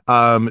go.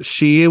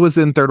 She was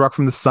in Third Rock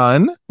from the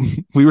Sun.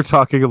 We were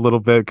talking a little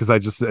bit because I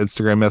just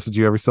Instagram message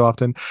you every so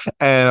often,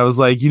 and I was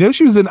like,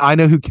 she was in I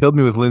Know Who Killed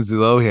Me with Lindsay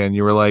Lohan.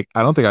 You were like,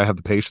 I don't think I have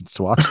the patience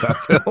to watch that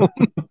film.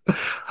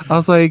 I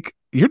was like,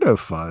 you're no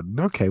fun.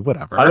 Okay,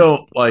 whatever. I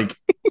don't like.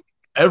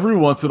 Every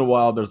once in a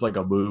while, there's like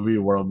a movie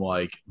where I'm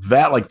like,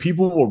 that, like,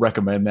 people will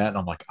recommend that, and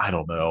I'm like, I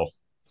don't know.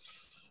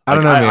 I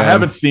don't know. I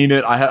haven't seen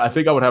it. I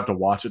think I would have to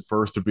watch it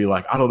first to be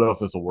like, I don't know if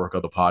this will work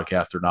on the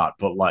podcast or not.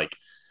 But like,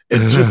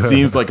 it just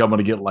seems like I'm going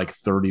to get like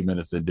 30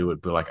 minutes into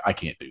it, but like, I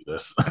can't do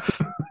this.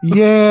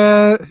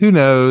 Yeah, who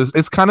knows?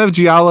 It's kind of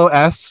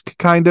Giallo-esque,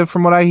 kind of,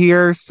 from what I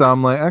hear. So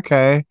I'm like,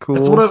 okay, cool.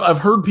 That's what I've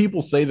heard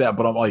people say that,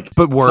 but I'm like,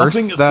 but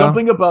worse,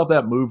 something about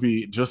that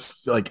movie.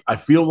 Just like, I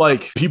feel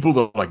like people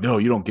are like, no,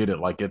 you don't get it.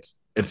 Like,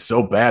 it's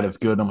so bad, it's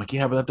good. And I'm like,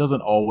 yeah, but that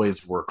doesn't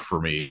always work for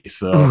me.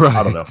 So right.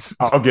 I don't know.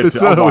 I'll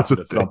watch it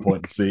at some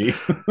point and see.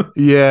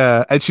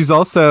 Yeah, and she's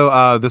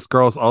also this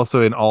girl's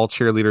also in All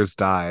Cheerleaders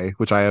Die,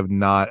 which I have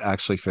not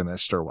actually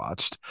finished or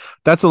watched.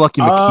 That's a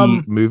Lucky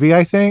McKee movie,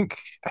 I think.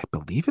 I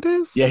believe it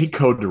is. Yeah, he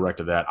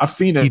co-directed that. I've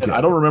seen it.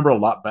 I don't remember a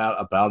lot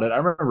about it. I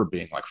remember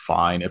being like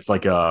fine. It's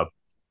like a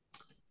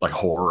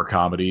horror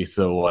comedy,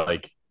 so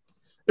like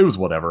it was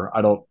whatever.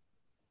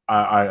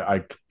 I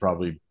could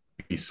probably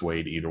be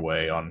swayed either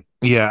way on.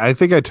 Yeah, I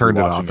think I turned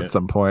it off at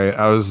some point.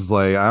 I was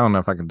like, I don't know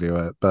if I can do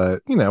it,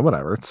 but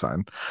whatever, it's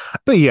fine.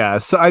 But yeah,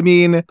 so I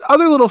mean,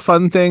 other little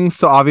fun things.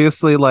 So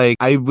obviously, like,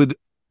 I would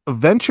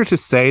venture to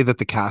say that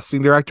the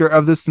casting director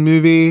of this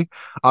movie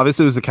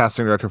obviously was a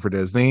casting director for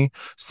Disney.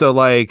 So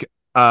like,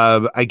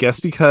 I guess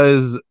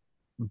because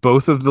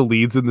both of the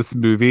leads in this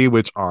movie,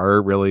 which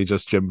are really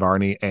just Jim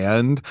Varney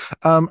and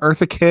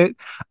Eartha Kitt,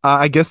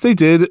 I guess they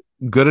did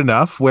good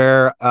enough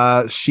where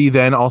she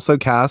then also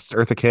cast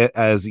Eartha Kitt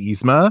as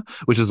Yzma,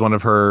 which is one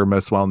of her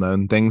most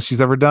well-known things she's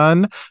ever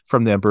done,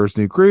 from The Emperor's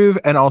New Groove,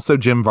 and also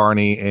Jim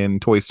Varney in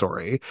Toy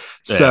Story.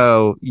 Yeah.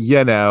 So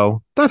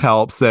that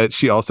helps that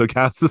she also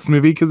cast this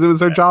movie because it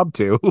was her job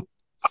to.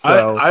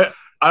 So I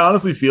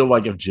honestly feel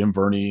like if Jim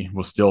Varney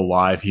was still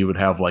alive, he would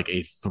have like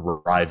a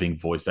thriving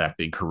voice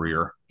acting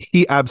career.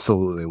 He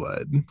absolutely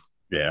would.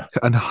 Yeah,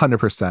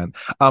 100%.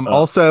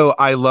 Also,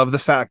 I love the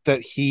fact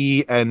that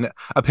he and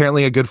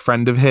apparently a good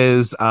friend of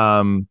his,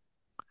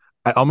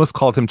 I almost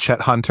called him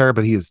Chet Hunter,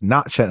 but he is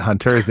not Chet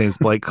Hunter. His name's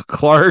Blake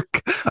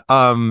Clark.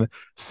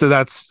 So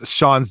that's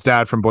Sean's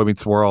dad from Boy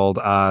Meets World.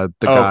 The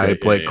guy,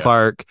 Blake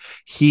Clark.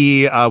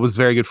 He was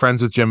very good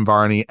friends with Jim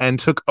Varney and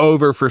took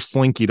over for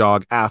Slinky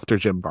Dog after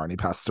Jim Varney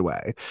passed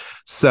away.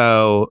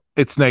 So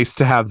it's nice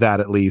to have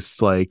that, at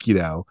least, like,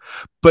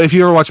 But if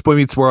you ever watch Boy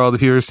Meets World,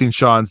 if you ever seen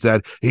Sean's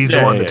dad, he's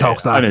the one that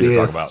talks like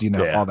this,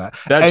 all that.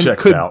 That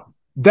checks out.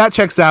 That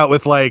checks out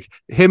with, like,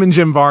 him and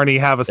Jim Varney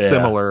have a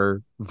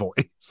similar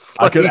voice.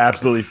 I could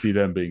absolutely see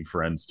them being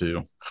friends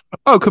too.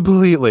 Oh,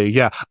 completely.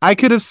 Yeah. I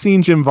could have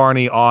seen Jim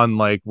Varney on,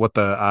 like, what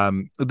the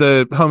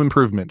Home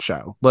Improvement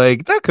show.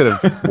 Like, that could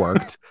have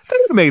worked. That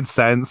would have made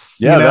sense.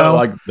 Yeah,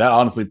 that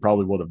honestly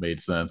probably would have made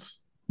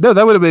sense. No,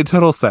 that would have made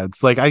total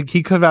sense. Like,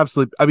 he could have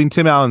absolutely, I mean,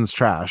 Tim Allen's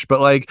trash,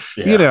 but like,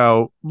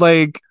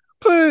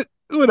 but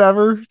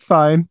whatever,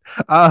 fine.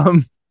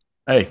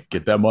 Hey,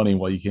 get that money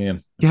while you can.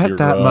 If Get you're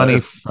that money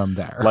if from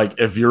there. like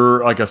if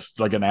you're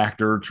like an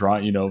actor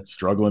trying,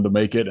 struggling to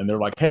make it, and they're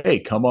like, hey,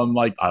 come on,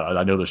 like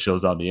I know the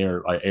show's not on the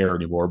air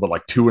anymore, but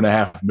like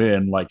 2.5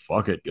 Men, like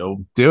fuck it,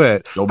 Do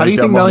it. go How do make you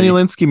that think Melanie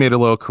money. Linsky made a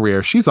little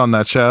career? She's on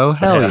that show.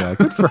 Hell Yeah, yeah.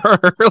 Good for her.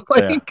 yeah,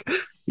 Like,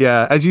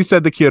 yeah, as you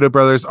said, the Kyoto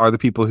brothers are the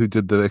people who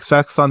did the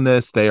effects on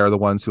this. They are the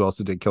ones who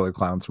also did Killer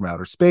Clowns from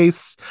Outer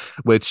Space,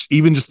 which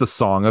even just the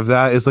song of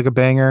that is like a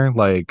banger.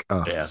 Like,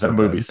 oh, yeah. it's That so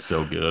movie's good.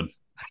 so good.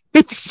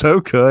 It's so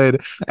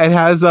good. It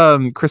has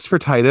Christopher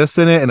Titus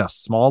in it in a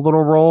small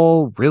little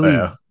role, really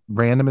Yeah.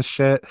 random as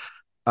shit.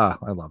 I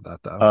love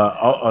that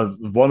though.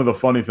 One of the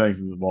funny things,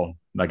 well,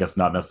 I guess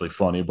not necessarily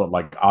funny, but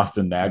like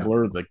Austin Yeah.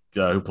 Nagler,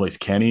 who plays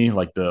Kenny,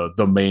 like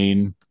the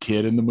main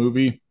kid in the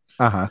movie.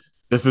 Uh-huh.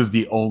 This is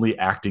the only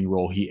acting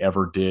role he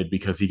ever did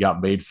because he got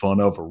made fun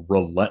of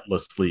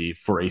relentlessly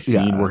for a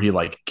scene Yeah. where he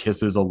like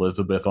kisses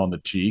Elizabeth on the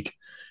cheek,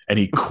 and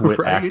he quit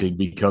Right. acting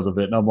because of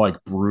it. And I'm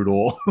like,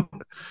 brutal. Like,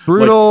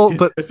 Brutal,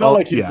 but it's not oh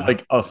like he's yeah.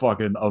 like a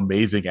fucking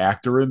amazing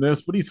actor in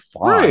this, but he's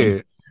fine.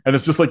 Right. And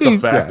it's just like the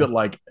fact Yeah. that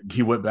like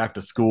he went back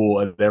to school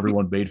and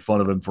everyone made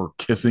fun of him for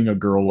kissing a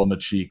girl on the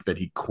cheek that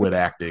he quit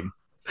acting.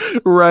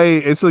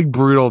 Right. It's like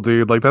brutal,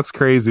 dude. Like that's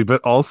crazy.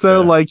 But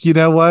also, Yeah. like, you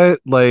know what?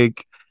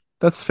 Like,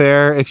 that's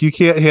fair. If you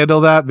can't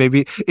handle that,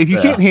 maybe if you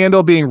can't Yeah.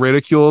 handle being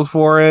ridiculed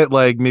for it,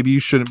 like maybe you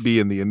shouldn't be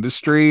in the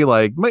industry.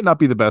 Like, might not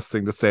be the best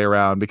thing to stay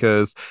around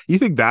because you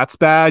think that's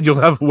bad, you'll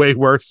have way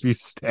worse if you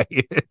stay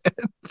in it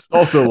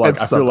Also, at like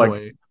some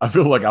point. I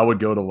feel like I would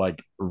go to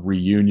like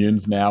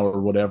reunions now or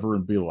whatever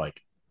and be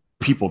like,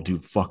 people do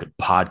fucking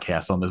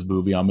podcasts on this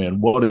movie I'm in.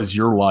 What is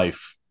your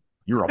life?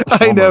 You're a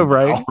I know, plumber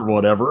right? now or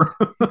whatever.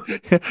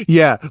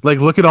 Yeah, like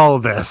look at all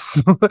of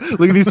this. Look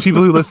at these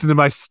people who listen to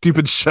my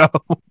stupid show.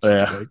 Just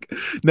Yeah. kidding.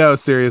 No,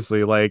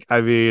 seriously. Like,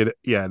 I mean,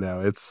 yeah, no,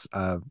 it's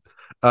oh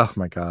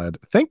my god.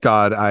 Thank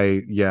God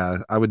I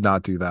would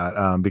not do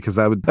that. Because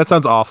that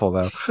sounds awful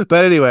though.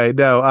 But anyway,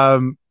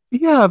 no,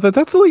 yeah, but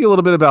that's only a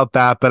little bit about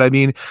that. But I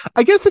mean,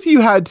 I guess if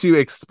you had to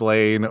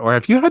explain or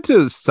if you had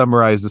to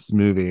summarize this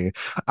movie,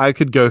 I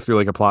could go through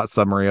like a plot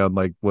summary on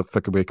like with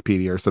fucking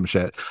Wikipedia or some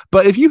shit.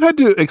 But if you had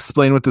to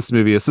explain what this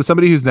movie is to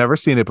somebody who's never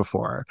seen it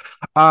before,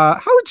 how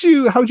would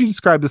you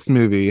describe this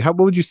movie? What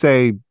would you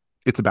say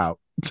it's about?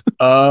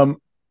 Um,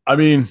 I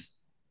mean,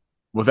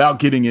 without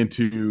getting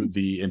into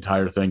the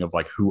entire thing of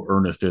like who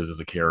Ernest is as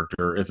a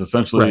character, it's Right.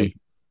 essentially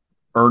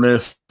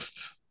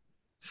Ernest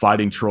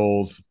fighting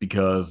trolls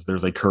because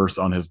there's a curse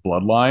on his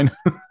bloodline.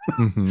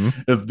 Mm-hmm.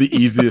 Is the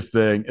easiest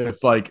thing.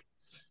 It's like,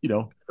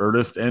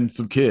 Ernest and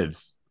some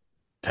kids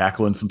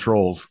tackling some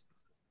trolls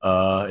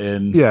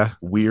in Yeah.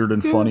 weird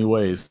and Yeah. funny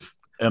ways.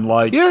 And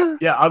like, Yeah.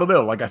 yeah, I don't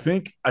know. Like I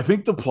think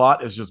the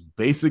plot is just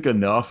basic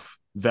enough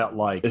that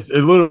like it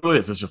literally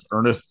is. It's just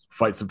Ernest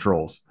fights some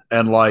trolls.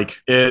 And like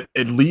it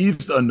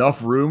leaves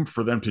enough room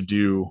for them to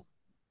do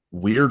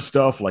weird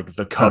stuff, like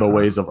the Uh-huh.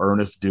 cutaways of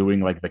Ernest doing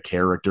like the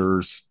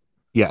characters.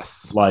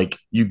 Yes. Like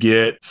you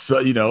get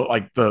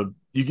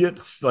you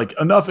get like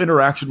enough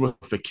interaction with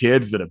the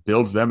kids that it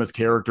builds them as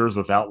characters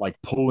without like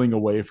pulling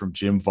away from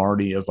Jim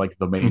Varney as like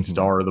the main Mm-hmm.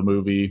 star of the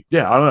movie.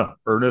 Yeah, I don't know.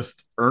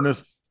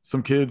 Ernest,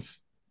 some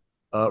kids,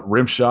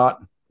 rim shot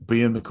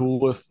being the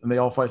coolest, and they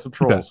all fight some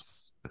trolls.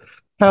 Yes.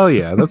 Hell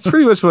yeah, that's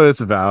pretty much what it's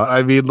about.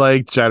 I mean,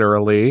 like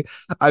generally,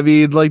 I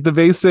mean, like the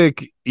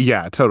basic,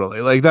 yeah, totally.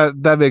 Like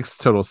that makes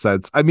total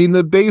sense. I mean,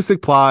 the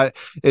basic plot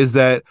is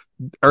that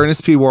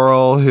Ernest P.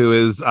 Worrell, who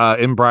is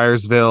in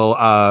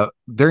Briarsville,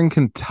 they're in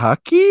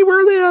Kentucky. Where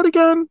are they at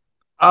again?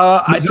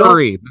 I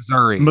don't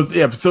Missouri.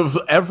 Yeah, so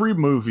every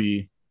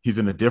movie he's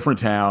in a different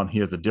town, he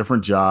has a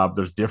different job,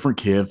 there's different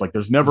kids, like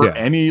there's never Yeah.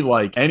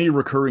 any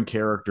recurring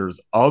characters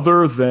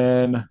other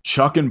than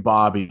Chuck and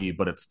Bobby,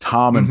 but it's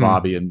Tom and Hmm.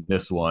 Bobby in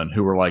this one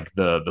who are like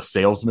the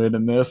salesmen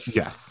in this.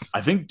 Yes.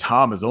 I think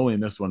Tom is only in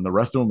this one. The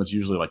rest of them is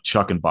usually like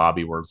Chuck and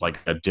Bobby, where it's like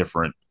a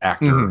different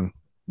actor Hmm.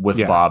 with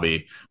Yeah.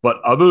 Bobby.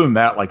 But other than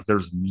that, like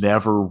there's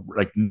never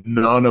like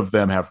none of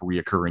them have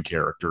reoccurring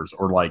characters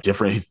or like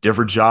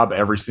different job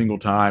every single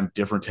time,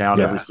 different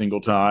town every Yeah.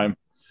 single time.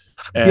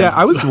 Yeah, And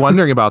I so, was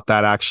wondering about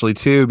that actually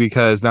too,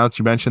 because now that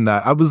you mentioned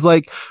that, I was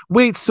like,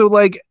 wait, so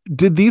like,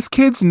 did these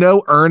kids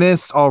know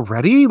Ernest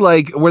already?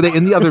 Like, were they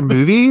in the other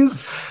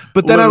movies?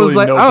 But then I was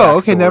literally like, no oh,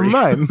 okay, never backstory.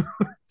 mind.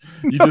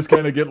 You just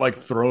kind of get like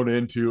thrown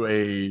into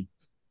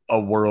a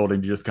world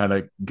and you just kind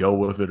of go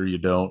with it or you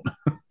don't.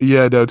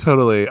 Yeah, no,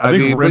 totally. I I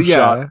think mean, but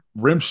yeah,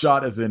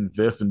 Rimshot is in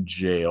this in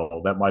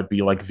jail. That might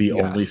be like the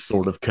only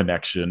sort yes, of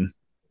connection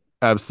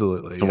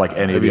absolutely. to like Yeah.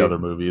 any I of the other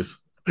mean, movies.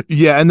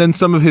 yeah, and then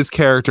some of his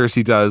characters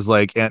he does,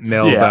 like Aunt Yeah,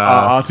 Nelda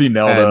Auntie and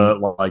Nelda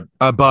like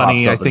pops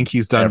Bunny, I up think in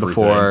he's done everything.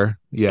 before.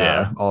 Yeah,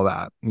 Yeah, all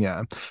that.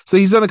 Yeah. So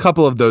he's done a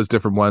couple of those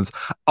different ones.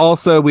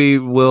 Also, we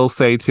will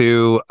say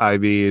too, I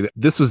mean,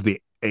 this was the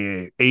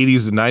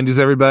 80s and 90s,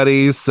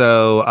 everybody.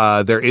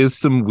 So there is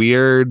some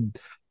weird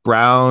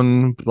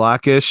brown,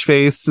 blackish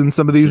face in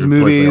some of so these he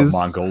plays like a movies.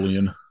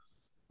 Mongolian.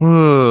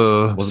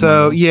 Ooh, Wasn't that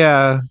so one?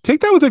 yeah,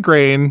 take that with a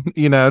grain,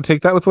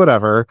 take that with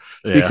whatever,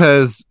 Yeah.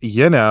 because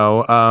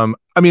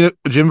I mean,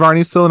 Jim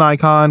Varney's still an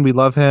icon. We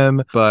love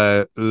him,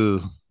 but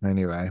ooh,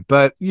 anyway,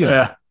 but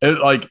Yeah,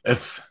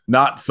 it's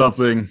not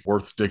something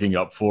worth sticking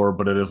up for,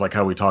 but it is like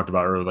how we talked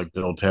about earlier, like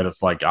Bill and Ted.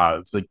 It's like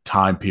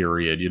time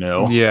period.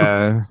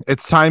 yeah,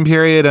 it's time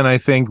period, and I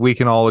think we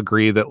can all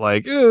agree that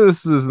like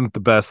this isn't the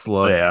best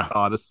look, Yeah,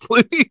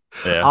 honestly.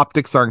 yeah.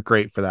 Optics aren't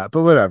great for that,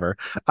 but whatever.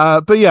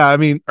 But yeah, I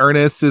mean,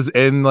 Ernest is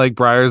in like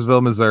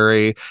Bryersville,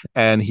 Missouri,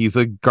 and he's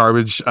a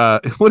garbage.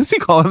 What does he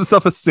call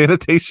himself? A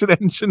sanitation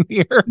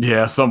engineer,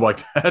 Yeah, something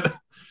like that.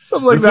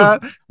 something like This is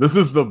that. this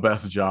is the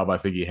best job I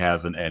think he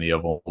has in any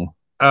of them.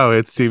 Oh,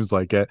 it seems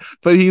like it.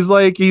 But he's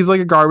like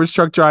a garbage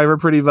truck driver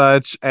pretty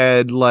much,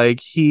 and like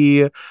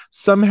he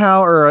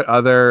somehow or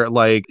other,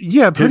 like,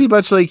 yeah, pretty His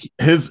much like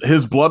his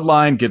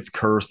bloodline gets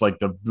cursed. Like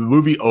the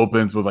movie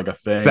opens with like a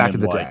thing back and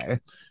in the like day.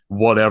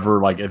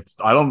 whatever. Like it's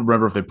I don't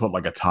remember if they put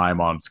like a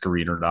time on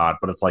screen or not,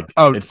 but it's like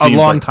Oh, it a seems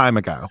long like time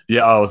ago.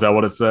 yeah. Oh, is that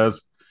what it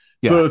says?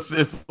 Yeah. So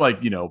it's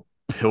like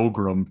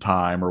pilgrim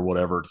time or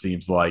whatever it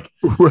seems like,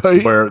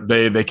 Right. where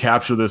they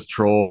capture this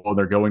troll and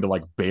they're going to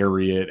like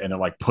bury it, and it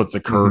like puts a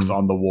curse Hmm.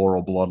 on the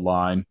Worrell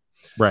bloodline,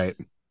 Right.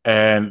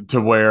 and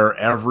to where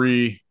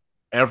every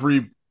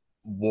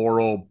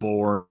Worrell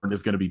born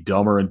is going to be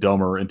dumber and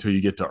dumber until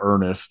you get to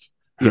Ernest,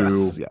 Yes.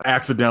 who Yeah.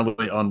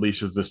 accidentally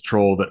unleashes this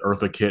troll that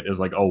Eartha Kitt is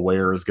like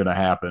aware is going to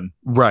happen.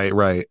 Right.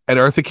 Right. And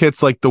Eartha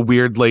Kitt's like the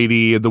weird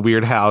lady in the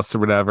weird house or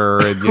whatever.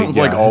 And With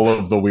like yeah, all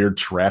of the weird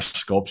trash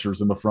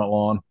sculptures in the front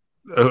lawn.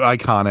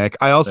 iconic.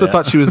 I also Yeah.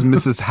 thought she was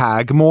Mrs.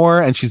 Hagmore,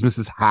 and she's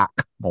Mrs.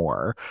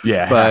 Hackmore.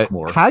 Yeah, But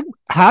Hackmore.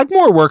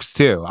 Hagmore works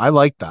too. I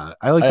like that.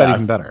 I like that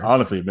even better.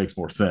 Honestly, it makes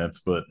more sense,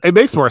 but It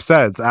makes more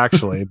sense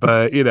actually,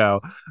 but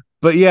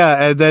but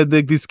yeah, and then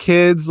these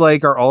kids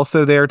like are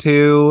also there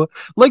too.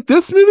 Like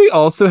this movie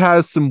also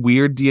has some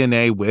weird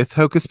DNA with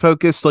Hocus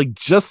Pocus, like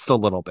just a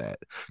little bit,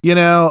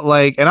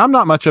 like, and I'm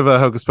not much of a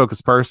Hocus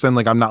Pocus person.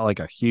 Like I'm not like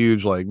a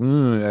huge like,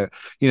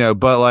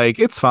 but like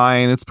it's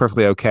fine, it's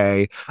perfectly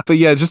okay. But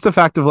yeah, just the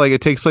fact of like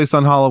it takes place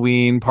on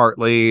Halloween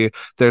partly.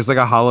 There's like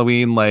a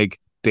Halloween like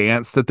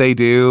dance that they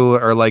do,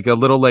 or like a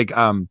little like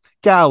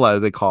gala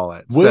they call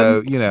it.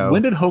 So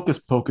when did Hocus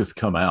Pocus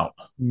come out?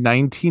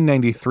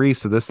 1993,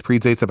 so this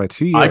predates it by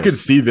 2 I could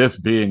years. see this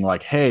being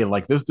like, hey,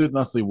 like this didn't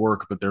necessarily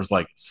work, but there's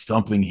like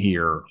something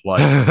here.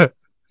 Like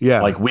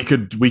Yeah, like we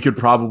could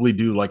probably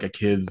do like a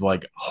kids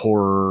like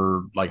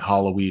horror like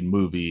Halloween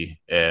movie,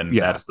 and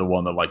yeah, that's the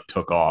one that like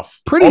took off.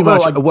 pretty Although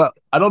much. like Well,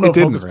 I don't know it if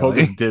didn't Hocus really.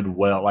 Pocus did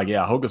well. Like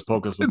yeah, Hocus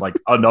Pocus was like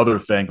another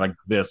thing like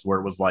this where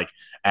it was like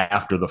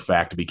after the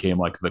fact became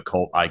like the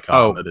cult icon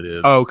Oh, that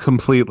it oh, is.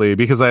 completely.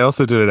 Because I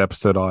also did an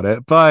episode on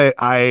it, but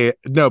I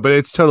no, but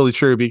it's totally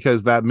true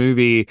because that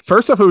movie,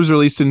 first off, it was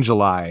released in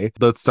July.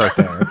 Let's start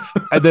there,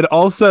 and then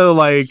also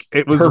like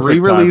it was Perfect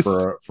time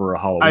re-released. for a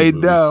Halloween I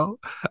movie. know,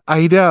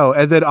 I know.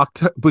 And then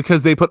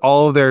because they put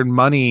all of their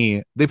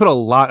money, they put a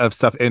lot of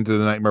stuff into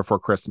The Nightmare Before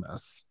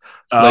Christmas,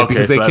 like Okay,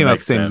 because so they that came out the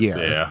makes same sense.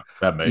 year. Yeah,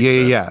 that makes Yeah,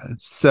 yeah, sense. yeah.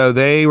 So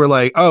they were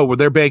like, oh, well,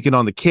 they're banking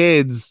on the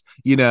kids,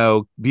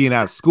 being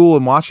out of school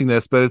and watching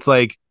this, but it's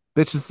like,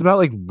 bitch, it's about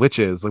like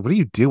witches. Like, what are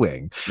you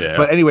doing? Yeah.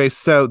 But anyway,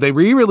 so they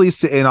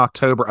re-released it in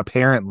October,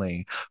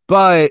 apparently,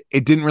 but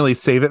it didn't really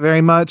save it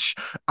very much.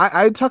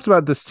 I talked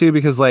about this too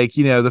because, like,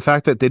 the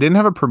fact that they didn't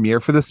have a premiere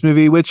for this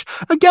movie, which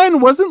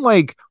again wasn't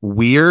like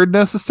weird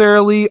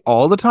necessarily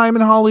all the time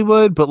in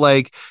Hollywood, but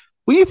like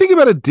when you think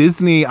about a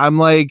Disney, I'm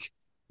like,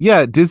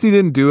 yeah, Disney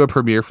didn't do a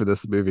premiere for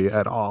this movie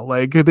at all.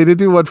 Like they did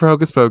do one for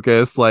Hocus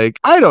Pocus. Like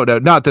I don't know,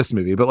 not this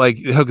movie, but like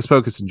Hocus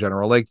Pocus in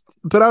general. Like,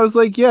 but I was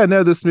like, yeah,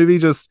 no, this movie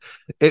just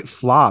it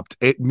flopped.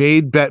 It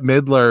made Bette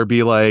Midler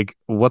be like,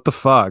 what the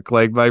fuck?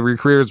 Like my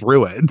career is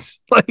ruined,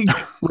 like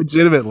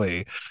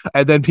legitimately.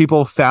 And then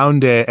people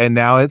found it, and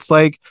now it's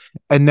like,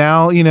 and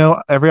now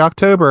every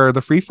October the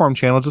Freeform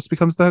channel just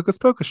becomes the Hocus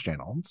Pocus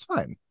channel. It's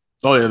fine.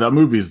 Oh yeah, that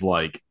movie's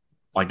like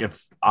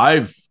it's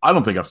I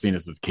don't think I've seen it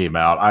since it came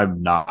out.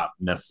 I'm not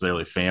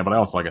necessarily a fan, but I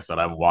also like I said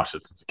I haven't watched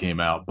it since it came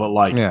out. But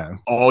like Yeah.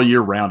 all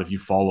year round, if you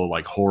follow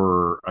like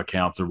horror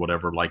accounts or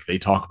whatever, like they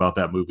talk about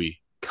that movie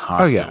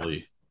Oh yeah.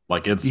 constantly.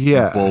 Like it's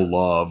Yeah.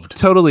 beloved.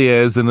 Totally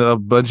is, and a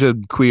bunch of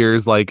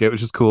queers like it,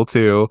 which is cool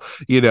too.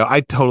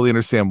 I totally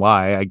understand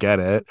why. I get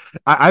it.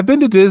 I've been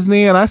to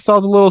Disney and I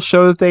saw the little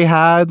show that they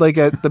had like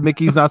at the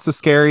Mickey's Not So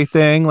Scary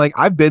thing. Like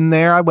I've been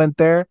there. I went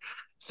there.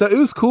 So it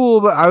was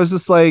cool, but I was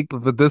just like,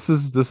 but this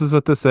is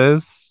what this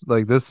is.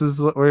 Like this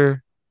is what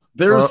we're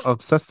There's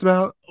obsessed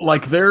about.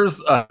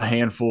 there's a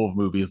handful of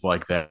movies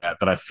like that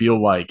I feel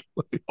like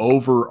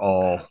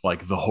overall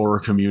like the horror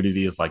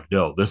community is like,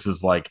 no, this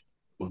is like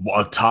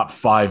a top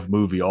 5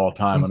 movie all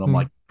time, and I'm Mhm.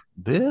 like,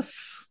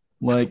 this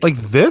like Like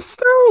this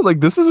though,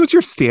 like this is what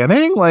you're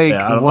standing. Like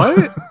yeah, I don't know.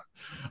 what?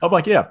 I'm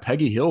like, yeah,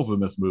 Peggy Hill's in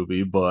this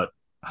movie, but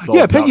that's all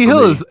Yeah, it's got Peggy for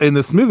Hill is me. in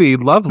this movie,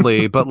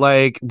 lovely, but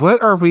like,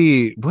 what are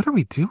we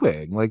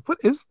doing? Like, what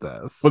is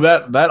But this?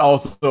 that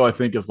also I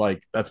think is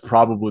like that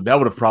would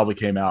have probably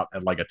came out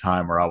at like a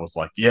time where I was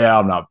like, yeah,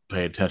 I'm not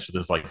paying attention to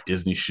this like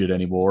Disney shit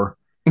anymore.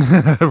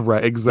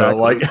 Right, So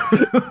like,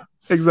 exactly.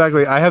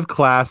 Exactly. I have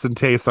class and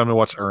taste. I'm gonna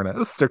watch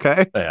Ernest,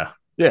 okay? yeah,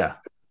 yeah.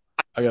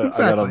 I gotta,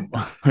 Exactly.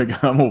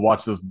 I'm gonna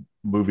watch this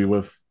movie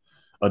with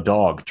a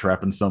dog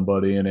trapping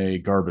somebody in a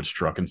garbage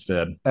truck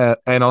instead.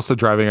 And also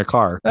driving a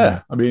car. Yeah.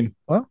 Yeah, I mean,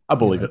 Well, I you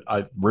believe know.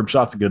 it.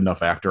 Rimshot's a good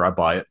enough actor. I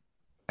buy it.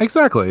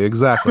 Exactly,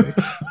 exactly.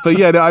 But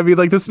yeah, no, I mean,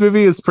 like this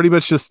movie is pretty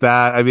much just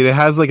that. I mean, it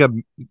has like a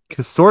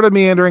sort of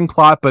meandering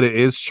plot, but it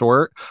is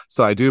short,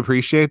 so I do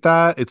appreciate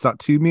that. It's not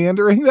too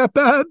meandering that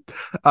bad.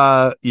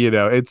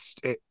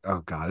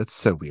 Oh god, it's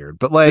so weird.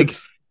 But like,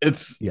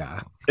 It's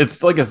yeah.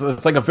 it's like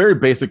a very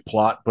basic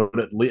plot, but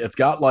it's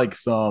got like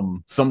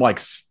some like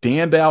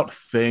standout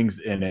things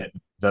in it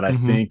that I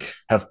Hmm. think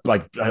have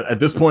like at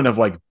this point have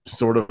like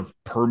sort of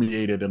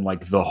permeated in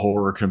like the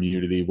horror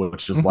community,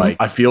 which is Hmm. like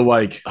I feel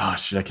like oh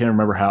shit, I can't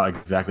remember how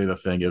exactly the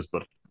thing is,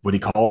 but when he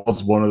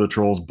calls one of the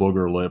trolls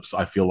booger lips,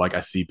 I feel like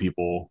I see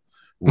people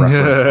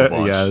reference a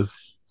bunch.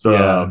 Yes. Yeah.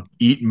 The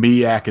eat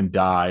Miak and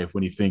die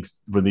when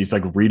he's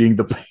like reading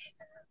the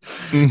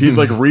he's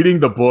like Hmm. reading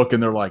the book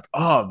and they're like,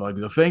 oh, like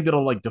the thing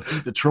that'll like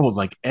defeat the trolls,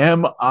 like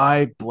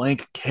M-I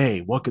blank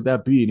K. What could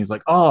that be? And he's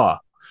like,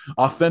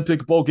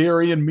 authentic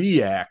Bulgarian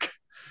Miak. like,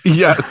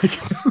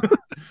 Yes.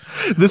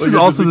 This like is it just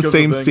also the becomes a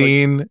same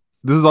thing, like scene.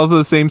 This is also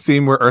the same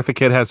scene where Eartha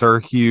Kitt has her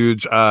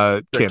huge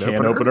the can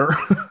can opener. opener.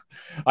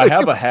 I Like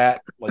have a it's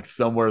hat like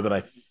somewhere that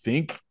I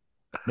think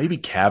maybe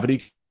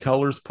Cavity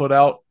Colors put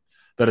out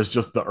that is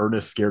just the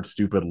Ernest Scared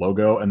Stupid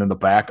logo, and then the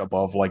back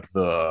above like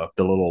the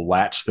little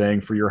latch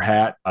thing for your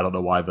hat. I don't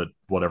know why the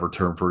whatever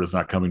term for it is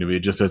not coming to me.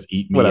 It just says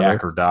 "Eat me, yak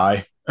whatever. or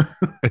die."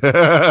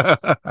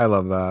 I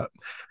love that.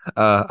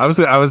 I was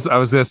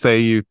gonna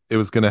say it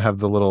was gonna have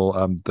the little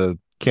the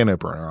can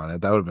opener on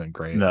it. That would have been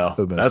great. No, It would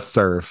have been a that's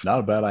surf. not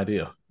a bad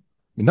idea.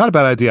 Not a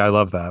bad idea. I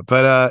love that.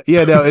 But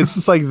yeah, no, it's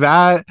just like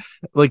that,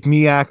 like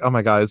Miak. Oh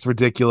my god, it's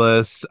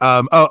ridiculous.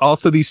 Oh,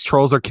 also these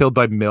trolls are killed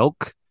by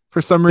milk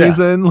for some Yeah,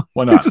 reason. Like,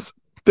 why they not? just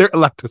they're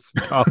lactose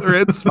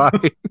intolerant. It's fine.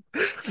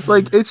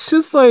 Like it's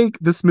just like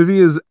this movie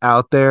is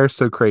out there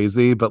so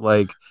crazy, but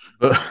like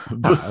The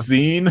uh,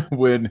 scene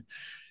when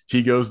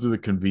he goes to the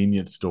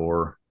convenience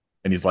store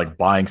and he's like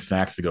buying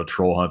snacks to go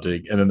troll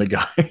hunting, and then the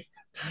guy,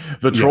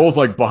 the troll's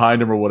like yes.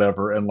 behind him or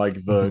whatever, and like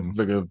Mhm.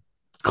 the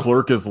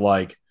clerk is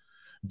like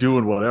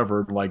doing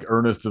whatever. Like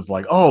Ernest is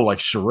like, oh, like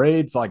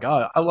charades. Like,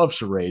 I love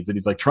charades. And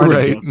he's like trying to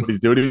Right. guess what he's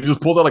doing. He just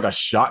pulls out like a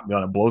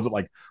shotgun and blows it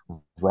like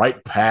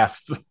right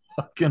past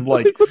fucking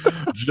Like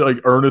what like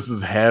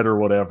Ernest's head or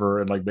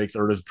whatever, and like makes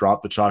Ernest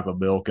drop the chocolate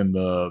milk, and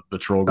the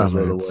troll oh goes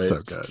right man, it's away. so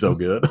It's so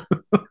good.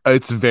 good.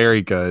 It's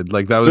very good.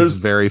 Like that was there's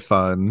very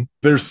fun.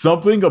 there's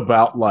something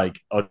about like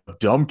a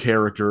dumb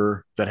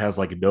character that has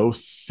like no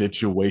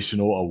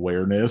situational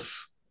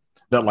awareness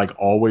that like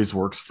always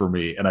works for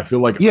me. And I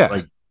feel Yeah.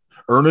 like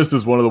Ernest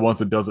is one of the ones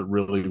that does it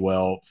really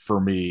well for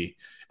me.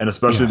 And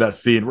especially Yeah. that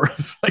scene where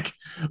it's like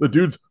the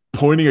dude's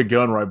pointing a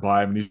gun right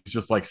by him and he's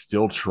just like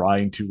still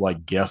trying to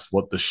like guess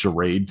what the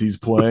charades he's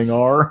playing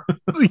are.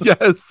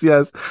 Yes,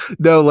 yes.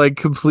 No, like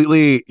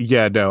completely.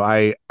 Yeah, no,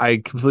 I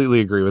completely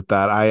agree with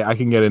that. I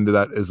can get into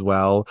that as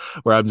well,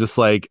 where I'm just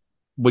like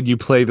when you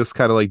play this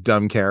kind of like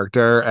dumb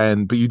character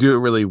and but you do it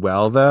really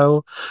well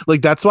though.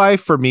 Like that's why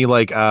for me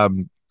like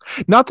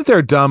not that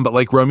they're dumb, but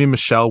like Romeo and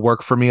Michelle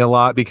work for me a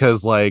lot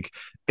because like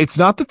it's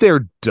not that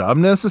they're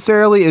dumb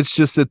necessarily, it's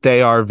just that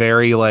they are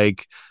very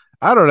like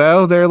I don't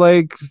know, they're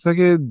like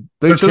fucking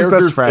they're They're each other's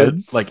best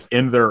characters like friends.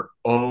 in their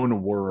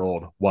own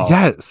world while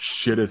Yes.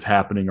 shit is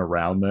happening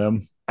around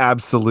them.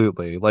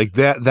 Absolutely. Like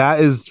that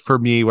is for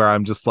me where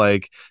I'm just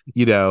like,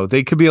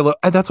 they could be a little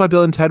and that's why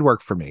Bill and Ted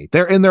work for me.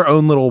 They're in their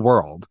own little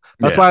world.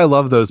 That's Yeah. why I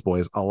love those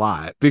boys a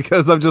lot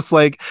because I'm just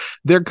like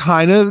they're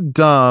kind of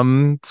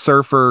dumb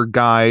surfer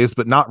guys,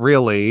 but not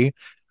really.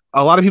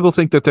 A lot of people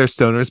think that they're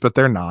stoners, but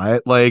they're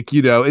not. Like,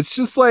 it's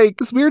just like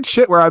this weird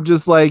shit where I'm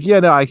just like,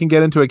 yeah, no, I can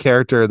get into a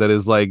character that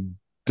is like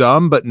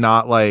dumb, but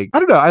not like, I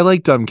don't know. I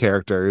like dumb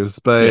characters,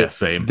 Yeah, but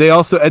same. they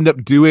also end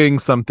up doing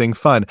something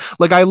fun.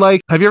 Like,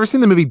 have you ever seen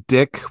the movie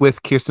Dick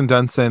with Kirsten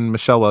Dunst and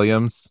Michelle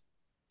Williams?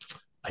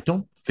 I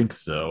don't think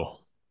so.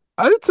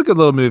 It's a good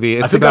little movie.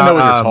 I It's think I know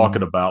about, what you're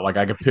talking about. Like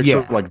I could picture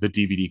yeah. like the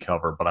DVD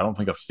cover, but I don't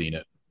think I've seen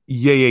it.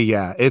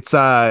 Yeah.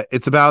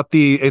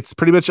 It's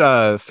pretty much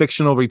a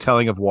fictional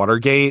retelling of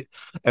Watergate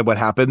and what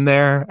happened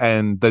there.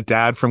 And the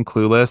dad from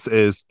Clueless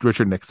is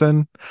Richard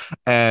Nixon.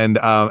 And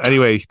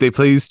anyway, they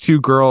play these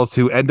two girls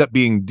who end up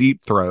being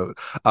Deep Throat.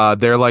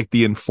 They're like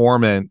the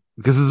informant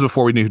because this is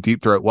before we knew who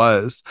Deep Throat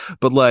was.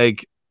 But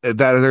like that,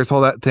 there's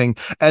all that thing,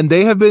 and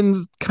they have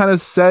been kind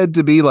of said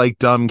to be like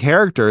dumb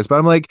characters. But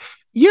I'm like,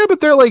 yeah, but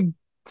they're like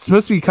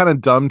supposed to be kind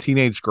of dumb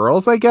teenage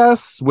girls, I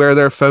guess, where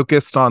they're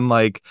focused on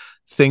like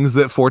things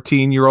that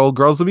 14-year-old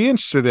girls would be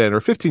interested in or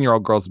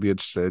 15-year-old girls would be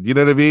interested. You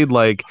know what I mean?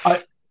 Like,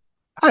 I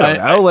I don't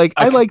I know. Like,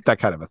 I I like that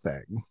kind of a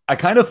thing. I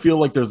kind of feel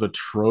like there's a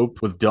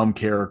trope with dumb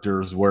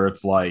characters where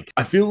it's like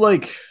I feel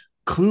like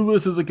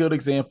Clueless is a good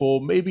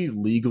example, maybe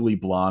Legally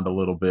Blonde a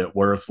little bit,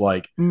 where it's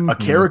like a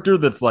Mm-hmm. character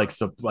that's like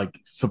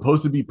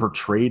supposed to be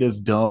portrayed as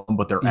dumb,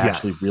 but they're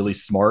actually really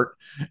Yes. smart,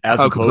 as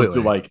Oh, opposed to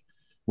completely. like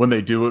when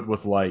they do it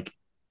with like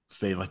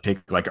say like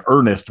take like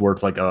Ernest, where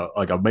it's like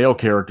a male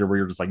character where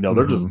you're just like, no,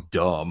 they're just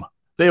dumb.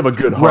 They have a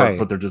good heart,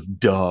 but they're just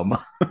dumb.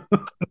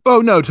 Oh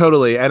no,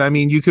 totally. And I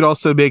mean, you could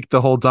also make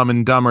the whole Dumb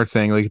and Dumber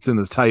thing, like it's in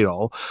the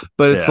title,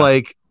 but it's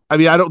like, I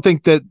mean, I don't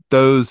think that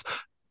those.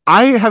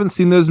 I haven't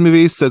seen those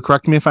movies, so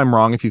correct me if I'm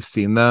wrong if you've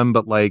seen them,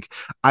 but like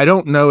I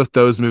don't know if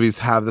those movies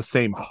have the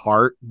same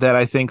heart that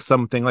I think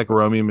something like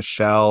Romeo and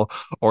Michelle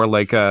or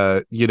like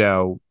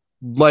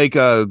like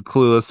a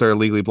Clueless or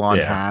Legally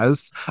Blonde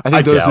has. I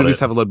think those movies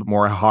have a little bit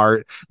more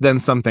heart than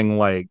something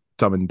like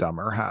Dumb and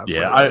Dumber have.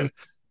 Yeah, really.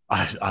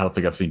 I don't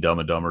think I've seen Dumb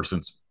and Dumber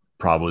since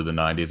probably the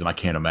 90s, and I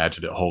can't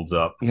imagine it holds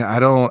up. Yeah, I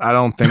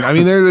don't think. I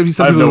mean, there may be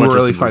some people who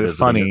really find it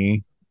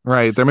funny.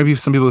 Right. There may be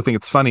some people who think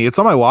it's funny. It's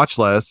on my watch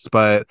list,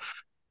 but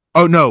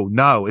oh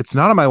no, it's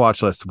not on my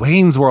watch list.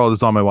 Wayne's World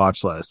is on my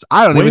watch list.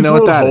 I don't even know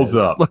what that holds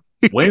up.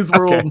 Wayne's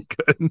World,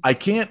 I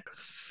can't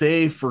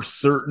say for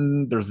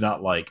certain there's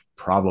not like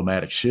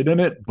problematic shit in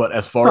it, but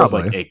as far as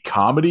like a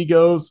comedy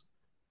goes,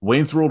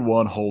 Wayne's World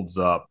 1 holds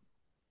up.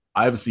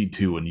 I haven't seen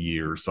 2 in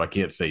years, so I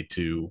can't say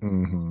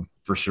 2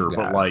 for sure.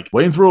 But like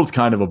Wayne's World is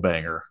kind of a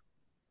banger.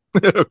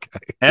 Okay.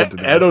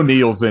 Ed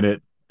O'Neill's in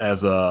it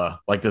as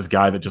like this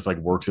guy that just like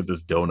works at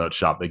this donut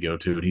shop they go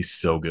to, and he's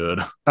so good.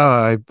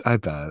 Oh, I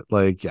bet.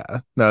 Like,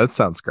 yeah. No, it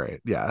sounds great.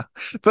 Yeah.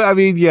 But I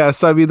mean, yeah,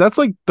 so I mean that's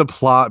like the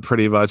plot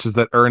pretty much is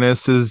that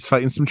Ernest is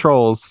fighting some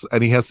trolls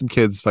and he has some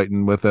kids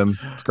fighting with him.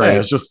 It's great. Yeah,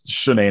 it's just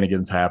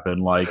shenanigans happen.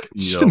 Like,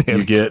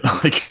 you get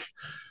like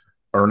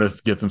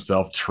Ernest gets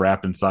himself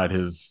trapped inside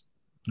his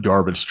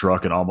garbage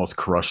truck and almost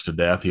crushed to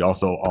death. He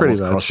also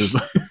almost crushes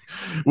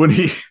when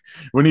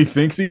he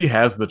thinks he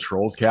has the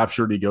trolls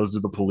captured. He goes to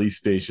the police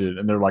station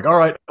and they're like, all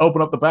right,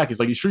 open up the back. He's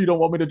like, you sure you don't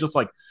want me to just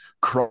like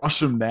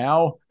crush him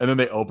now? And then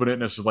they open it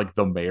and it's just like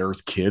the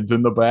mayor's kids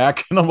in the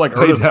back, and I'm like,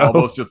 Ernest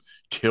almost just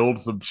killed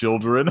some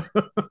children.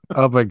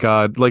 Oh my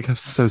god, like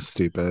so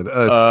stupid.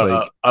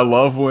 I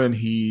love when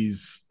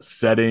he's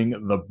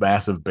setting the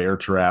massive bear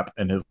trap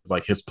and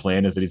his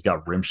plan is that he's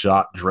got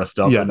Rimshot dressed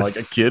up in like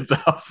a kid's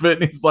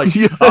outfit, and he's like,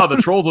 oh,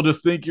 the trolls will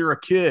just think you're a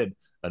kid,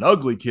 an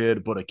ugly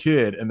kid, but a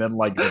kid. And then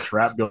like the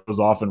trap goes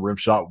off and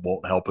Rimshot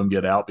won't help him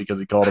get out because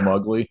he called him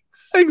ugly.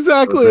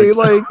 Exactly.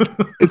 Like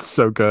it's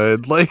so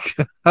good. Like,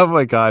 oh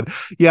my god.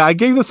 Yeah, I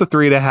gave this a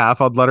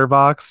 3.5 on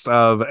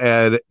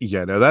Letterboxd.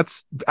 And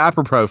that's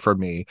apropos for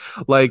me.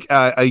 Like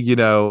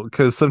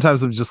because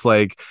sometimes I'm just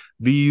like,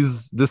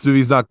 this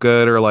movie's not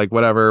good or like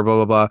whatever,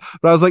 blah blah blah.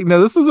 But I was like,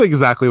 no, this is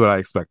exactly what I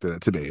expected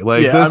it to be.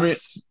 Like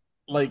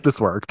this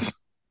worked.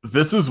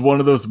 This is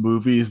one of those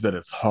movies that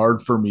it's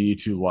hard for me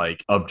to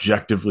like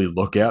objectively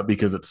look at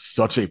because it's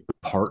such a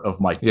part of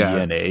my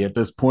DNA at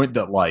this point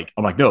that like,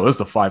 I'm like, no, this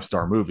is a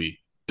 5-star movie.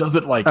 Does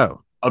it like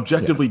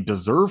objectively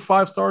deserve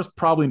 5 stars?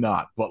 Probably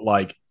not. But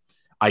like,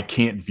 I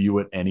can't view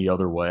it any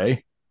other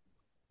way.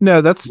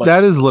 No,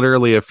 that is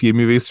literally a few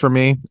movies for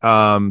me.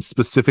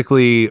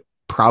 Specifically,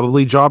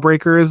 probably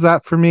Jawbreaker is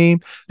that for me.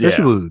 There's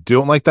people who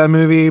don't like that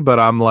movie, but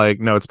I'm like,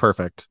 no, it's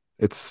perfect.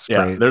 It's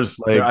great. There's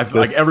I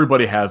feel like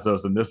everybody has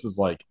those, and this is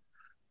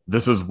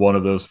one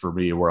of those for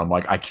me where I'm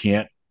like, I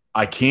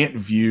can't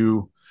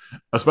view,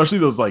 especially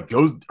those like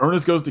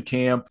Ernest Goes to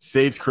Camp,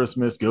 Saves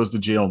Christmas, Goes to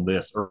Jail, and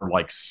this are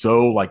like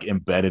so like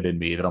embedded in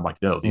me that I'm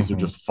like, no, these are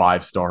just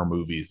 5-star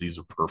movies. These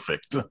are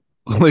perfect.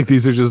 Like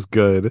these are just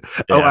good.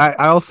 Yeah. Oh,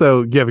 I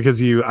also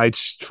because I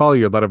follow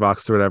your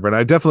Letterboxd or whatever, and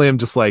I definitely am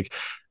just like,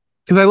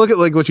 because I look at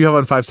like what you have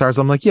on 5 stars,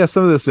 I'm like, yeah,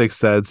 some of this makes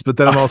sense, but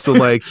then I'm also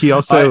like, he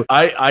also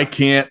I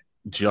can't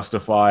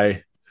justify,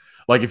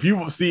 like, if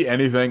you see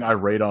anything I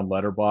rate on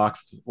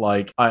Letterboxd,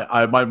 like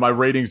my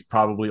ratings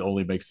probably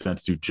only make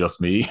sense to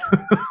just me.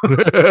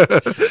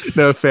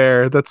 No,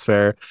 fair, that's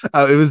fair.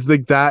 It was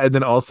like that, and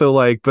then also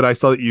like, but I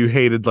saw that you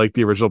hated like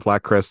the original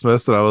Black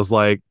Christmas, and I was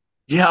like,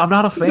 yeah, I'm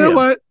not a fan. You know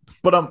what?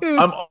 But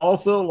I'm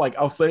also like,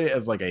 I'll say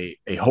as like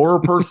a horror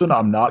person,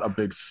 I'm not a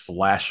big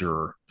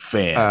slasher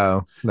fan.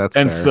 Oh, that's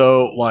and fair.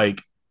 So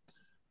like,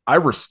 I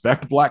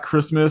respect Black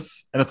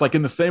Christmas, and it's like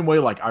in the same way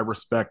like I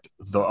respect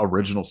the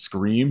original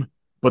Scream,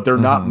 but they're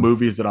not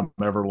movies that I'm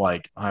ever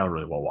like, I don't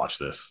really want to watch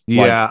this.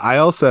 Yeah, like, I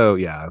also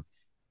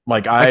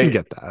like I can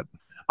get that.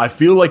 I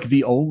feel like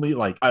the only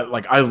like I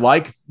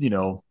like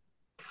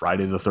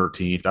Friday the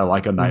 13th. I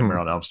like A Nightmare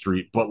on Elm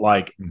Street, but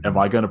like, am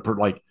I gonna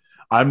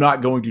I'm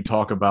not going to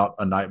talk about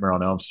A Nightmare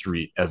on Elm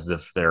Street as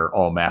if they're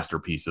all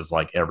masterpieces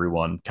like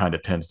everyone kind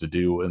of tends to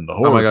do in the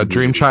horror. Oh my god,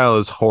 Dream Child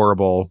is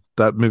horrible.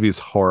 That movie is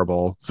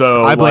horrible.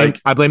 So I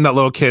blame that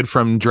little kid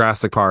from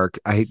Jurassic Park.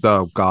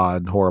 Oh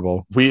god,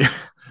 horrible. We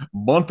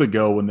month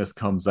ago when this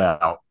comes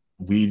out,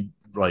 we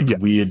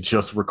had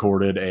just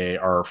recorded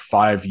our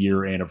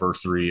 5-year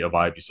anniversary of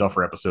I Hope You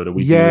Suffer episode, and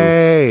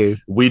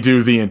we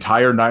do the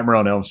entire Nightmare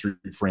on Elm Street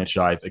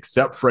franchise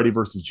except Freddy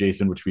versus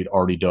Jason, which we'd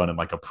already done in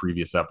like a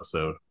previous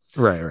episode.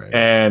 Right.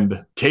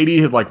 And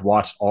Katie had like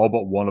watched all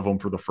but one of them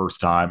for the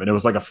first time, and it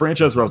was like a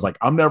franchise where I was like,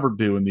 I'm never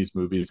doing these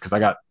movies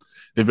because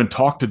they've been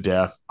talked to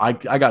death. I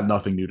got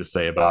nothing new to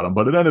say about them,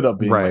 but it ended up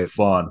being like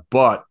fun.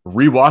 But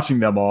rewatching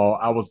them all,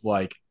 I was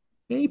like,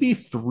 maybe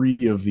 3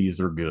 of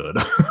these are good.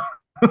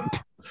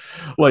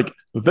 like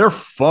they're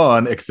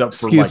fun except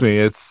for Excuse like me,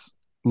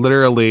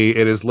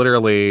 it is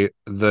literally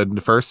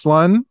the first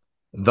one,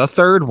 the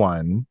third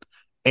one,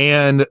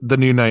 and the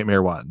New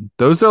Nightmare one.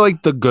 Those are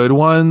like the good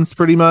ones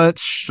pretty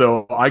much.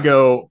 so I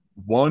go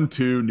 1,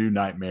 2, New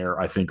Nightmare,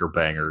 I think are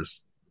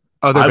bangers.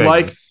 Other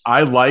bangers.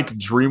 I like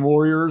Dream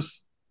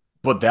Warriors,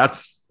 but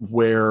that's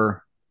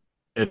where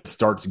it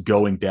starts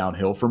going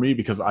downhill for me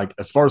because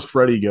as far as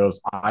Freddy goes,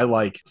 I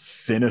like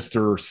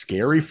sinister,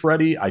 scary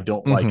Freddy. I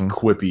don't like Mm-hmm.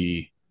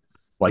 quippy,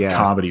 like Yeah.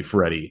 comedy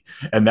Freddy.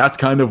 And that's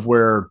kind of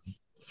where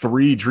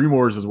 3 Dream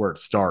Warriors is where it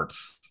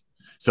starts.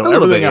 So A little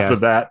bit, everything yeah. after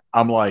that,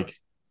 I'm like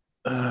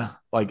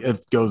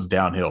it goes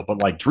downhill.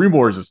 But like Dream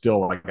Warriors is still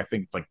like I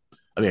think I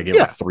gave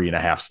Yeah. like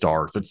 3.5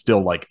 stars. It's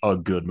still like a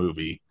good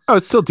movie. Oh,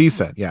 it's still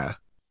decent, yeah.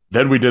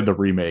 Then we did the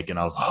remake, and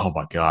I was, oh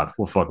my god,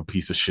 what a fucking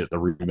piece of shit the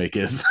remake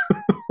is.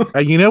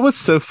 You know what's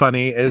so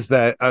funny is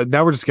that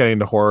now we're just getting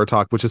into horror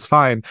talk, which is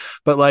fine.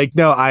 But like,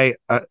 no,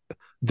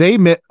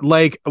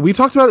 like we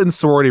talked about it in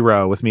Sorority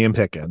Row with me and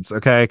Pickens,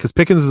 okay? Because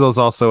Pickens is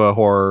also a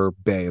horror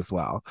bay as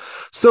well.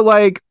 So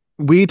like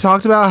we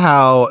talked about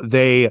how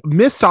they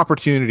missed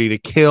opportunity to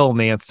kill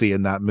Nancy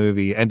in that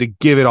movie and to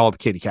give it all to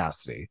Katie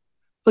Cassidy.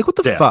 Like, what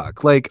the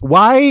fuck? Like,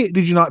 why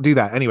did you not do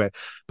that anyway?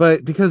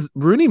 But because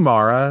Rooney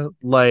Mara,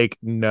 like,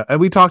 no, and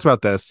we talked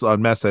about this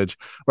on message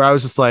where I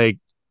was just like,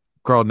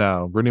 girl,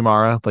 no. Rooney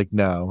Mara, like,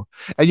 no.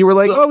 And you were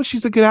like, oh,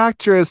 she's a good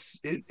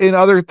actress in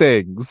other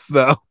things,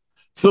 though.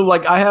 So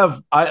like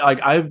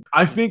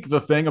I think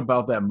the thing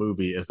about that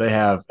movie is they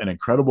have an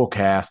incredible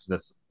cast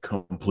that's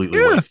completely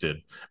wasted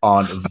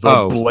on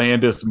the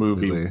blandest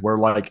movie completely. Where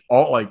like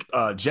all like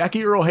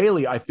Jackie Earle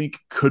Haley I think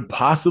could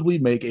possibly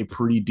make a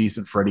pretty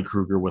decent Freddy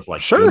Krueger with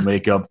like good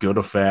makeup, good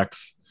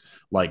effects,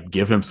 like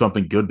give him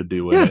something good to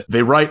do in it.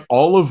 They write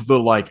all of the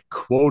like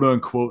quote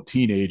unquote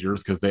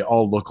teenagers because they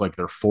all look like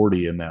they're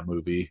 40 in that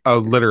movie. Oh,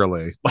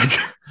 literally. Like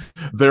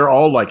they're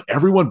all like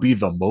everyone be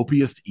the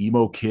mopiest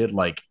emo kid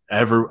like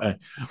ever.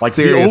 Like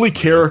seriously. The only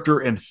character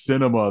in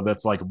cinema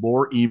that's like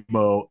more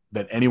emo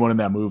than anyone in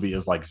that movie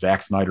is like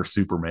Zack Snyder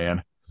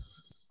Superman.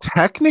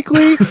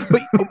 Technically,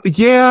 but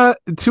yeah,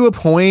 to a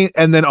point.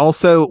 And then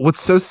also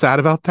what's so sad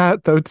about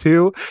that though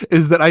too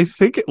is that I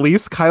think at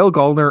least Kyle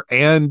Gallner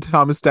and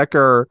Thomas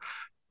Dekker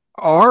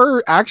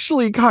are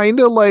actually kind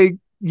of like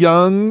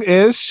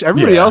young-ish.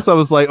 Everybody else I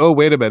was like, oh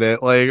wait a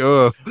minute, like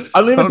oh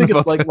I don't even think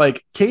it's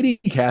like Katie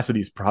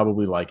Cassidy's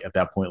probably like at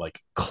that point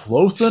like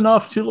close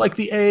enough to like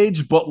the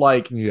age, but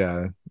like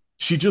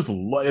she just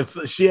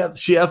she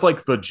has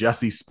like the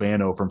Jesse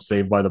Spano from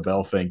Saved by the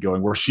Bell thing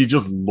going where she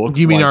just looks.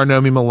 You mean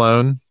Arnomi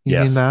Malone? You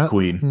yes, mean that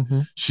Queen. Mm-hmm.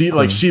 She Queen.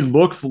 Like she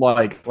looks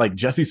like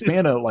Jesse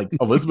Spano. Like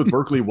Elizabeth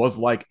Berkley was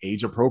like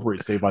age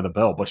appropriate Saved by the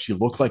Bell, but she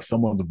looks like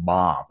someone's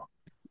mom.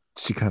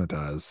 She kind of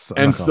does.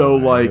 And so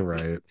like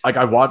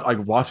I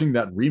watching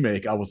that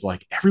remake, I was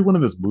like, everyone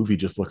in this movie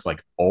just looks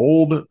like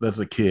old that's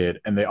a kid,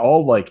 and they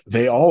all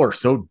are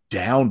so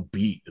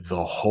downbeat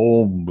the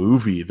whole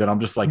movie that I'm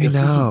just like, this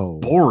is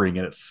boring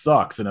and it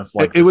sucks, and it's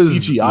like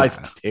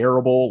CGI's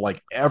terrible,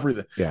 like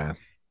everything. Yeah.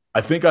 I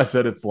think I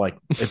said it's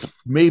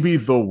maybe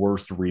the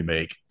worst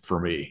remake for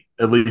me,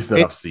 at least that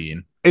I've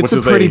seen. It's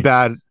a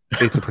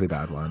pretty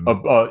bad one.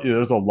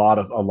 There's a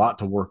lot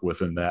to work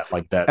with in that,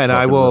 like that. And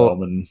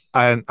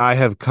I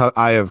have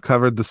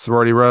covered the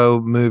Sorority Row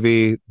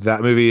movie.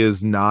 That movie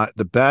is not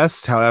the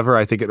best. However,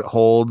 I think it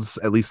holds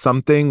at least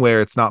something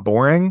where it's not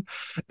boring.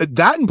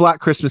 That and Black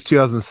Christmas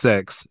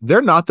 2006,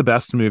 they're not the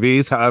best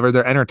movies. However,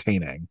 they're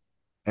entertaining.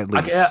 At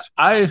least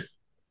I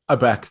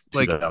back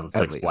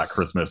 2006 Black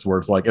Christmas, where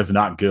it's like it's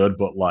not good,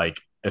 but like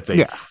it's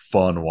a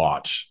fun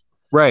watch.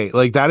 Right,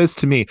 like that is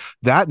to me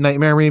that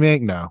Nightmare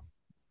remake. No.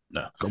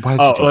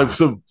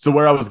 So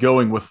where I was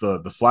going with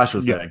the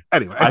slasher thing.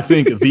 Anyway, I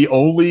think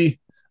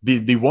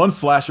the one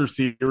slasher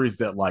series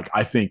that like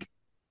I think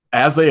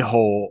as a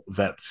whole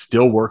that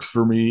still works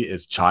for me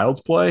is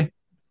Child's Play.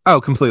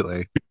 Oh,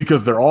 completely.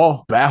 Because they're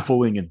all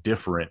baffling and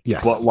different,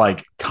 but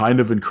like kind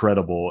of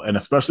incredible, and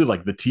especially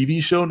like the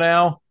TV show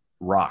now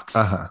rocks.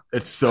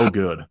 It's so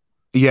good.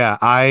 Yeah,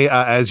 I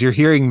as you're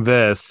hearing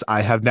this,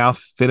 I have now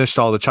finished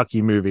all the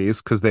Chucky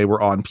movies because they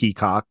were on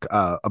Peacock.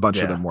 A bunch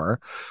of them were.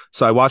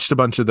 So I watched a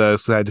bunch of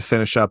those because I had to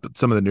finish up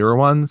some of the newer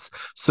ones.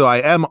 So I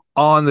am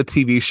on the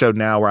TV show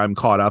now where I'm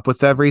caught up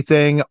with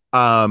everything.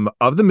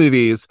 Of the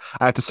movies,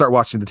 I have to start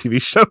watching the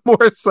TV show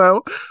more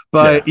so.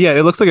 But yeah,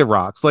 it looks like it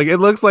rocks. Like it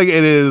looks like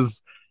it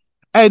is.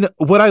 And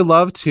what I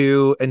love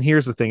too, and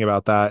here's the thing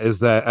about that is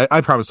that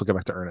I promise we'll get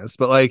back to Ernest,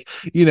 but like,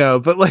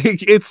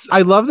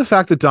 I love the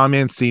fact that Don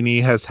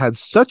Mancini has had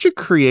such a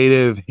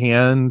creative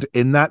hand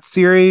in that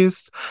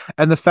series.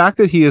 And the fact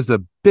that he is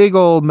a big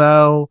old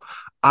Mo,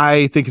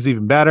 I think is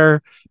even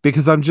better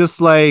because I'm just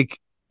like,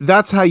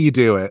 that's how you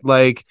do it.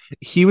 Like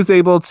he was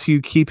able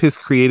to keep his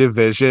creative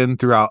vision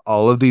throughout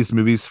all of these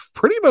movies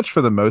pretty much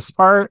for the most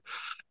part.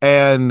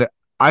 And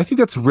I think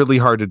that's really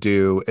hard to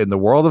do in the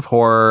world of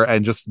horror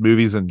and just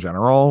movies in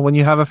general when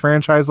you have a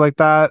franchise like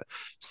that.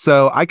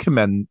 So I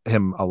commend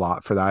him a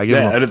lot for that. I give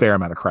him a fair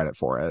amount of credit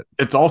for it.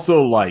 It's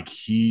also like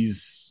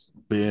he's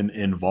been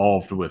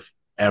involved with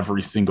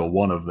every single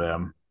one of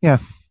them. Yeah.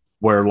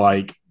 Where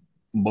like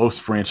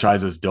most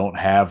franchises don't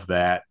have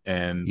that,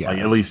 and like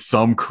Yeah. at least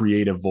some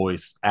creative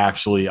voice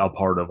actually a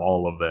part of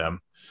all of them.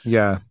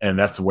 Yeah. And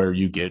that's where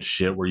you get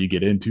shit where you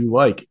get into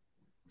like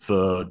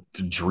the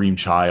Dream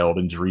Child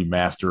and Dream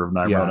Master of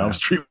Nightmare on Elm Yeah.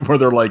 Street, where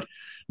they're like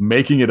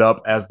making it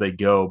up as they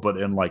go, but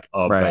in like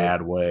a Right.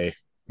 bad way.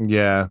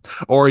 Yeah.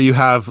 Or you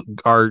have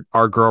our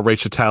girl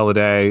Rachel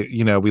Talladay,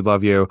 we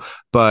love you,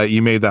 but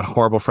you made that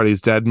horrible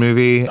Freddy's Dead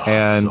movie, Oh, it's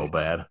and so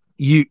bad.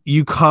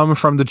 you come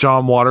from the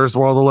John Waters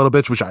world a little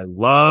bit, which I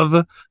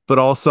love, but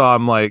also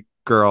I'm like,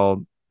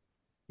 girl,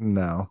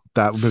 no,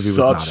 that movie was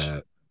not Such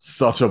it.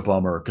 such a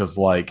bummer because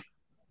like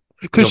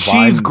Because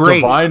she's great.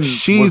 Divine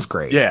She's was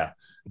great. yeah.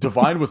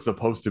 Divine was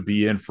supposed to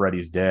be in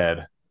Freddy's Dead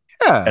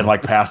and Yeah.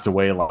 like passed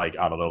away like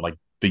I don't know, like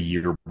the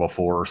year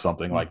before or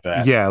something like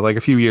that. Yeah, like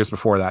a few years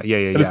before that. Yeah,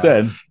 yeah, And yeah.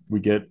 instead, we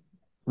get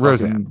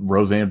Roseanne. fucking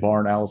Roseanne Barr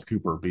and Alice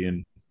Cooper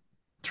being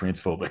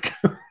transphobic.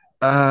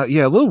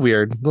 Yeah, a little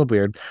weird. A little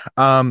weird.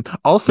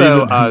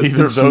 Also, Neither of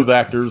since those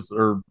actors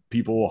or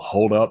people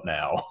hold up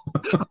now.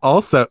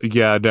 also,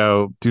 yeah,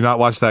 no, do not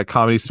watch that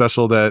comedy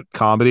special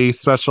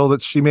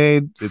that she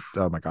made.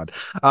 Oh my god.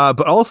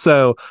 But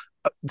also,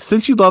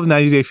 since you love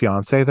 90 Day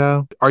Fiance,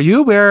 though, are you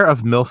aware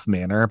of MILF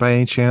Manor by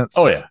any Oh chance?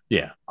 yeah,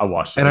 yeah. I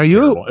watched it. And It's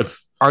terrible.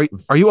 It's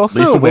are you also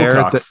Lisa aware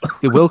that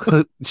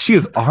Wilcox. she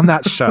is on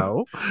that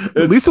show?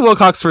 It's Lisa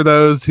Wilcox, for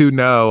those who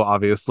know,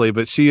 obviously,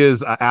 but she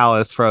is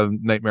Alice from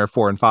Nightmare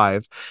 4 and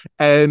 5,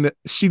 and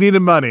she needed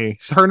money.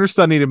 Her and her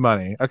son needed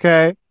money.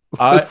 Okay,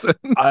 I listen.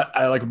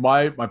 I like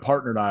my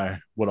partner and I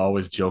would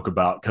always joke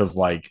about because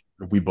like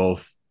we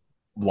both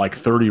like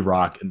 30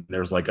 Rock and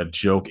there's like a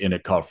joke in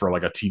it called for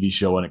like a TV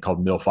show in it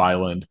called MILF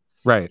Island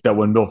Right. that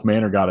when MILF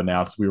Manor got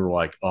announced, we were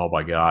like, oh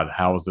my God,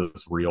 how is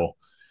this real?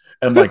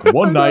 And like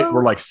one I night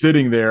we're know. like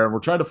sitting there and we're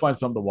trying to find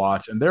something to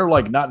watch, and they're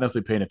like not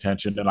necessarily paying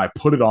attention. And I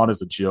put it on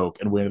as a joke,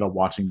 and we ended up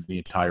watching the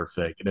entire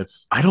thing. And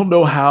it's I don't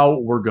know how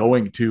we're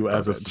going to,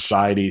 as a Garbage.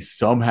 society,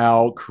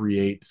 somehow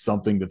create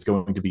something that's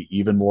going to be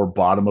even more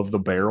bottom of the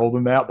barrel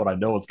than that, but I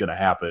know it's gonna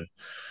happen.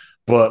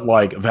 But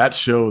like that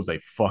show is a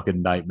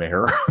fucking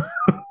nightmare.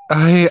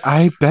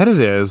 I bet it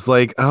is.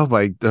 Like, oh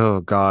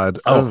god.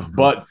 Oh, Oh,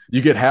 but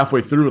you get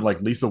halfway through and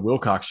like Lisa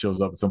Wilcox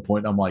shows up at some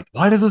point. And I'm like,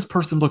 why does this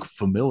person look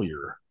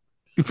familiar?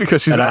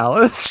 because she's And I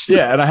Alice.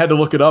 yeah, and I had to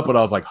look it up, and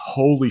I was like,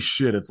 holy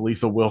shit, it's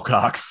Lisa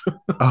Wilcox.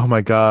 Oh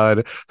my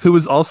god. Who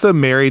was also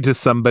married to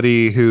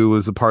somebody who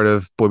was a part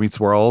of Boy Meets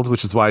World,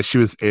 which is why she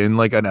was in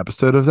like an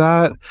episode of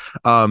that.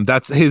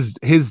 That's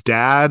his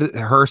dad,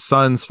 her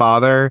son's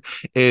father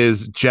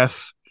is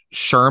Jeff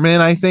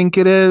Sherman, I think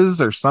it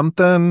is, or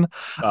something.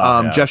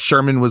 Yeah. Jeff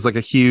Sherman was like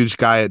a huge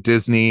guy at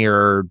Disney,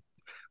 or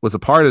was a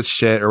part of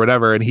shit or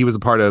whatever, and he was a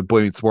part of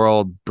Boy Meets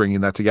World bringing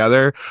that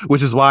together,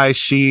 which is why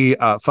she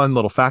fun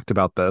little fact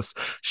about this,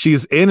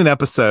 she's in an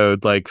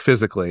episode like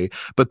physically,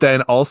 but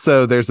then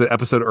also there's an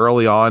episode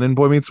early on in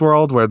Boy Meets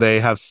World where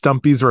they have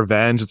Stumpy's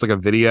Revenge. It's like a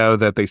video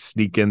that they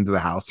sneak into the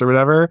house or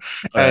whatever,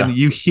 and Yeah.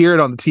 you hear it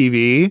on the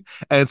TV,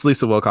 and it's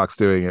Lisa Wilcox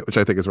doing it, which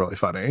I think is really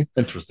funny.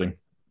 Interesting.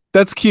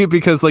 That's cute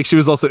because like she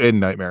was also in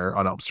Nightmare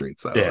on Elm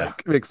Street, so Yeah. like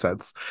it makes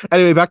sense.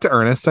 Anyway, back to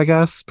Ernest, I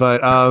guess.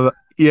 But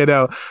you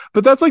know,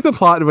 but that's like the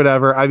plot and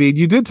whatever. I mean,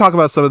 you did talk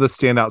about some of the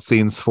standout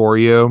scenes for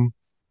you.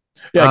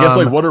 Yeah, I guess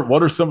like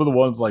what are some of the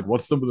ones like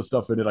what's some of the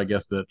stuff in it, I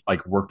guess, that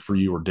like worked for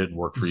you or didn't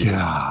work for you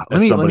Yeah,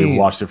 as somebody who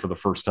watched it for the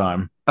first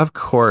time? Of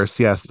course,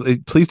 yes.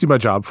 Please do my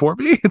job for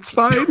me. It's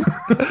fine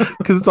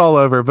because it's all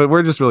over. But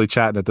we're just really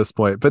chatting at this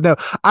point. But no,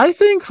 I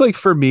think like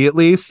for me at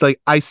least,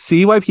 like I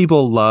see why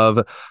people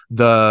love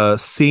the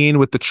scene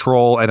with the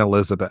troll and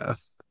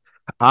Elizabeth.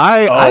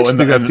 I actually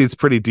think that scene's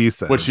pretty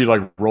decent. When she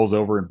like rolls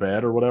over in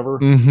bed or whatever.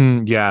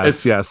 Mm-hmm, yes,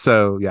 It's yeah.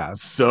 So yeah,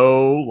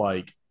 so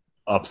like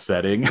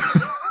upsetting.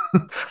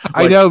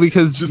 I know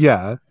because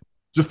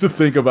just to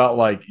think about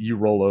like you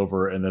roll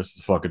over and this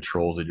fucking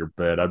trolls in your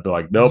bed, I'd be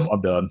like, nope,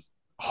 I'm done.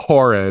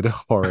 Horrid.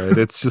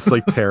 It's just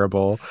like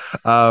terrible.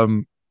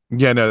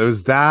 Yeah, no, there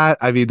was that.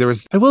 I mean,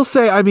 I will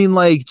say, I mean,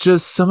 like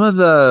just some of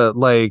the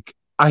like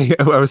I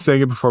was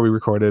saying it before we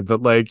recorded,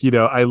 but like, you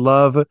know, I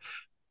love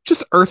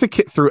just Eartha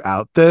Kitt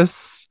throughout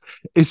this.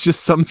 It's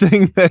just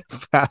something that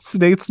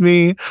fascinates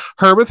me.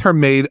 Her with her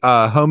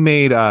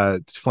homemade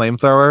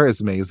flamethrower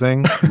is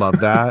amazing. Love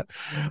that.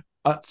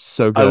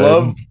 So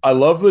good. I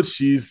love that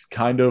she's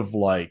kind of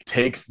like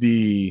takes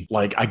the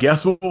like I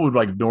guess what would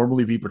like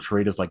normally be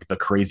portrayed as like the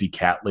crazy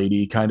cat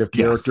lady kind of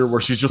character, where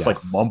she's just like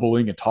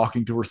mumbling and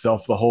talking to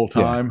herself the whole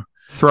time,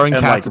 throwing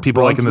and, cats like, at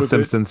people like in The runs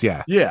with Simpsons.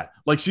 it. Yeah,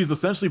 like she's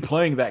essentially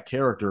playing that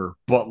character,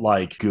 but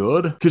like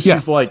good because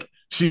she's like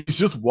she's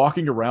just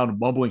walking around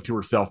mumbling to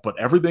herself, but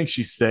everything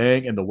she's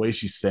saying and the way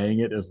she's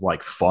saying it is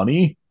like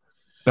funny.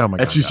 Oh my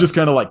god! And she's just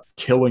kind of like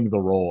killing the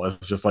role as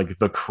just like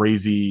the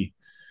crazy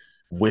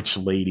witch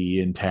lady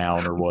in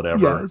town or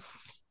whatever.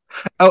 Yes.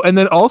 Oh, and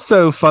then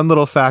also fun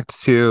little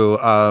fact too,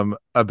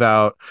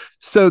 about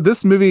so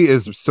this movie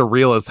is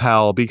surreal as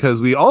hell because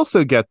we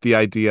also get the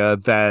idea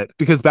that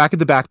because back in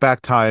the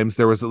back times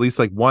there was at least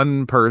like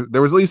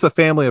there was at least a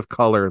family of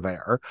color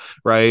there,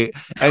 right?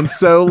 And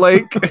so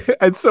like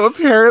and so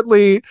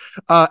apparently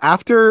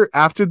after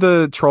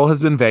the troll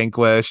has been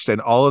vanquished and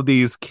all of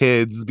these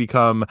kids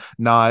become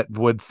not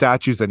wood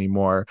statues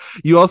anymore,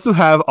 you also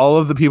have all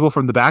of the people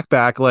from the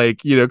back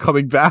like, you know,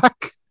 coming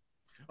back.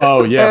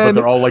 Oh yeah, but And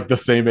they're all like the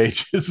same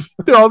ages.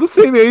 they're all the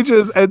same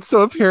ages. And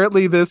so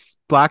apparently this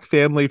black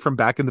family from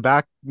back in the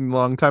back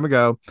long time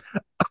ago,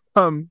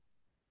 um,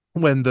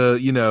 when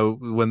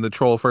when the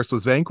troll first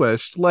was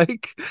vanquished,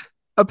 like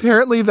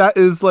apparently that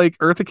is like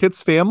Eartha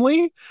Kitt's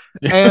family.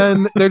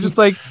 And they're just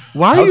like,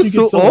 why are How'd you you get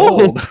so so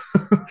old? old?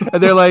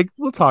 And they're like,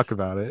 we'll talk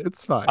about it.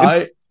 It's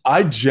fine.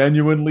 I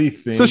genuinely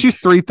think So she's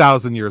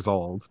 3,000 years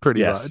old, pretty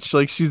yes. much.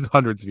 Like she's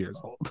hundreds of years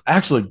old.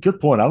 Actually, good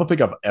point. I don't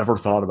think I've ever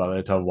thought about it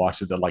until I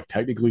watched it. That like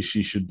technically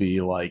she should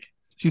be like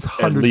She's at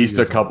hundreds of least a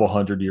years couple old,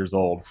 hundred years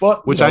old.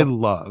 But which I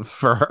love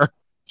for her.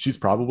 she's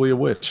probably a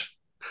witch.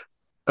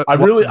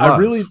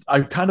 Love.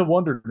 I kind of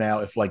wonder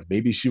now if like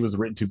maybe she was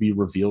written to be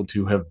revealed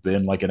to have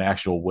been like an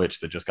actual witch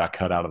that just got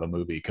cut out of the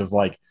movie. Because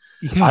like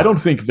Yeah. I don't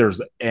think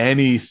there's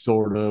any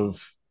sort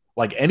of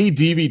like any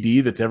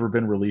DVD that's ever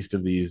been released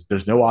of these.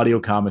 There's no audio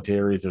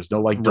commentaries. There's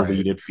no like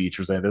deleted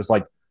features, and there's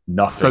like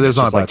nothing. Or there's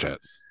not a like, budget.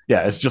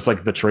 yeah, it's just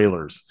like the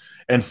trailers.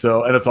 And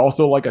it's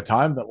also like a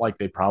time that like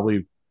they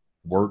probably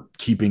weren't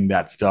keeping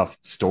that stuff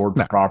stored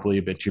properly.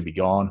 It should be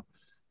gone.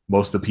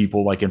 Most of the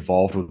people like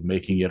involved with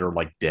making it are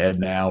like dead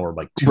now or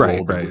like too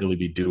old to really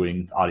be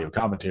doing audio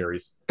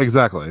commentaries.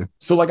 Exactly.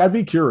 So like I'd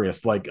be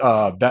curious, like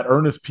that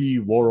Ernest P.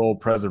 Worrell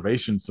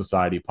Preservation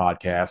Society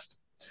podcast,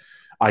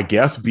 I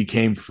guess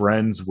became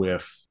friends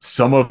with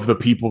some of the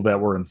people that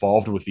were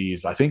involved with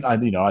these. I think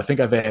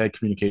they had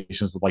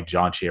communications with like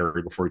John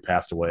Cherry before he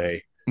passed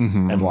away,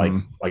 and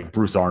like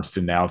Bruce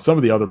Arnston now, and some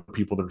of the other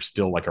people that are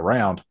still like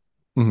around.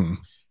 Mm-hmm.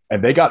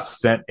 And they got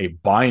sent a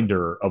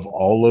binder of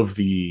all of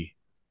the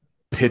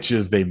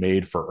pitches they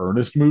made for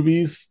Ernest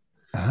movies.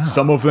 Oh.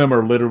 Some of them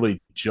are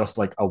literally just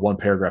like a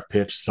 1-paragraph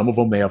pitch. Some of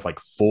them they have like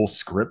full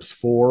scripts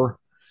for.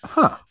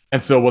 Huh.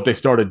 And so what they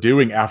started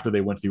doing after they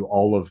went through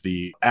all of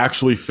the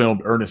actually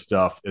filmed Ernest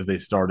stuff is they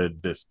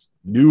started this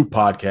new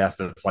podcast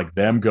that's like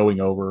them going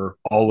over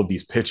all of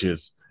these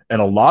pitches.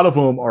 And a lot of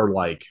them are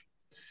like,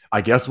 I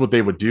guess what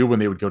they would do when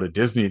they would go to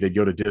Disney, they'd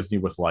go to Disney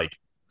with like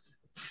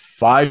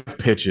 5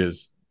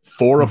 pitches,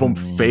 4 of them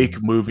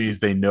fake movies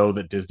they know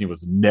that Disney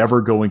was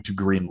never going to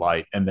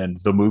greenlight, and then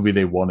the movie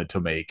they wanted to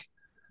make.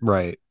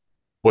 Right.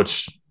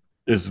 Which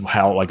is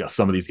how like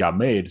some of these got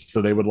made.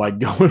 So they would like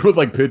go in with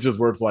like pitches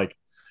where it's like,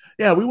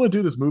 yeah, we want to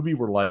do this movie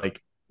where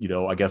like, you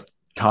know, I guess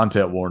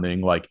content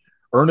warning, like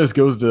Ernest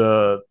goes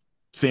to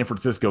San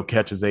Francisco,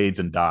 catches AIDS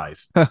and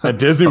dies. And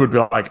Disney would be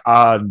like,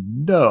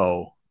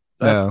 no,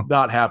 that's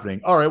not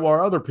happening. All right, well,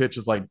 our other pitch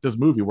is like this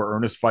movie where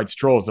Ernest fights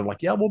trolls. They're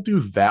like, yeah, we'll do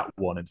that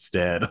one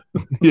instead.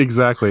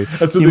 Exactly.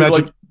 And so you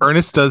imagine like,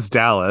 Ernest Does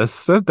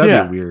Dallas.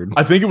 That'd be weird.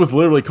 I think it was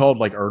literally called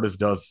like Ernest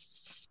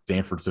Does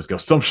San Francisco,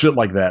 some shit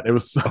like that. It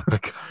was so,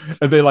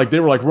 and they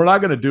were like, we're not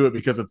going to do it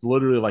because it's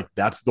literally like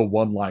that's the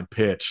 1-line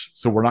pitch,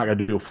 so we're not going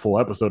to do a full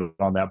episode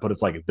on that. But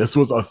it's like this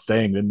was a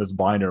thing in this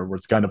binder where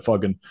it's kind of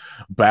fucking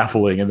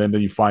baffling. And then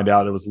you find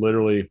out it was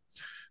literally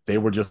they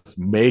would just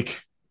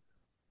make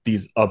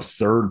these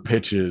absurd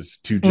pitches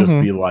to just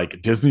be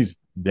like, Disney's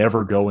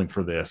never going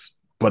for this.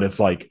 But it's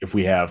like if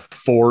we have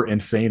 4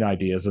 insane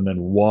ideas and then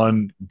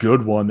 1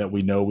 good one that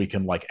we know we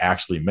can like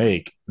actually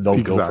make,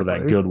 they'll go for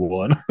that good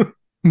one.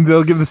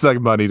 They'll give this like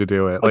money to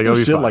do it. Like it'll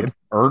be shit, fine.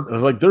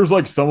 like there's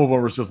like some of them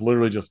where it's just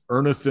literally just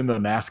Ernest in the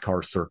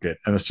NASCAR circuit,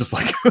 and it's just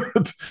like,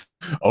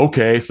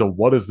 okay, so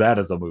what is that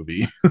as a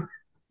movie?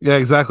 Yeah,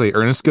 exactly.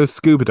 Ernest goes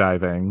scuba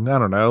diving. I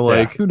don't know.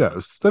 Like who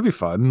knows? That'd be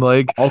fun.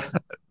 Like also,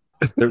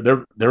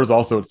 there was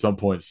also at some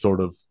point sort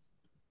of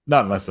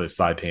not necessarily a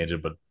side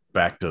tangent, but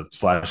back to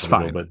Slash a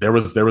little bit. There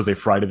was a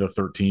Friday the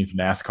 13th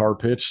NASCAR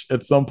pitch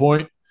at some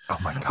point. Oh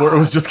my god! Where it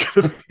was just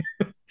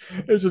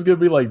gonna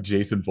be like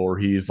Jason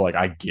Voorhees, like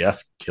I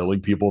guess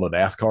killing people in a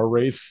NASCAR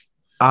race.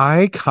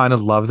 I kind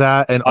of love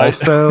that, and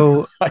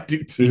also I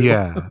do too.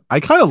 Yeah,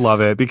 I kind of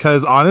love it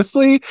because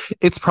honestly,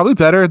 it's probably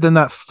better than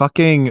that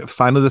fucking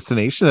Final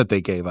Destination that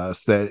they gave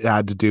us that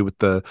had to do with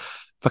the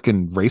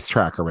fucking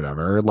racetrack or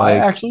whatever. Like, I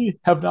actually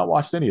have not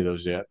watched any of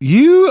those yet.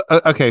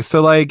 Okay?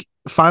 So like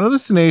Final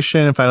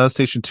Destination and Final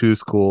Destination 2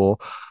 is cool.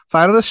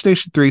 Final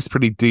Destination 3 is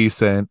pretty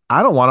decent.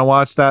 I don't want to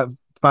watch that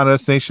Final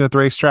Destination at the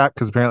racetrack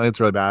because apparently it's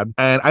really bad,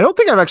 and I don't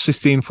think I've actually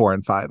seen 4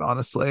 and 5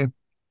 honestly.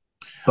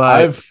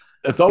 But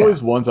it's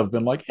always ones I've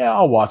been like, yeah,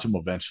 I'll watch them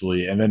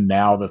eventually. And then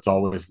now that's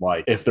always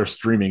like, if they're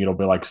streaming, it'll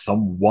be like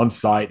some one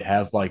site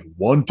has like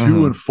 1,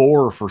 2, and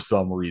 4 for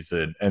some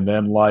reason. And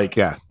then like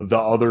the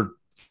other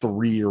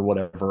 3 or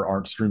whatever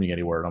aren't streaming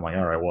anywhere. And I'm like,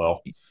 all right,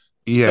 well,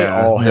 they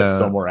all hit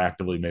somewhere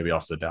actively. Maybe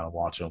I'll sit down and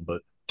watch them.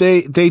 But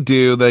they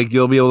do. Like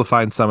you'll be able to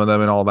find some of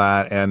them and all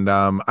that. And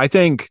I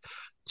think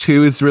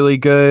 2 is really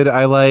good. And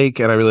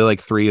I really like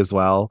 3 as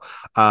well.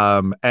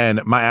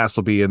 And my ass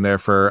will be in there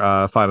for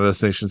Final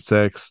Destination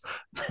 6.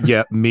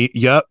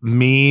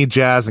 Me,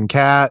 Jazz, and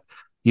Kat.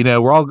 We're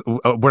not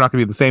gonna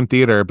be in the same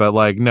theater, but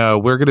like, no,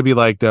 we're gonna be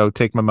like, no,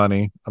 take my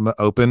money. I'm gonna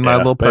open my Yeah,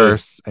 little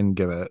purse and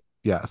give it.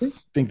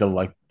 Yes. think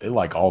they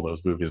like all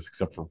those movies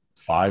except for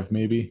 5,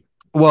 maybe.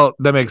 Well,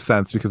 that makes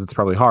sense because it's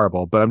probably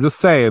horrible, but I'm just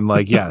saying,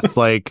 like, yes,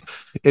 like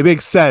it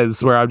makes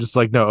sense where I'm just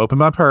like, no, open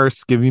my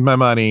purse, give me my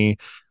money.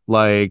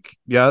 Like,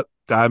 yep,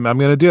 I'm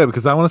gonna do it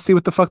because I want to see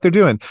what the fuck they're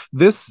doing.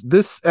 This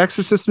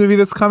Exorcist movie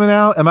that's coming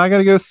out, am I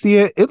gonna go see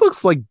it? It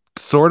looks like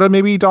sort of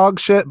maybe dog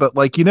shit, but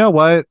like, you know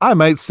what? I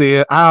might see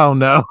it. I don't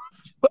know.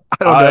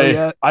 I don't know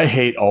yet. I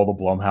hate all the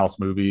Blumhouse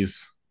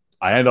movies.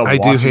 I end up I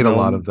do watching hate a them.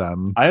 lot of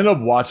them. I end up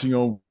watching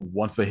them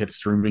once they hit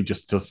streaming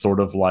just to sort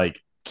of like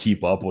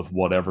keep up with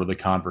whatever the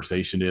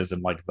conversation is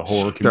and like the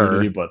horror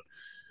community. Sure. But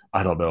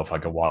I don't know if I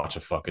could watch a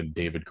fucking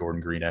David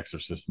Gordon Green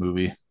Exorcist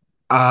movie.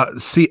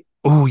 See,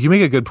 oh, you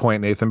make a good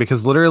point, Nathan,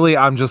 because literally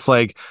I'm just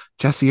like,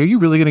 Jesse, are you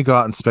really going to go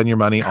out and spend your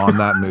money on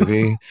that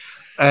movie?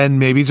 And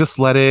maybe just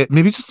let it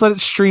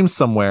stream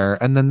somewhere,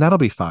 and then that'll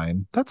be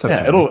fine. That's okay.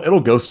 Yeah, it'll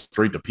go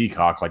straight to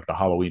Peacock like the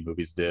Halloween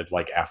movies did,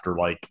 like after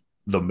like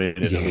the minute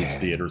it leaves Yeah.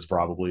 theaters,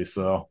 probably.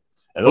 So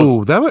and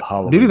Oh, those that would maybe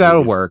Halloween that'll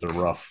movies, work. they're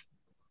rough.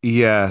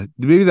 Yeah,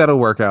 maybe that'll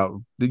work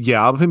out.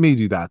 Yeah, I'll maybe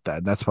do that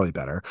then. That's probably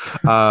better.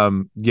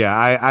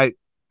 Yeah,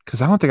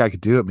 because I don't think I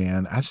could do it,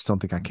 man. I just don't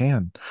think I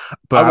can. I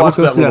But I would watched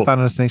go that see that little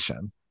Final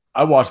Destination.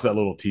 I watched that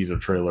little teaser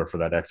trailer for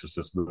that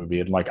Exorcist movie,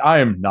 and like I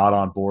am not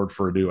on board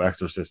for a new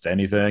Exorcist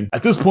anything.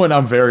 At this point,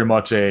 I'm very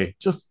much a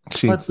just let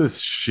She's this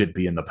shit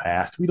be in the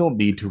past. We don't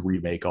need to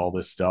remake all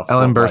this stuff.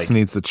 Ellen But Burstyn like,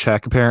 needs the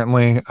check.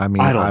 Apparently, I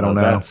mean, I I don't don't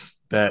know. know.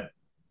 That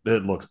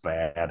it looks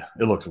bad.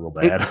 It looks real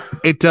It bad.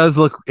 it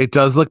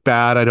does look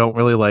bad. I don't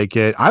really like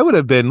it. I would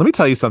have been. Let me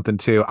tell you something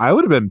too. I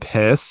would have been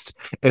pissed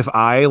if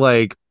I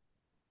like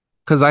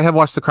because I have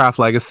watched The Craft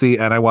Legacy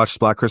and I watched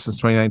Black Christmas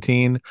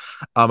 2019.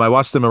 I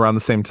watched them around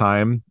the same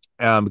time.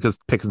 Because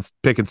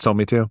Pickens told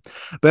me to.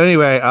 But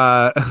anyway,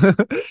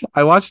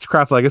 I watched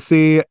Craft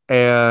Legacy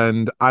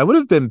and I would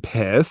have been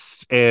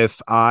pissed if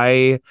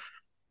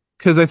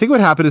because I think what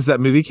happened is that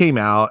movie came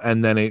out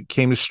and then it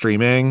came to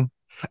streaming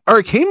or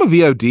it came to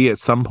VOD at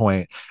some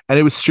point and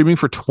it was streaming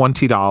for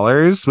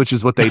 $20, which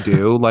is what they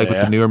do, like with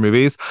the Yeah. newer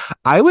movies.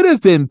 I would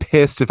have been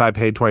pissed if I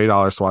paid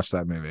 $20 to watch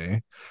that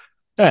movie.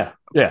 Yeah.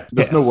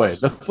 There's no way.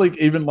 Pissed. That's like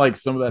even like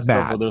some of that stuff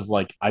where Mad. there's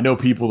like I know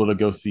people that'll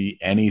go see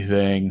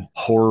anything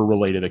horror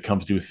related that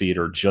comes to a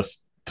theater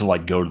just to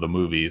like go to the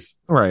movies.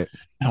 Right.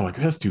 And I'm like,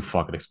 that's too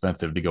fucking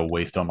expensive to go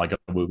waste on like a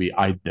movie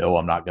I know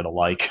I'm not gonna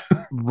like.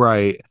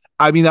 Right.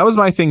 I mean, that was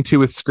my thing too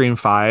with Scream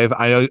 5.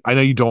 I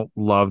know you don't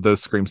love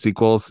those Scream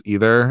sequels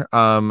either.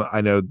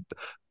 I know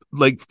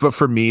like but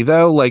for me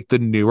though, like the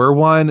newer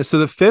one, so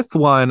the fifth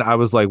one, I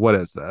was like, what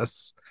is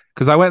this?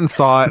 Because I went and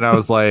saw it and I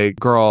was like,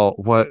 girl,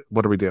 what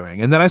are we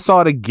doing? And then I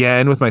saw it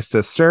again with my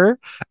sister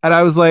and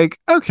I was like,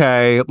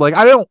 okay, like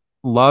I don't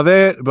love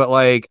it, but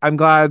like I'm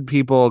glad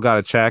people got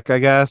a check, I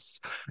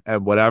guess,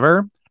 and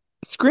whatever.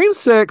 Scream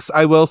 6,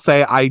 I will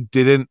say I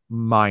didn't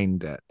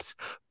mind it.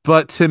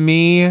 But to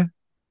me,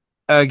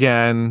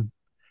 again,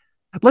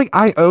 like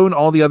I own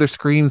all the other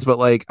Screams, but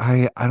like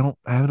I don't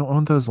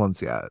own those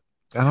ones yet.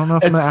 I don't know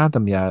if I'm gonna It's add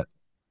them yet.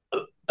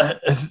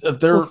 We'll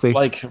they're see.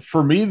 like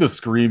for me the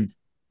Scream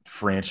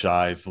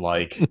franchise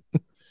like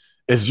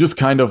is just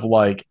kind of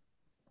like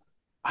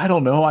I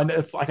don't know.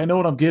 It's like I know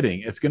what I'm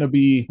getting. It's gonna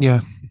be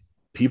Yeah.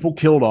 people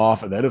killed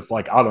off, and then it's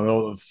like I don't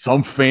know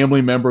some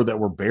family member that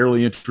we're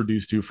barely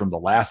introduced to from the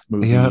last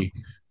Yeah. movie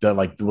that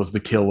like was the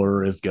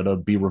killer is gonna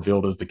be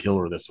revealed as the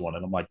killer this one,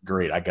 and I'm like,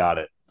 great, I got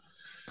it.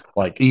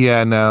 Like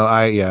Yeah, no,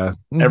 yeah.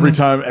 every Mhm.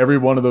 time, every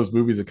one of those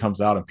movies that comes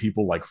out, and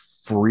people like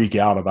freak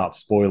out about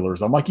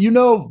spoilers, I'm like, you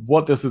know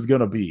what this is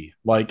gonna be?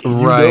 Like you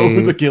know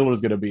who the Right. killer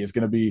is gonna be? It's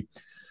gonna be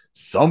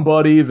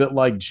somebody that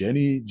like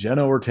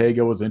Jenna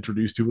Ortega was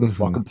introduced to at a Hmm.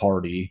 fucking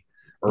party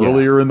Yeah.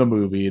 earlier in the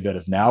movie that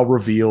is now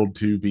revealed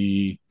to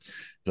be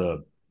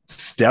the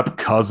step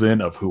cousin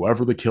of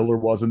whoever the killer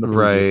was in the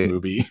previous Right.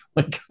 movie.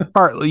 Like,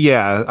 Partly,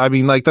 yeah. I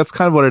mean, like that's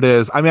kind of what it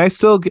is. I mean,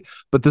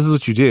 but this is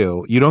what you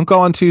do. You don't go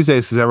on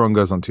Tuesdays because everyone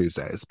goes on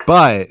Tuesdays,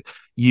 but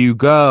you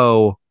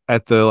go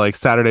at the like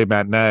Saturday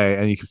matinee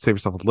and you can save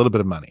yourself a little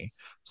bit of money.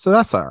 So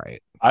that's all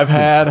right. I've You know,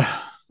 had I'm okay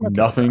with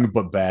nothing that.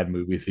 but bad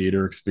movie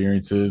theater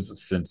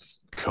experiences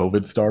since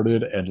COVID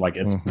started, and like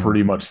it's Hmm.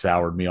 pretty much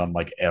soured me on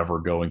like ever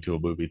going to a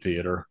movie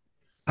theater.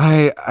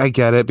 I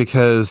get it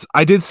because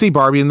I did see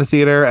Barbie in the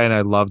theater and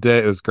I loved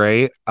it. It was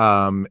great.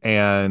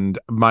 And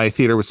my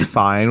theater was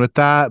fine with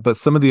that, but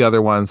some of the other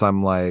ones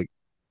I'm like,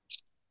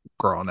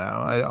 girl,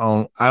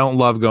 no. I don't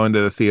love going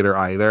to the theater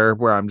either,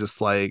 where I'm just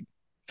like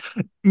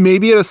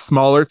maybe at a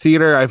smaller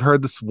theater. I've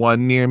heard this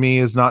one near me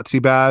is not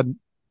too bad,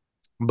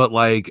 but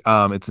like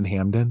it's in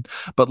Hamden.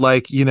 But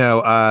like,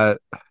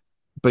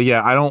 but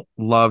yeah, I don't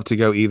love to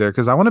go either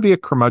because I want to be a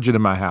curmudgeon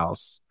in my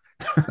house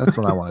That's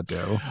what I want to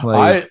do.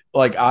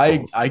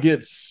 I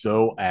get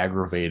so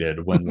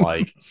aggravated when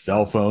like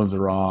cell phones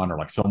are on or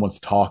like someone's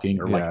talking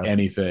or like yeah,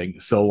 anything.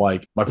 So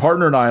like my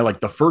partner and I, like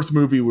the first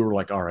movie, we were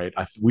like, all right,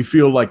 we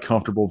feel like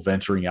comfortable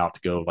venturing out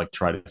to go like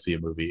try to see a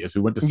movie. As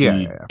we went to yeah,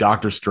 see yeah.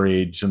 Doctor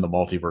Strange and the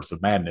Multiverse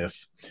of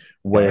Madness, Okay.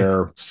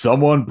 where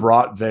someone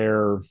brought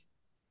their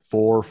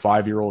 4 or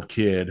 5 year old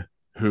kid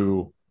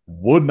who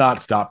would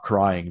not stop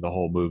crying the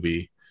whole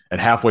movie. And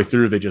halfway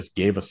through, they just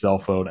gave a cell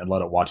phone and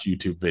let it watch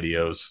YouTube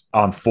videos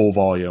on full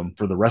volume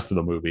for the rest of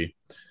the movie,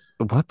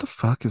 What the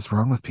fuck is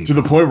wrong with to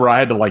the people? point where I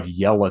had to like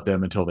yell at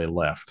them until they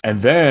left.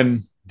 And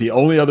then the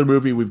only other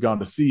movie we've gone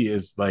to see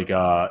is like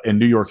in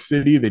New York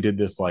City, they did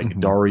this like Hmm.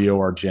 Dario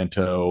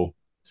Argento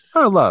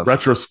Oh, love.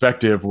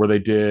 retrospective where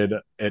it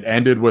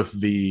ended with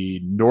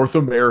the North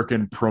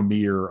American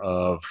premiere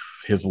of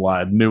his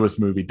newest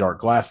movie, Dark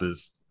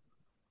Glasses.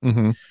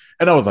 Hmm.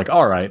 And I was like,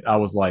 all right. I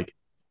was like,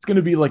 it's going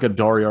to be like a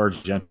Dario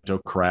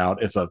Argento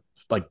crowd. It's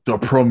like the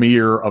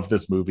premiere of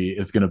this movie.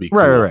 It's going to be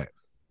Right, right, cool. right,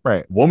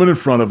 right. Woman in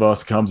front of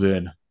us comes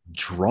in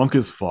drunk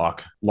as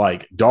fuck.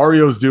 Like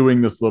Dario's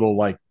doing this little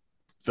like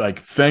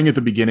thing at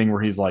the beginning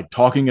where he's like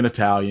talking in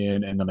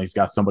Italian and then he's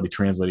got somebody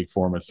translating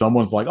for him and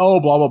someone's like, oh,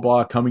 blah, blah,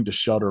 blah, coming to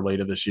Shudder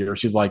later this year.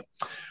 She's like,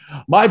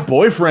 my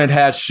boyfriend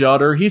has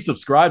Shudder. He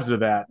subscribes to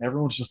that. And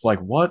everyone's just like,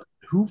 what?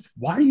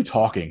 Why are you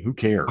talking? Who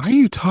Why are cares?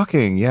 you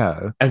talking?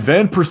 Yeah. And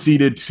then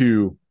proceeded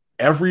to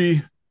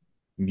every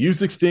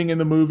music sting in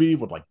the movie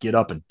would like get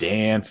up and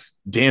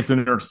dancing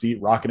in her seat,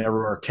 rocking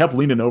everywhere, kept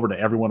leaning over to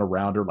everyone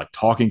around her, like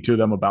talking to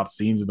them about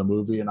scenes in the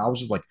movie. And I was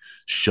just like,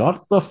 shut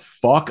the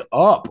fuck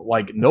up.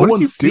 Like, no What are you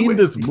one's seen doing?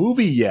 this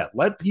movie yet.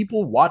 Let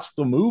people watch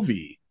the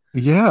movie.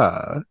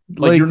 Yeah.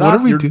 Like Like, what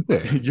are we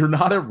doing? you're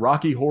not at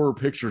Rocky Horror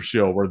Picture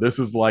Show where this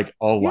is like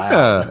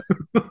allowed.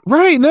 Yeah.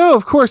 Right. No,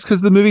 of course,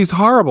 because the movie's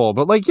horrible.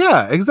 But like,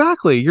 yeah,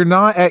 exactly. You're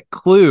not at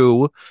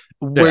Clue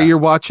where Yeah. you're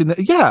watching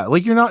yeah,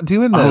 like you're not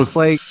doing I this. was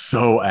Like,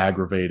 so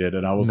aggravated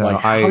and I was no, like,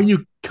 how are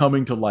you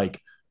coming to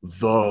like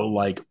the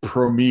like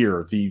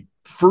premiere, the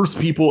first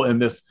people in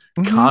this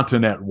Mhm.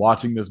 continent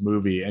watching this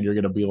movie, and you're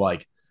gonna be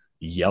like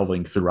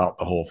yelling throughout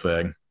the whole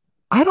thing?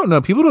 I don't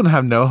know. People don't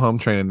have no home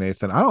training,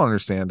 Nathan. I don't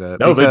understand it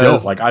No, they don't.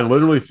 because Like, I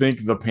literally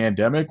think the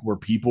pandemic where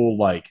people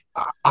like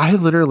I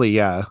literally,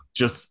 yeah.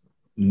 just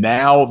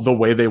now the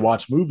way they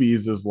watch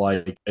movies is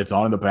like it's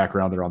on in the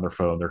background, they're on their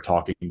phone, they're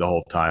talking the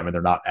whole time and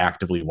they're not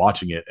actively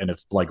watching it, and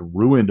it's like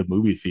ruined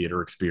movie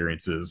theater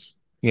experiences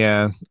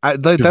Yeah.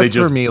 because That's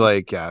for me,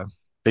 like, yeah.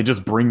 they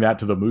just bring that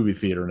to the movie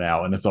theater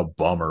now, and it's a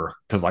bummer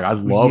because like I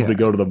love to Yeah.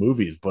 go to the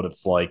movies, but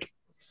it's like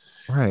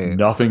Right.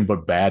 nothing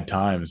but bad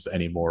times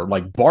anymore.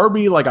 Like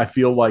Barbie, like I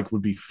feel like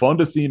would be fun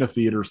to see in a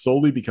theater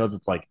solely because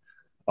it's like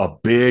a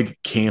big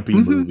campy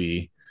Hmm.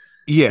 movie,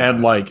 and Yeah.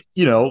 like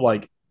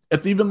like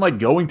it's even like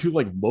going to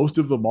like most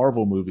of the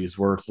Marvel movies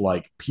where it's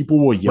like people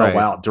will yell Right.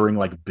 out during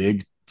like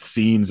big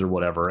scenes or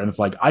whatever, and it's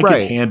like I could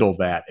Right. handle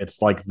that.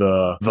 It's like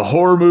the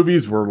horror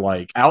movies were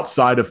like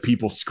outside of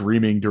people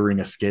screaming during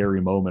a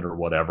scary moment or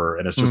whatever,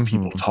 and it's just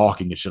people Hmm.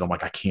 talking and shit. I'm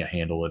like, I can't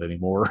handle it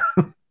anymore.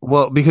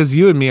 Well, because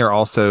you and me are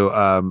also,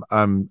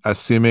 I'm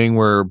assuming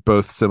we're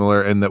both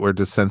similar in that we're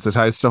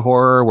desensitized to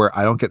horror, where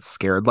I don't get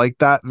scared like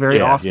that very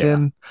Yeah.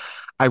 often.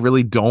 I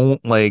really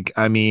don't. Like,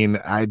 I mean,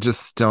 I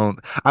just don't.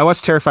 I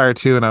watched Terrifier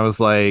 2 and I was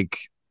like,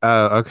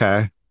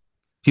 okay.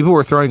 People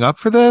were throwing up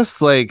for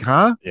this? Like,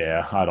 huh?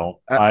 Yeah, I don't.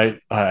 Uh,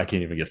 I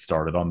can't even get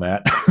started on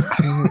that.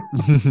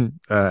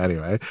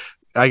 anyway,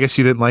 I guess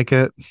you didn't like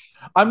it.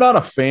 I'm not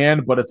a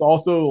fan, but it's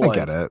also I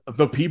get like it.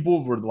 the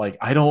people were like,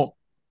 I don't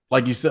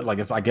like you said, like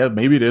it's I guess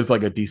maybe it is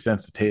like a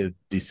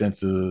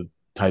desensitization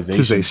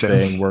Tization.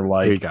 thing where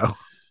There you like go.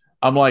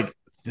 I'm like,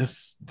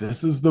 this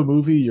is the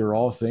movie you're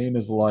all saying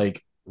is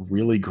like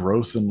really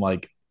gross and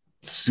like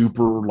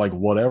super like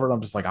whatever. And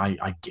I'm just like,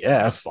 I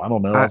guess. I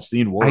don't know. I I've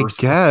seen I worse.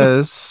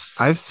 guess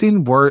I've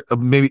seen worse.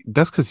 Maybe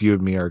that's because you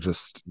and me are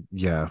just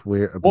yeah.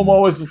 We're Well, I'm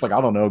always just like,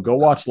 I don't know, go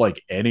watch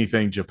like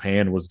anything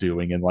Japan was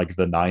doing in like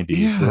the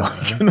 90s.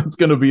 Like, yeah, and it's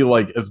gonna be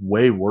like it's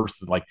way worse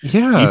than like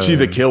Ichi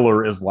the yeah.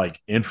 Killer is like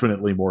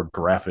infinitely more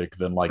graphic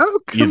than like Oh,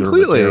 either of the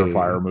completely.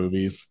 Terrifier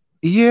movies.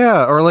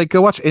 Yeah, or like go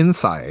watch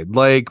Inside.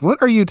 Like,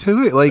 what are you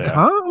doing? Like, Yeah.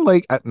 huh?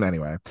 Like,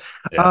 anyway.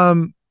 Yeah.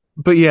 Um,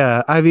 but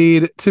yeah, I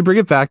mean, to bring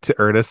it back to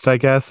Ernest, I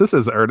guess this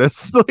is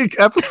Ernest like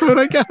episode,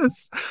 I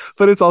guess.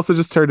 But it's also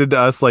just turned into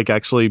us like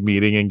actually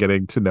meeting and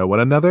getting to know one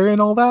another and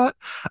all that,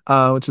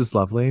 which is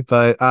lovely.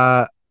 But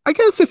I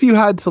guess if you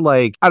had to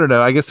like, I don't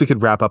know, I guess we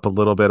could wrap up a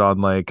little bit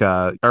on like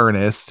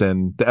Ernest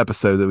and the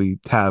episode that we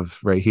have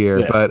right here.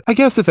 Yeah. But I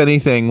guess if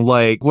anything,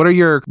 like, what are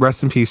your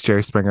rest in peace,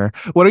 Jerry Springer?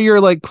 What are your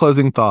like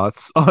closing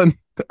thoughts on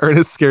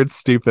Ernest Scared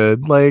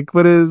Stupid? Like, I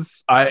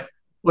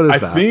what is I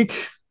that?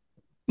 think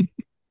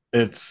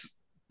it's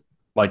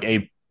like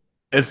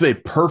it's a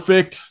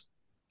perfect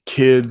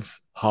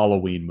kids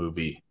Halloween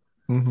movie.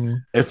 Hmm.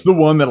 It's the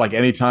one that like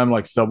anytime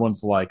like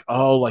someone's like,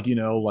 oh, like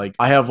like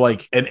I have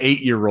like an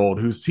 8-year-old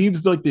who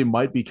seems like they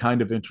might be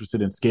kind of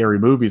interested in scary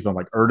movies. I'm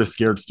like, Ernest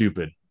Scared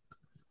Stupid.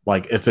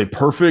 Like it's a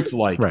perfect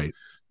like Right.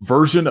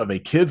 version of a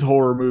kid's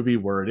horror movie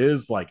where it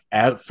is like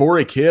for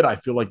a kid, I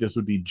feel like this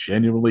would be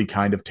genuinely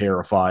kind of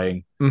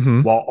terrifying,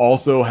 Mm-hmm. while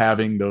also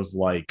having those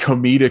like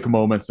comedic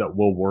moments that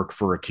will work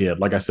for a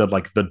kid. Like I said,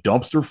 like the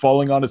dumpster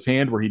falling on his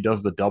hand where he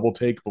does the double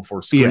take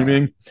before Yeah.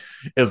 screaming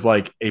is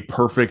like a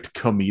perfect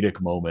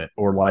comedic moment.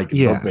 Or like the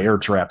Yeah. bear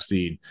trap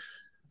scene,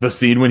 the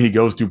scene when he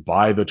goes to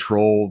buy the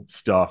troll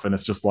stuff and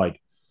it's just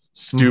like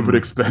stupid Mm-hmm.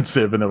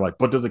 expensive, and they're like,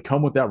 but does it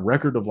come with that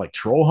record of like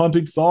troll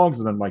hunting songs?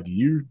 And then like,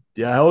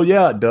 yeah, hell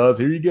yeah, it does,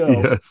 here you go.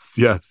 Yes.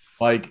 Yes.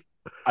 Like,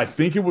 I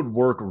think it would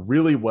work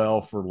really well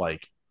for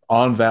like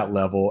on that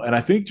level. And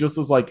I think just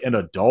as like an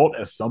adult,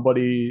 as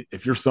somebody,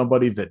 if you're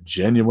somebody that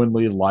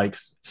genuinely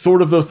likes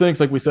sort of those things,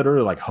 like we said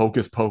earlier, like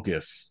Hocus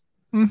Pocus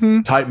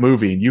Mm-hmm. type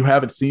movie, and you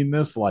haven't seen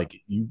this, like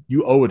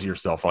you owe it to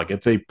yourself. Like,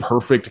 it's a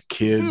perfect Yeah.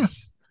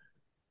 kids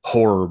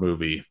horror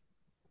movie.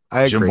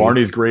 I Jim agree.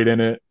 Varney's great in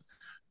it.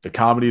 The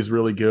comedy is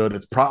really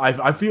good.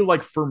 I feel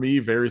like for me,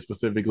 very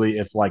specifically,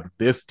 it's like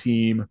this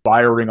team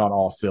firing on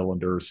all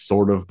cylinders,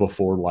 sort of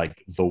before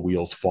like the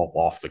wheels fall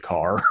off the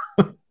car.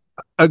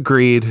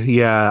 Agreed.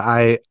 Yeah,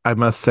 I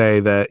must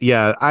say that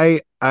yeah, I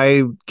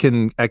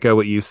can echo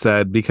what you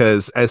said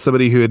because as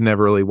somebody who had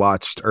never really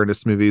watched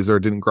Ernest movies or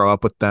didn't grow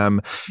up with them,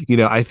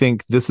 I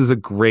think this is a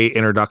great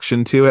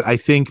introduction to it. I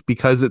think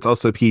because it's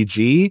also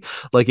PG,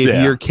 like if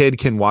Yeah. your kid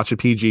can watch a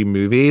PG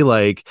movie,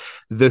 like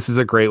this is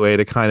a great way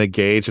to kind of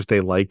gauge if they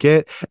like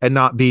it and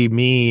not be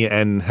me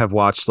and have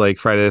watched like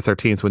Friday the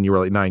 13th when you were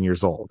like 9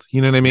 years old.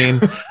 You know what I mean?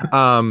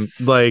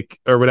 Like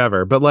or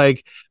whatever. But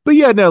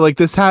yeah, no, like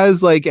this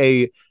has like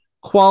a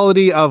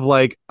quality of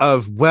a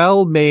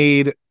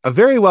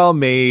very well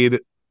made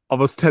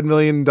almost $10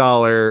 million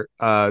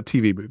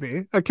TV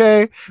movie,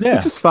 okay, which Yeah.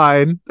 is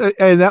fine,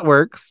 and that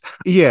works.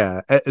 Yeah,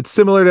 it's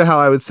similar to how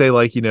I would say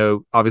like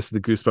obviously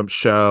the Goosebumps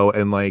show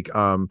and like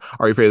Are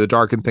You Afraid of the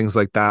Dark and things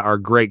like that are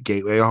great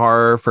gateway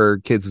horror for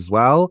kids as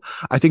well.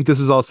 I think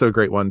this is also a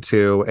great one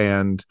too,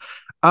 and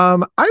I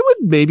would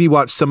maybe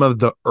watch some of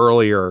the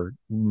earlier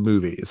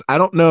movies. I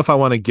don't know if I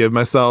want to give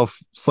myself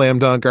Slam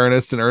Dunk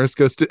Ernest and Ernest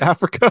Goes to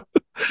Africa.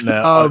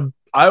 No, um,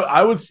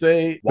 I would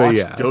say but watch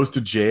yeah, Goes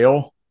to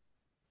Jail.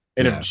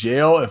 And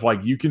yeah, if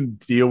like you can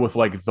deal with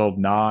like the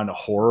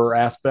non-horror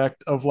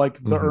aspect of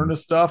like the hmm,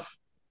 Ernest stuff,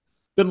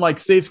 then like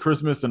Saves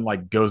Christmas and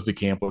like Goes to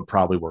Camp would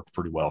probably work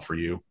pretty well for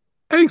you.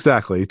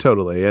 exactly,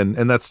 totally, and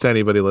that's to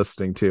anybody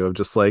listening too. Of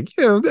just like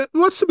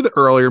watch some of the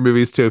earlier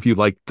movies too if you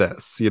like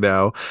this.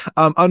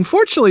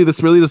 Unfortunately,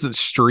 this really doesn't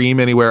stream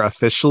anywhere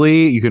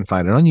officially. You can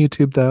find it on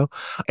YouTube though,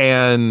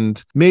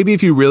 and maybe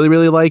if you really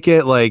really like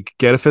it, like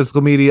get a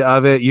physical media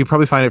of it. You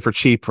probably find it for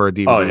cheap for a Oh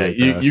DVD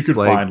yeah, like you this. could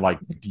Like find like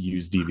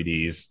used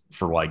DVDs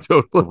for like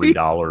totally.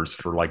 $3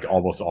 for like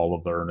almost all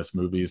of the Ernest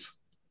movies.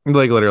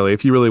 Like literally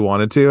if you really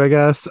wanted to, I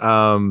guess.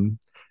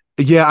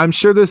 Yeah, I'm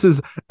sure this is,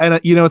 and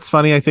it's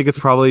funny, I think it's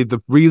probably the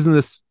reason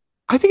this,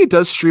 I think it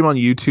does stream on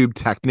YouTube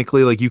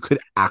technically. Like you could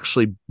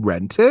actually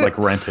rent it. Like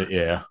rent it,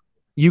 yeah.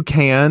 You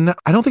can.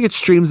 I don't think it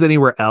streams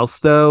anywhere else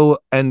though,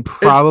 and It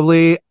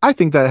probably I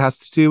think that has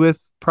to do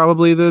with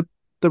probably the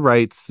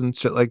rights and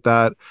shit like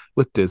that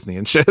with Disney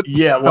and shit.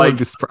 yeah, I wouldn't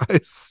be like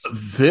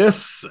surprised.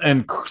 this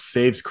and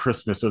Saves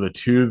Christmas are the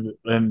two,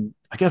 and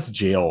I guess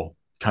Jail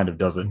kind of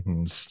doesn't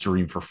Mm-hmm.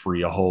 stream for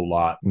free a whole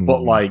lot. But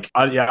Mm-hmm. like,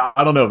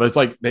 I don't know. But it's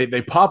like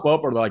they pop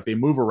up or like they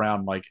move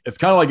around. Like it's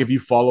kind of like if you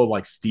follow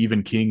like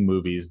Stephen King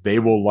movies, they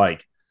will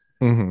like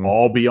Mm-hmm.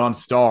 all be on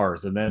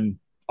Stars, and then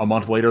a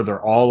month later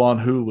they're all on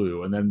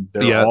Hulu, and then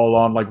they're Yeah, all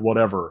on like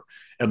whatever.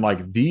 And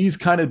like these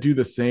kind of do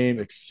the same,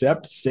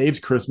 except Saves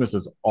Christmas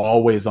is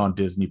always on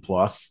Disney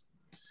Plus.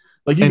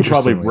 Like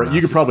interestingly you could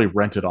enough. probably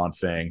rent it on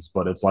things,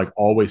 but it's like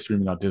always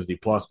streaming on Disney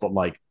Plus. But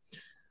like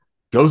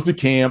Goes to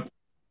Camp,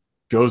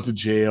 Goes to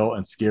Jail,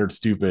 and Scared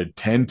Stupid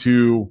tend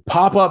to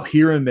pop up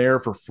here and there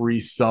for free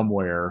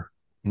somewhere,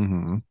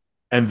 Mm-hmm.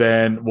 and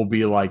then will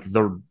be like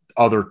the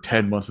other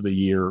 10 months of the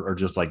year are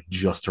just like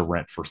just to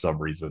rent for some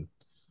reason.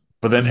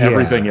 But then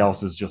everything Yeah,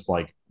 else is just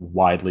like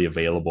widely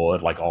available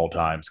at like all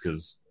times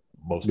because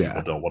most people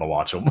yeah. don't want to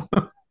watch them.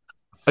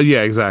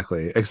 Yeah,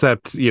 exactly.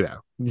 Except,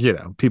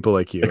 people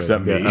like you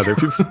Except and me. other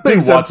people He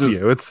except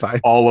watches you. It's fine.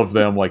 all of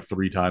them like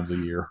 3 times a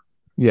year.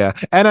 Yeah.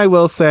 And I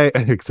will say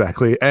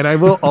exactly. And I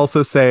will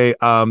also say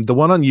the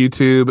one on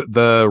YouTube,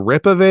 the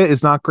rip of it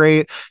is not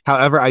great.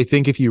 However, I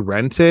think if you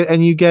rent it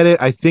and you get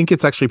it, I think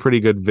it's actually pretty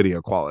good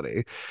video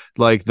quality.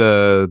 Like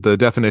the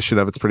definition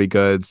of it's pretty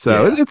good.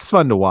 So Yeah. it's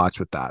fun to watch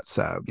with that.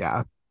 So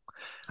yeah.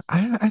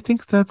 I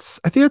think that's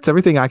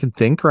everything I can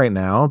think right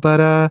now.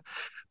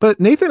 But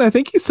Nathan, I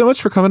thank you so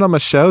much for coming on my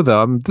show,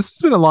 though. This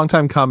has been a long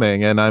time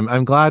coming, and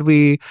I'm glad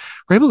we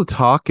were able to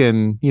talk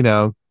and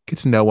get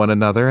to know one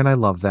another, and I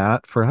love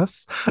that for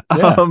us.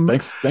 Yeah. Um,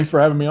 Thanks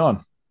for having me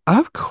on.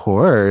 of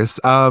course.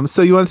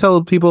 So you want to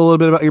tell people a little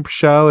bit about your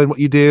show and what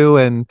you do,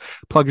 and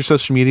plug your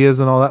social medias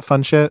and all that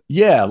fun shit?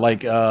 Yeah,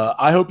 like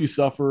I Hope You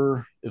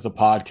Suffer is a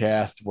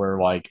podcast where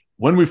like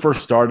when we first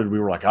started, we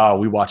were like, oh,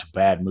 we watch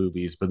bad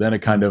movies, but then it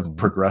kind of Mhm.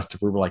 progressed to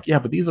we were like, yeah,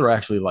 but these are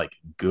actually like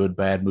good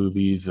bad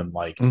movies, and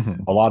like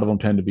Mhm. a lot of them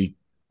tend to be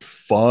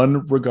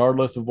fun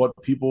regardless of what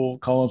people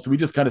call them. So we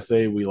just kind of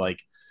say we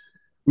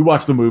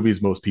watch the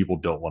movies most people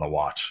don't want to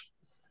watch.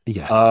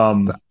 Yes.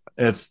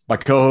 It's my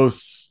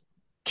co-hosts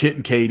Kit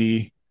and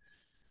Katie,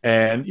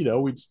 and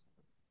we just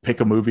pick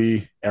a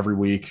movie every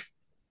week,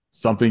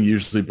 something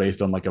usually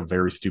based on like a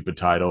very stupid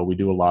title. We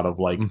do a lot of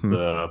like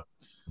the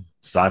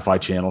Sci-Fi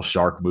Channel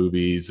shark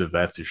movies, if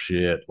that's your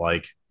shit.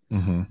 Like,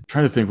 I'm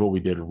trying to think what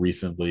we did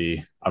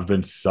recently. I've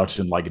been such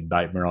in like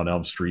Nightmare on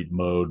Elm Street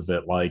mode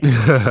that like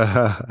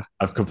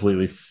I've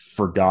completely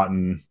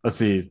forgotten. Let's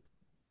see,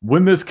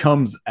 when this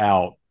comes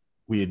out,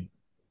 we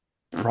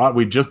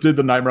just did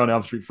the Nightmare on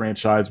Elm Street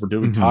franchise. We're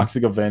doing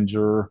Toxic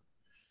Avenger.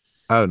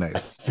 Oh,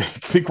 nice. I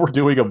think we're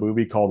doing a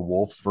movie called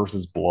Wolves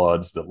versus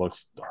Bloods that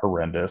looks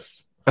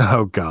horrendous.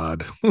 Oh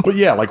God. But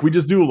yeah, like we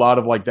just do a lot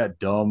of like that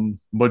dumb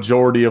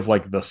majority of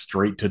like the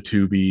straight to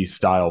Tubi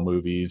style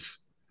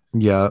movies.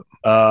 Yeah.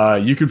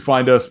 You can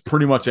find us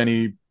pretty much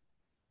any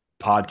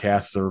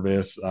podcast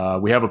service.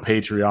 We have a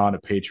Patreon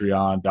at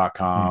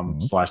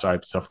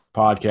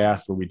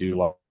patreon.com/podcast where we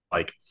do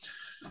like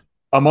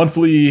a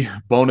monthly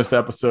bonus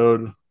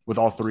episode with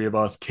all three of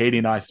us. Katie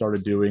and I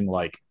started doing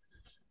like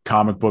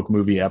comic book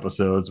movie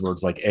episodes where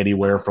it's like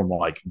anywhere from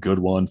like good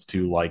ones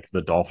to like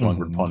the Dolph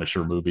Lundgren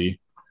Punisher movie.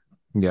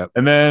 Yep.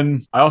 And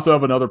then I also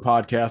have another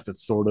podcast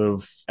that's sort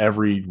of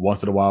every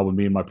once in a while when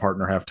me and my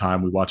partner have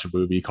time, we watch a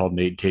movie called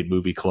Nate and Kate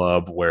Movie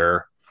Club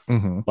where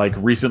like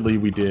recently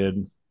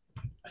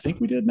I think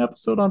we did an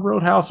episode on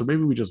Roadhouse, or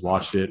maybe we just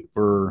watched it.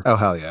 We're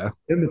hell yeah,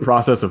 in the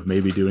process of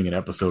maybe doing an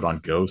episode on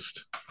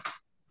Ghost.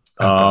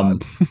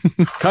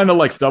 Kind of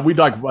like stuff we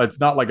like. It's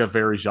not like a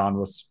very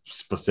genre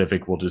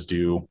specific. We'll just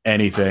do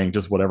anything,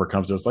 just whatever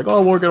comes to us. Like,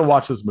 oh, we're gonna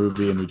watch this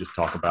movie, and we just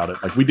talk about it.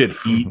 Like we did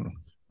Heat,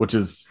 which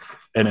is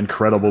an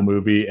incredible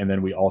movie, and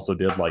then we also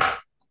did like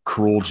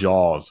Cruel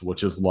Jaws,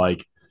 which is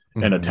like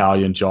an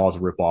Italian Jaws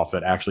ripoff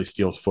that actually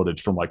steals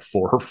footage from like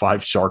 4 or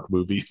 5 shark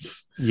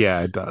movies.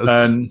 Yeah, it does.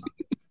 And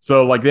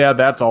so like, yeah,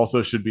 that's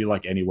also should be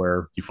like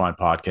anywhere you find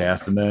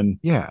podcasts. And then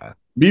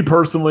me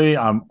personally,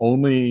 I'm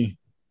only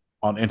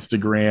on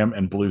Instagram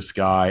and Blue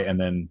Sky, and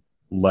then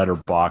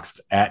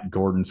Letterboxd at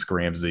Gordon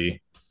Scramsey.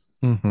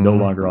 No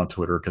longer on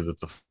Twitter because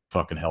it's a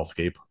fucking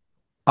hellscape.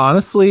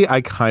 Honestly,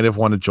 I kind of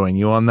want to join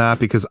you on that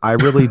because I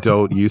really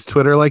don't use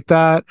Twitter like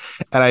that.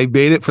 And I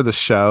made it for the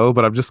show,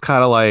 but I'm just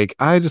kind of like,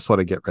 I just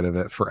want to get rid of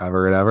it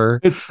forever and ever.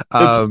 It's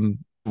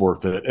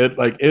worth it.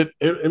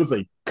 It was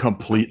a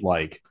complete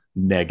like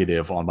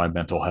negative on my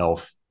mental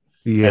health.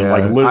 Yeah. And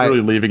like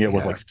literally leaving it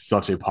was like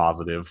such a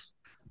positive.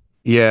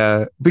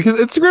 Yeah, because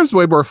Instagram's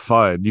way more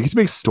fun. You get to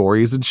make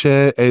stories and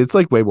shit, and it's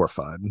like way more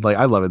fun. Like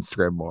I love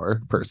Instagram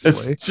more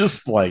personally. It's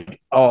just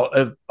like it's all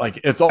and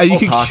you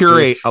can toxic.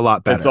 Curate a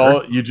lot better. It's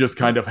all you just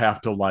kind of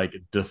have to like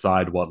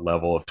decide what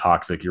level of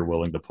toxic you're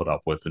willing to put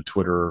up with. And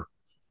Twitter,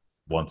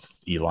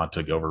 once Elon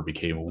took over,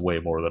 became way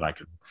more than I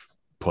could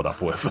put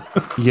up with.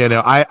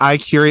 I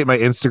curate my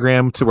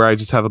Instagram to where I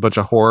just have a bunch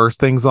of horror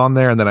things on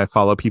there, and then I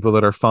follow people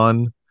that are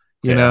fun.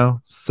 You know,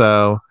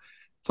 so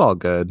it's all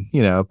good.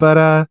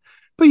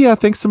 But yeah,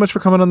 thanks so much for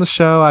coming on the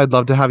show. I'd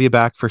love to have you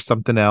back for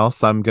something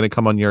else. I'm going to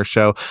come on your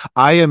show.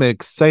 I am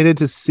excited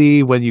to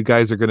see when you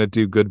guys are going to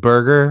do Good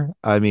Burger.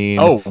 I mean,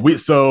 we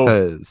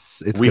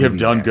have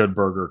done Good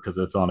Burger because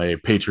it's on a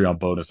Patreon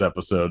bonus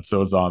episode.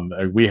 So it's on,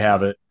 we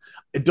have it.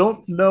 I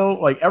don't know,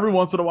 like every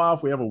once in a while,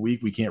 if we have a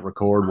week we can't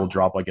record, we'll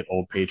drop like an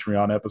old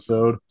Patreon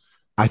episode.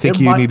 I think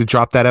you need to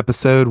drop that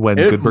episode when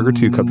Good Burger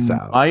 2 comes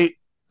out. Might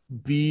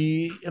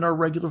be in our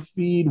regular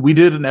feed. We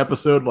did an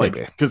episode like,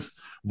 because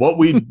what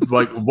we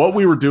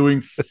were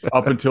doing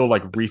up until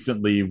like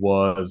recently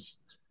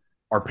was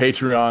our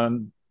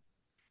Patreon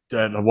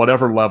at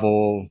whatever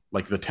level,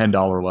 like the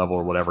 $10 level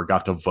or whatever,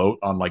 got to vote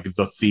on like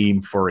the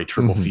theme for a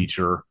triple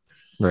feature.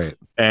 Right.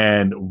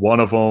 And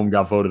one of them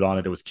got voted on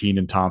it. It was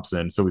Kenan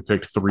Thompson. So we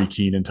picked 3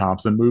 Kenan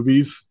Thompson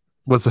movies.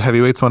 Was the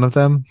Heavyweights one of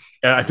them?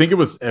 And I think it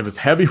was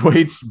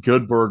Heavyweights,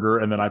 Good Burger,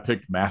 and then I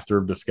picked Master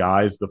of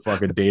Disguise, the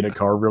fucking Dana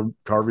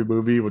Carvey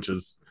movie, which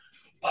is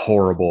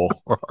horrible.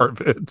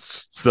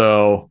 Garbage.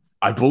 So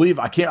I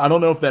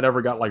don't know if that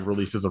ever got like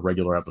released as a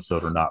regular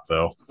episode or not,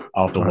 though.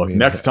 I'll have to look.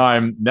 Next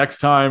time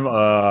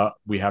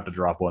we have to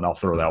drop one, I'll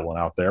throw that one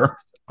out there.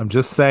 I'm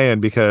just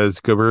saying because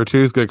Good Burger 2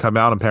 is going to come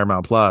out on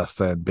Paramount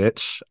Plus, and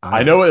bitch,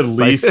 I know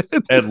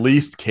at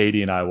least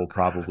Katie and I will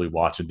probably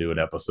watch and do an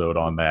episode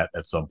on that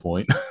at some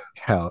point.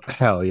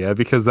 Hell yeah,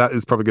 because that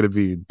is probably going to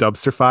be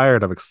dumpster fire,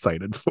 and I'm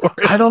excited for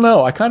it. I don't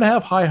know. I kind of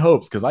have high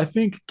hopes because I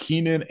think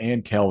Kenan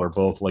and Kel are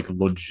both like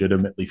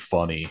legitimately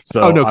funny.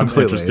 So I'm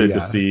interested to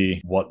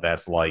see what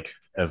that's like.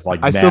 I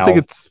still think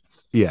it's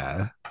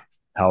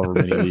however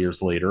many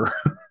years later.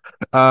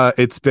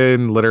 It's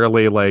been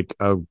literally like,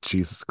 oh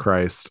Jesus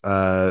Christ,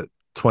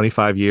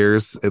 25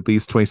 years, at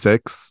least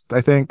 26,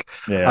 I think,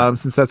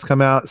 since that's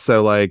come out.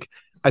 So like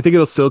I think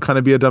it'll still kind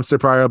of be a dumpster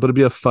fire, but it'll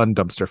be a fun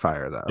dumpster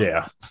fire, though.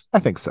 Yeah. I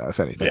think so, if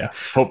anything. Yeah,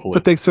 hopefully.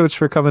 But thanks so much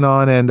for coming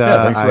on, and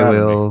thanks for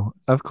having me.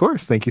 Of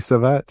course, thank you so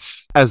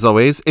much. As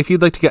always, if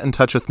you'd like to get in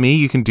touch with me,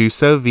 you can do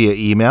so via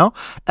email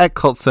at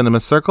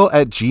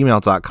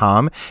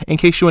cultcinemacircle@gmail.com in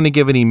case you want to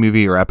give any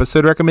movie or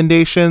episode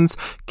recommendations,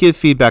 give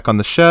feedback on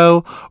the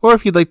show, or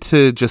if you'd like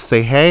to just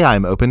say, hey,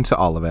 I'm open to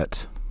all of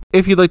it.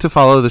 If you'd like to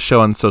follow the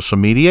show on social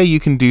media, you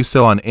can do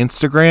so on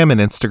Instagram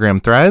and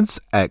Instagram threads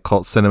at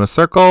Cult Cinema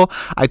Circle.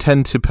 I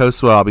tend to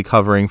post what I'll be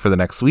covering for the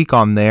next week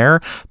on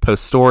there,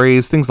 post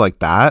stories, things like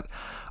that.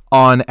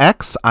 On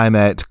X, I'm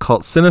at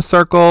Cult Cine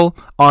Circle.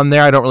 On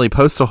there, I don't really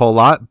post a whole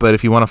lot, but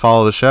if you want to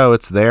follow the show,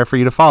 it's there for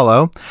you to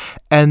follow.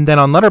 And then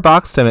on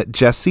Letterboxd, I'm at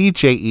Jesse,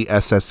 Jesse,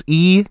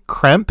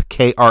 Kremp,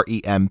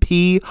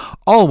 Kremp,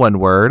 all one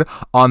word.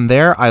 On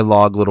there, I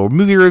log little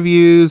movie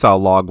reviews, I'll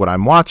log what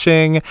I'm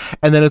watching,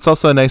 and then it's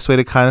also a nice way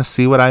to kind of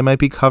see what I might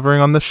be covering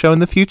on the show in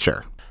the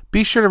future.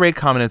 Be sure to rate,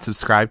 comment, and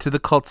subscribe to the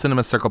Cult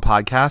Cinema Circle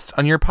podcast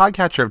on your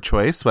podcatcher of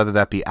choice, whether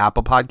that be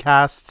Apple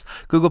Podcasts,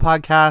 Google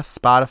Podcasts,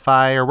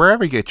 Spotify, or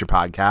wherever you get your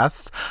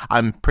podcasts.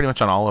 I'm pretty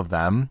much on all of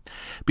them.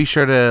 Be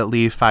sure to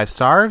leave 5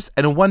 stars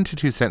and a 1 to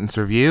 2 sentence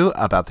review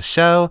about the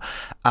show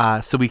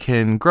so we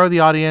can grow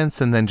the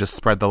audience and then just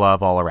spread the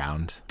love all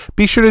around.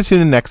 Be sure to tune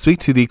in next week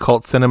to the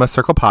Cult Cinema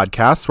Circle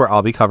podcast, where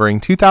I'll be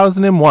covering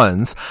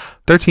 2001's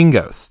 13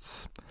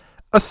 Ghosts.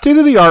 A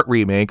state-of-the-art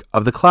remake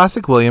of the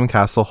classic William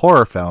Castle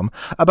horror film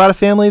about a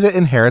family that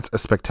inherits a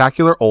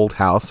spectacular old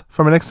house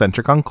from an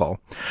eccentric uncle.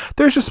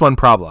 There's just one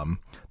problem.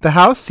 The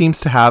house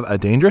seems to have a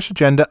dangerous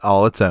agenda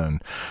all its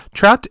own.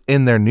 Trapped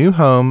in their new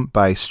home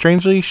by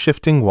strangely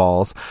shifting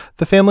walls,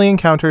 the family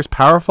encounters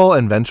powerful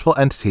and vengeful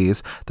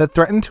entities that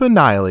threaten to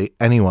annihilate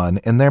anyone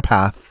in their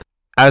path.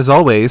 As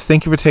always,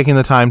 thank you for taking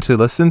the time to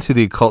listen to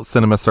the Cult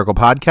Cinema Circle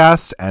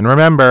podcast, and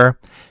remember,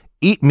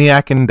 eat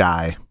Miak and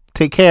die.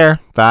 Take care.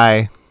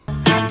 Bye.